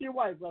my love to your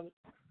wife, brother.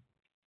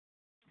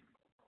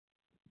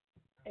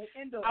 Hey,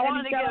 Endo, I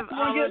want to give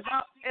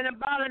in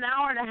about an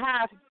hour and a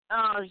half.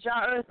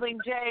 Jean Earthling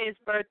J's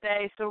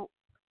birthday, so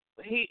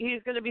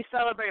he's going to be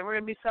celebrating. We're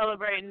going to be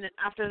celebrating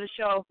after the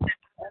show.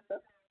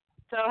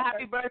 So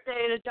happy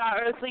birthday to Jean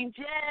Earthling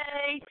J.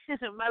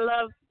 My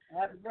love.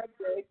 Happy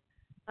birthday.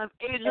 Of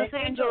Ageless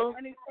Angels.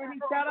 Any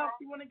shout outs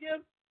you want to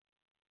give?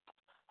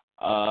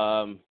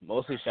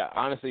 Mostly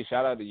honestly,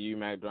 shout out to you,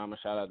 Mac Drama.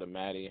 Shout out to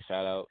Maddie.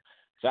 Shout out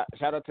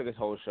to this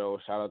whole show.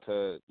 Shout out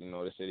to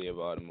the city of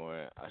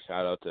Baltimore.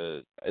 Shout out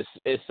to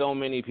it's so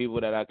many people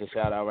that I could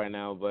shout out right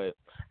now, but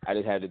I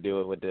just had to do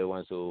it with the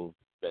ones who've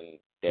been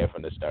there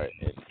from the start.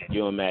 And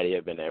you and Maddie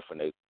have been there from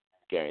the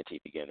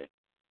guaranteed beginning.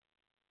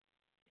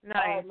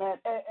 Nice, man.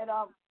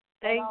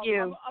 Thank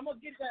you. I'm gonna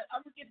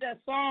get that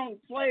song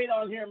played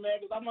on here, man,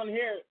 because I'm gonna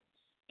hear it.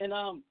 And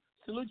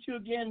salute you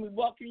again. We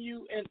welcome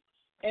you and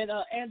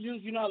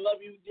Andrews, I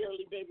love you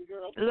dearly, baby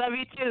girl. Love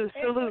you too.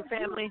 Salute,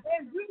 family.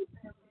 Andrews,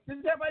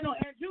 just everybody know,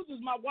 Andrews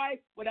is my wife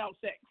without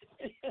sex.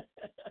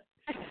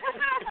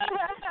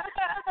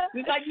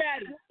 Just like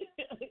Maddie.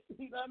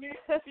 You know what I mean?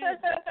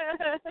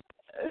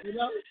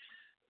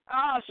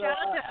 Oh, shout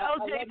out to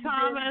LJ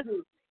Thomas.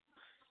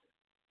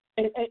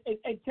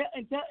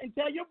 And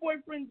tell your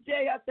boyfriend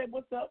Jay I said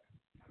what's up.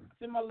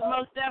 Send my love.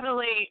 Most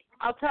definitely.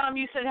 I'll tell him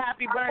you said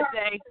happy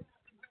birthday.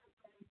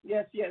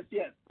 Yes.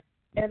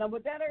 And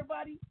with that,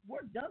 everybody,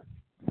 we're done.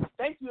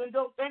 Thank you,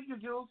 Endo. Thank you,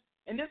 Jules.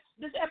 And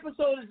this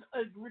episode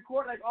is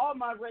recorded like all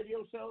my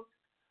radio shows.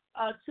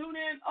 Tune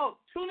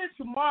in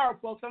tomorrow,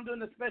 folks. I'm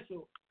doing a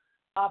special.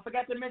 I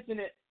forgot to mention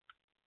it.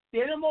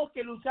 Tenemos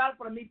que luchar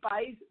por mi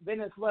país,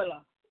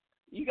 Venezuela.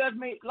 You guys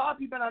a lot of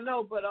people I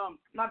know, but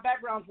my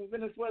background's from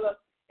Venezuela,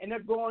 and they're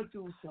going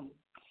through some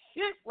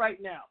shit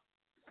right now.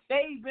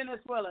 Save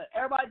Venezuela.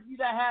 Everybody use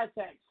that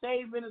hashtag.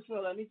 Save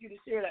Venezuela. I need you to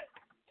share that.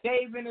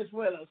 Save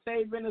Venezuela.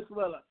 Save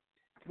Venezuela.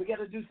 We got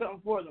to do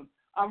something for them.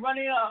 I'm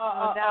running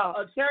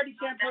a charity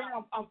campaign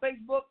on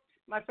Facebook.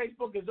 My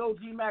Facebook is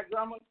OG Mac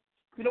Drama.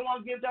 If you don't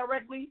want to give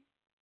directly,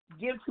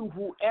 give to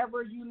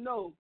whoever you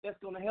know that's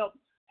going to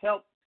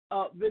help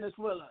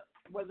Venezuela,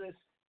 whether it's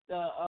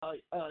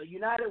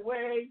United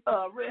Way.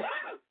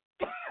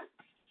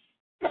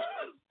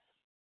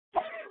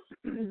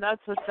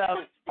 That's what's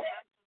up.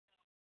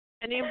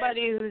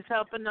 Anybody who's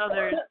helping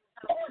others.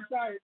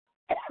 Sorry.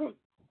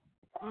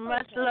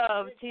 Much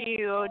love to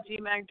you, OG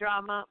Mac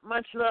Drama.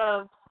 Much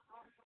love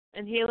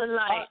and healing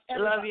light.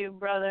 Love you,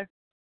 brother.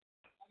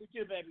 You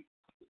too, baby.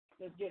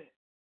 Let's get it.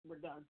 We're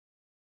done.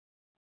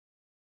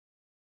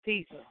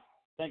 Peace.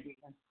 Thank you,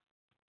 man.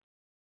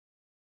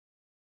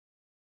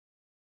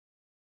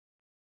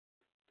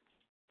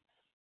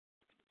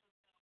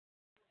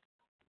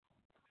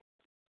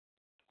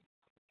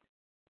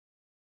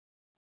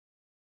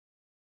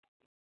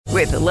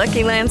 With the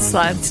Lucky Land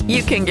Slots,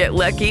 you can get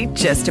lucky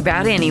just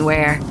about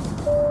anywhere.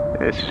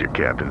 This is your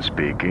captain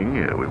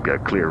speaking. We've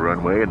got clear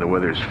runway and the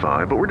weather's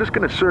fine, but we're just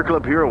going to circle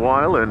up here a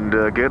while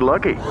and get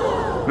lucky.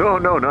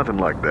 No, nothing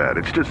like that.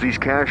 It's just these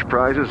cash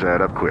prizes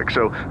add up quick.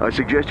 So I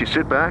suggest you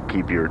sit back,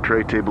 keep your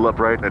tray table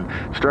upright, and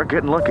start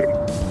getting lucky.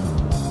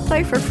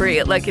 Play for free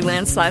at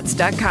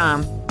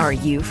LuckyLandSlots.com. Are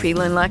you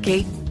feeling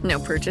lucky? No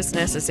purchase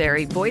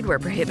necessary. Void where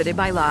prohibited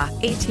by law.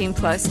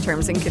 18+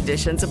 terms and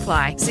conditions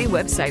apply. See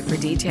website for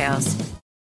details.